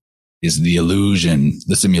 M-A-Y-A, is the illusion,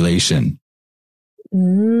 the simulation.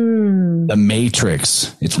 The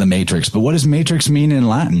matrix. It's the matrix. But what does matrix mean in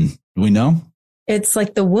Latin? Do we know? It's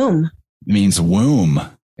like the womb. It means womb.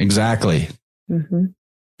 Exactly. Mm-hmm.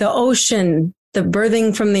 The ocean, the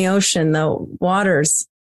birthing from the ocean, the waters.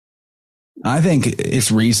 I think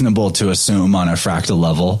it's reasonable to assume on a fractal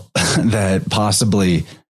level that possibly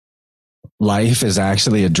life is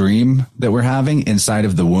actually a dream that we're having inside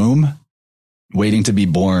of the womb, waiting to be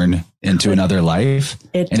born into another life.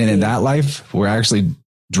 And in that life, we're actually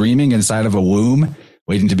dreaming inside of a womb,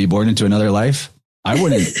 waiting to be born into another life. I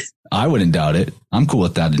wouldn't doubt it. I'm cool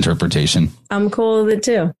with that interpretation. I'm cool with it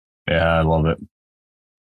too. Yeah, I love it.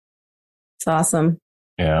 It's awesome.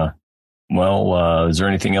 Yeah. Well, is there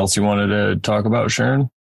anything else you wanted to talk about, Sharon?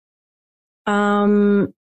 I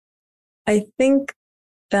think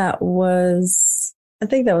that was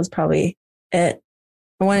probably it.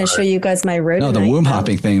 I want to show you guys my road. No, the womb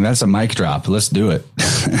hopping thing, that's a mic drop. Let's do it.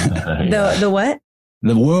 The what?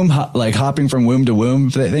 The womb, like hopping from womb to womb.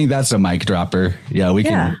 I think that's a mic dropper. Yeah, we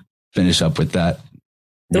can finish up with that.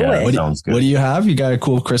 Sounds good. What do you have? You got a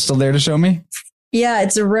cool crystal there to show me? Yeah,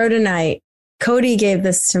 it's a rhodonite. Cody gave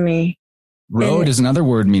this to me. Rhode is another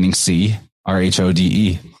word meaning sea.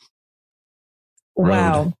 R-H-O-D-E.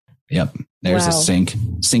 Wow. Yep. There's a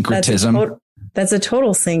syncretism. That's a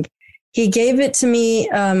total sync. He gave it to me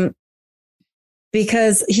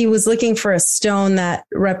because he was looking for a stone that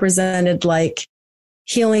represented like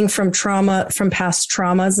healing from trauma, from past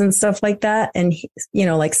traumas and stuff like that. And,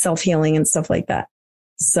 like self-healing and stuff like that.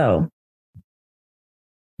 So.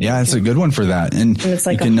 Yeah, it's a good one for that. And it's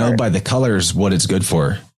like you can know by the colors what it's good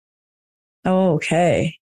for. Oh,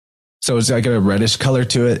 okay. So it's like a reddish color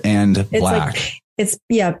to it and black. It's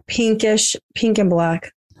pinkish, pink and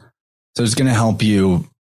black. So it's going to help you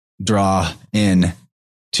draw in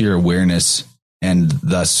to your awareness and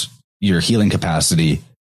thus your healing capacity,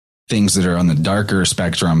 things that are on the darker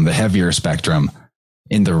spectrum, the heavier spectrum,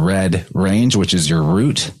 in the red range, which is your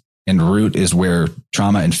root. And root is where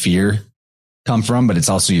trauma and fear come from, but it's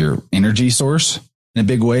also your energy source in a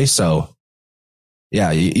big way. So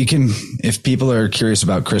yeah, you can, if people are curious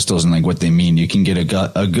about crystals and like what they mean, you can get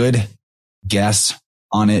a good guess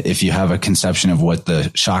on it if you have a conception of what the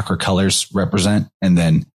chakra colors represent. And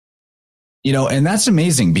then, and that's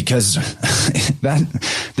amazing because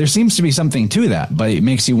that there seems to be something to that, but it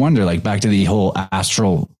makes you wonder, like back to the whole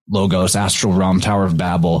astral logos, astral realm, Tower of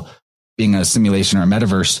Babel being a simulation or a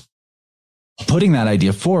metaverse, putting that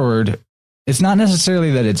idea forward. It's not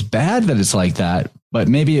necessarily that it's bad that it's like that, but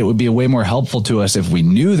maybe it would be way more helpful to us if we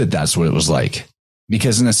knew that that's what it was like.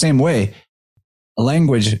 Because in the same way, a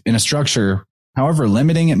language in a structure, however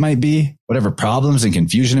limiting it might be, whatever problems and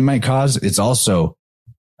confusion it might cause, it's also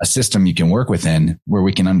a system you can work within where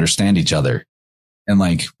we can understand each other. And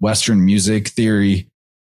like Western music theory,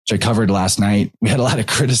 which I covered last night, we had a lot of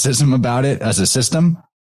criticism about it as a system.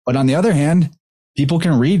 But on the other hand, people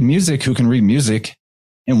can read music who can read music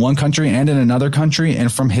in one country and in another country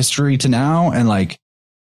and from history to now. And like,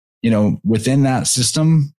 within that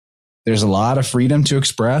system, there's a lot of freedom to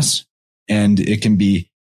express and it can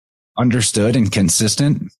be understood and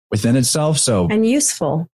consistent within itself. So, and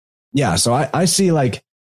useful. Yeah. So I see, like,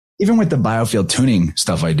 even with the biofield tuning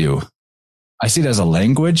stuff I do, I see it as a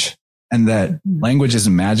language, and that language is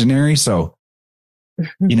imaginary. So,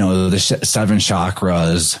 the 7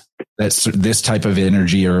 chakras, that's this type of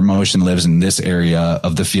energy or emotion lives in this area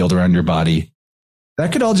of the field around your body.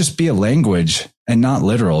 That could all just be a language and not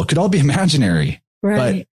literal. It could all be imaginary,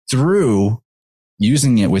 right? But through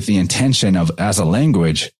using it with the intention of as a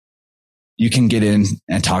language, you can get in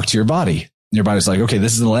and talk to your body. Your body's like, okay,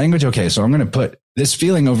 this is the language. Okay, so I'm going to put this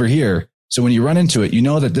feeling over here. So when you run into it, you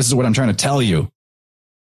know that this is what I'm trying to tell you,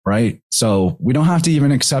 right? So we don't have to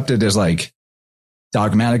even accept it as like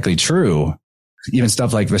dogmatically true. Even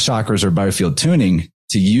stuff like the chakras or biofield tuning,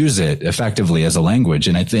 to use it effectively as a language.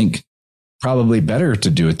 And I think probably better to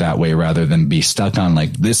do it that way rather than be stuck on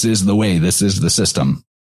like, this is the way, this is the system.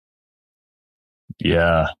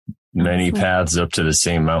 Yeah. Many paths up to the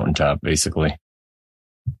same mountaintop, basically.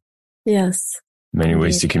 Yes. Many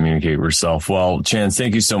ways to communicate yourself. Well, Chance,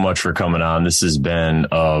 thank you so much for coming on. This has been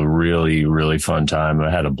a really, really fun time. I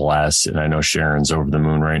had a blast, and I know Sharon's over the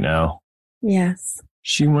moon right now. Yes.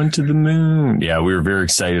 She went to the moon. Yeah, we were very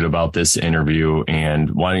excited about this interview. And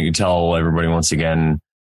why don't you tell everybody once again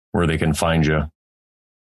where they can find you?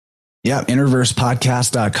 Yeah,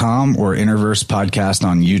 InnerversePodcast.com or Innerverse Podcast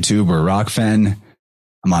on YouTube or Rockfen.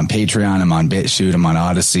 I'm on Patreon. I'm on BitChute. I'm on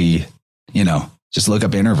Odyssey. Just look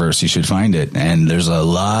up Innerverse. You should find it. And there's a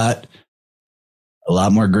lot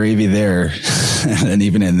more gravy there than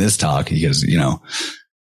even in this talk because,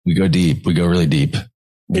 we go deep. We go really deep.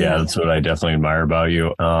 Yeah, that's what I definitely admire about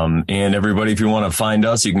you. And everybody, if you want to find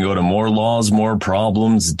us, you can go to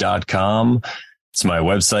morelawsmoreproblems.com. It's my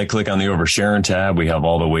website. Click on the Over Sharon tab. We have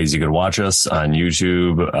all the ways you can watch us on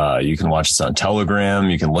YouTube. You can watch us on Telegram.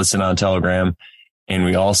 You can listen on Telegram. And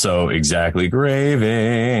we also, exactly,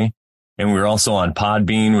 gravy. And we're also on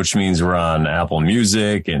Podbean, which means we're on Apple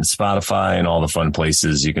Music and Spotify and all the fun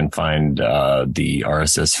places. You can find the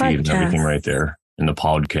RSS feed and everything right there in the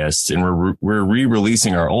podcasts. And we're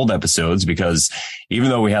re-releasing our old episodes because even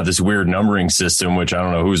though we have this weird numbering system, which I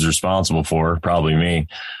don't know who's responsible for, probably me,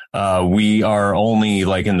 we are only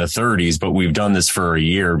like in the 30s, but we've done this for a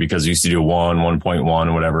year because we used to do 1.1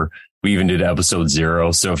 and whatever. We even did episode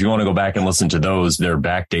 0. So if you want to go back and listen to those, they're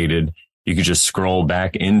backdated. You could just scroll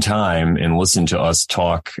back in time and listen to us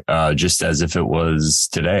talk just as if it was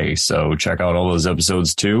today. So check out all those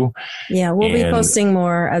episodes too. Yeah, we'll be posting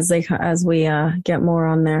more as we get more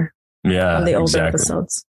on there. Yeah, on the older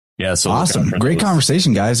episodes. Yeah, so awesome. Great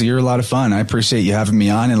conversation, guys. You're a lot of fun. I appreciate you having me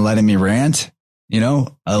on and letting me rant.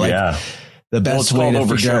 The best way to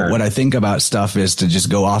figure out what I think about stuff is to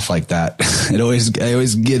just go off like that. I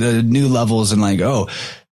always get new levels and like, oh,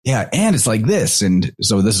 yeah. And it's like this. And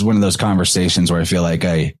so this is one of those conversations where I feel like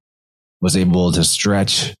I was able to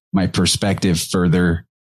stretch my perspective further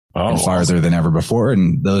and farther than ever before.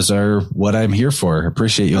 And those are what I'm here for.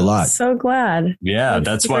 Appreciate you a lot. So glad. Yeah.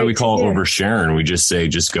 That's why we call it oversharing. We just say,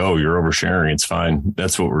 just go, you're oversharing. It's fine.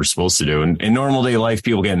 That's what we're supposed to do. And in normal day life,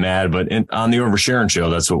 people get mad, but on the oversharing show,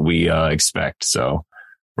 that's what we expect. So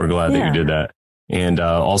we're glad that you did that. And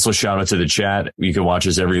also shout out to the chat. You can watch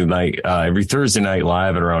us every night, every Thursday night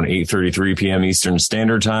live at around 8:33 p.m. Eastern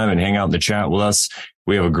Standard Time and hang out in the chat with us.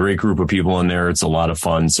 We have a great group of people in there. It's a lot of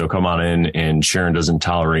fun. So come on in. And Sharon doesn't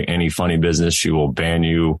tolerate any funny business. She will ban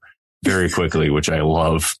you very quickly, which I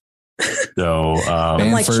love. So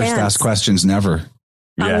ban like first, ask questions never.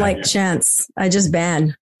 I'm like Chance. I just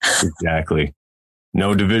ban. Exactly.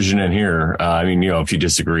 No division in here. I mean, if you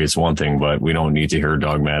disagree, it's one thing, but we don't need to hear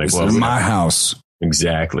dogmatic. This is my house.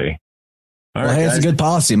 Exactly. All right, it's a good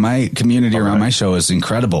policy. My community around my show is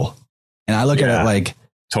incredible. And I look at it like,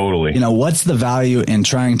 totally. What's the value in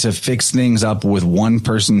trying to fix things up with one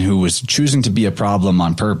person who was choosing to be a problem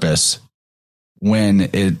on purpose when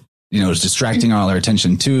it, is distracting all our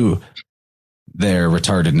attention to their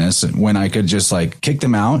retardedness, when I could just kick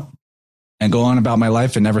them out and go on about my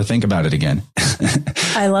life and never think about it again.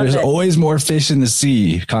 I love There's always more fish in the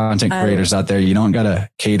sea, content creators out there. You don't got to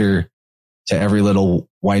cater to every little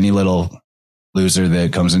whiny little loser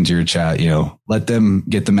that comes into your chat. Let them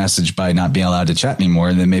get the message by not being allowed to chat anymore.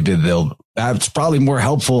 And then maybe that's probably more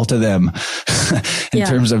helpful to them in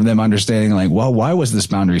terms of them understanding why was this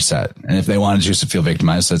boundary set? And if they want to just feel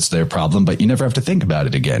victimized, that's their problem, but you never have to think about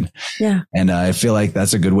it again. Yeah. And I feel like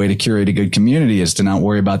that's a good way to curate a good community, is to not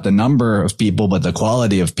worry about the number of people, but the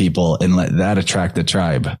quality of people, and let that attract the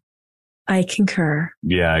tribe. I concur.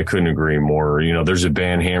 Yeah, I couldn't agree more. There's a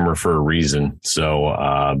ban hammer for a reason.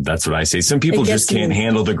 So that's what I say. Some people just can't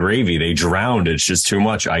handle the gravy. They drown. It's just too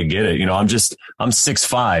much. I get it. I'm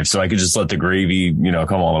 6'5", so I could just let the gravy,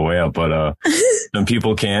 come all the way up. But some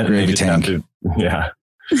people can't. Gravy and they just tank. Have to, yeah.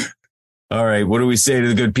 All right. What do we say to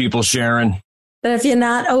the good people, Sharon? That if you're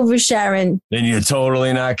not oversharing, then you're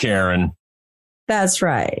totally not caring. That's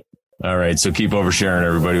right. All right. So keep oversharing,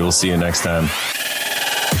 everybody. We'll see you next time.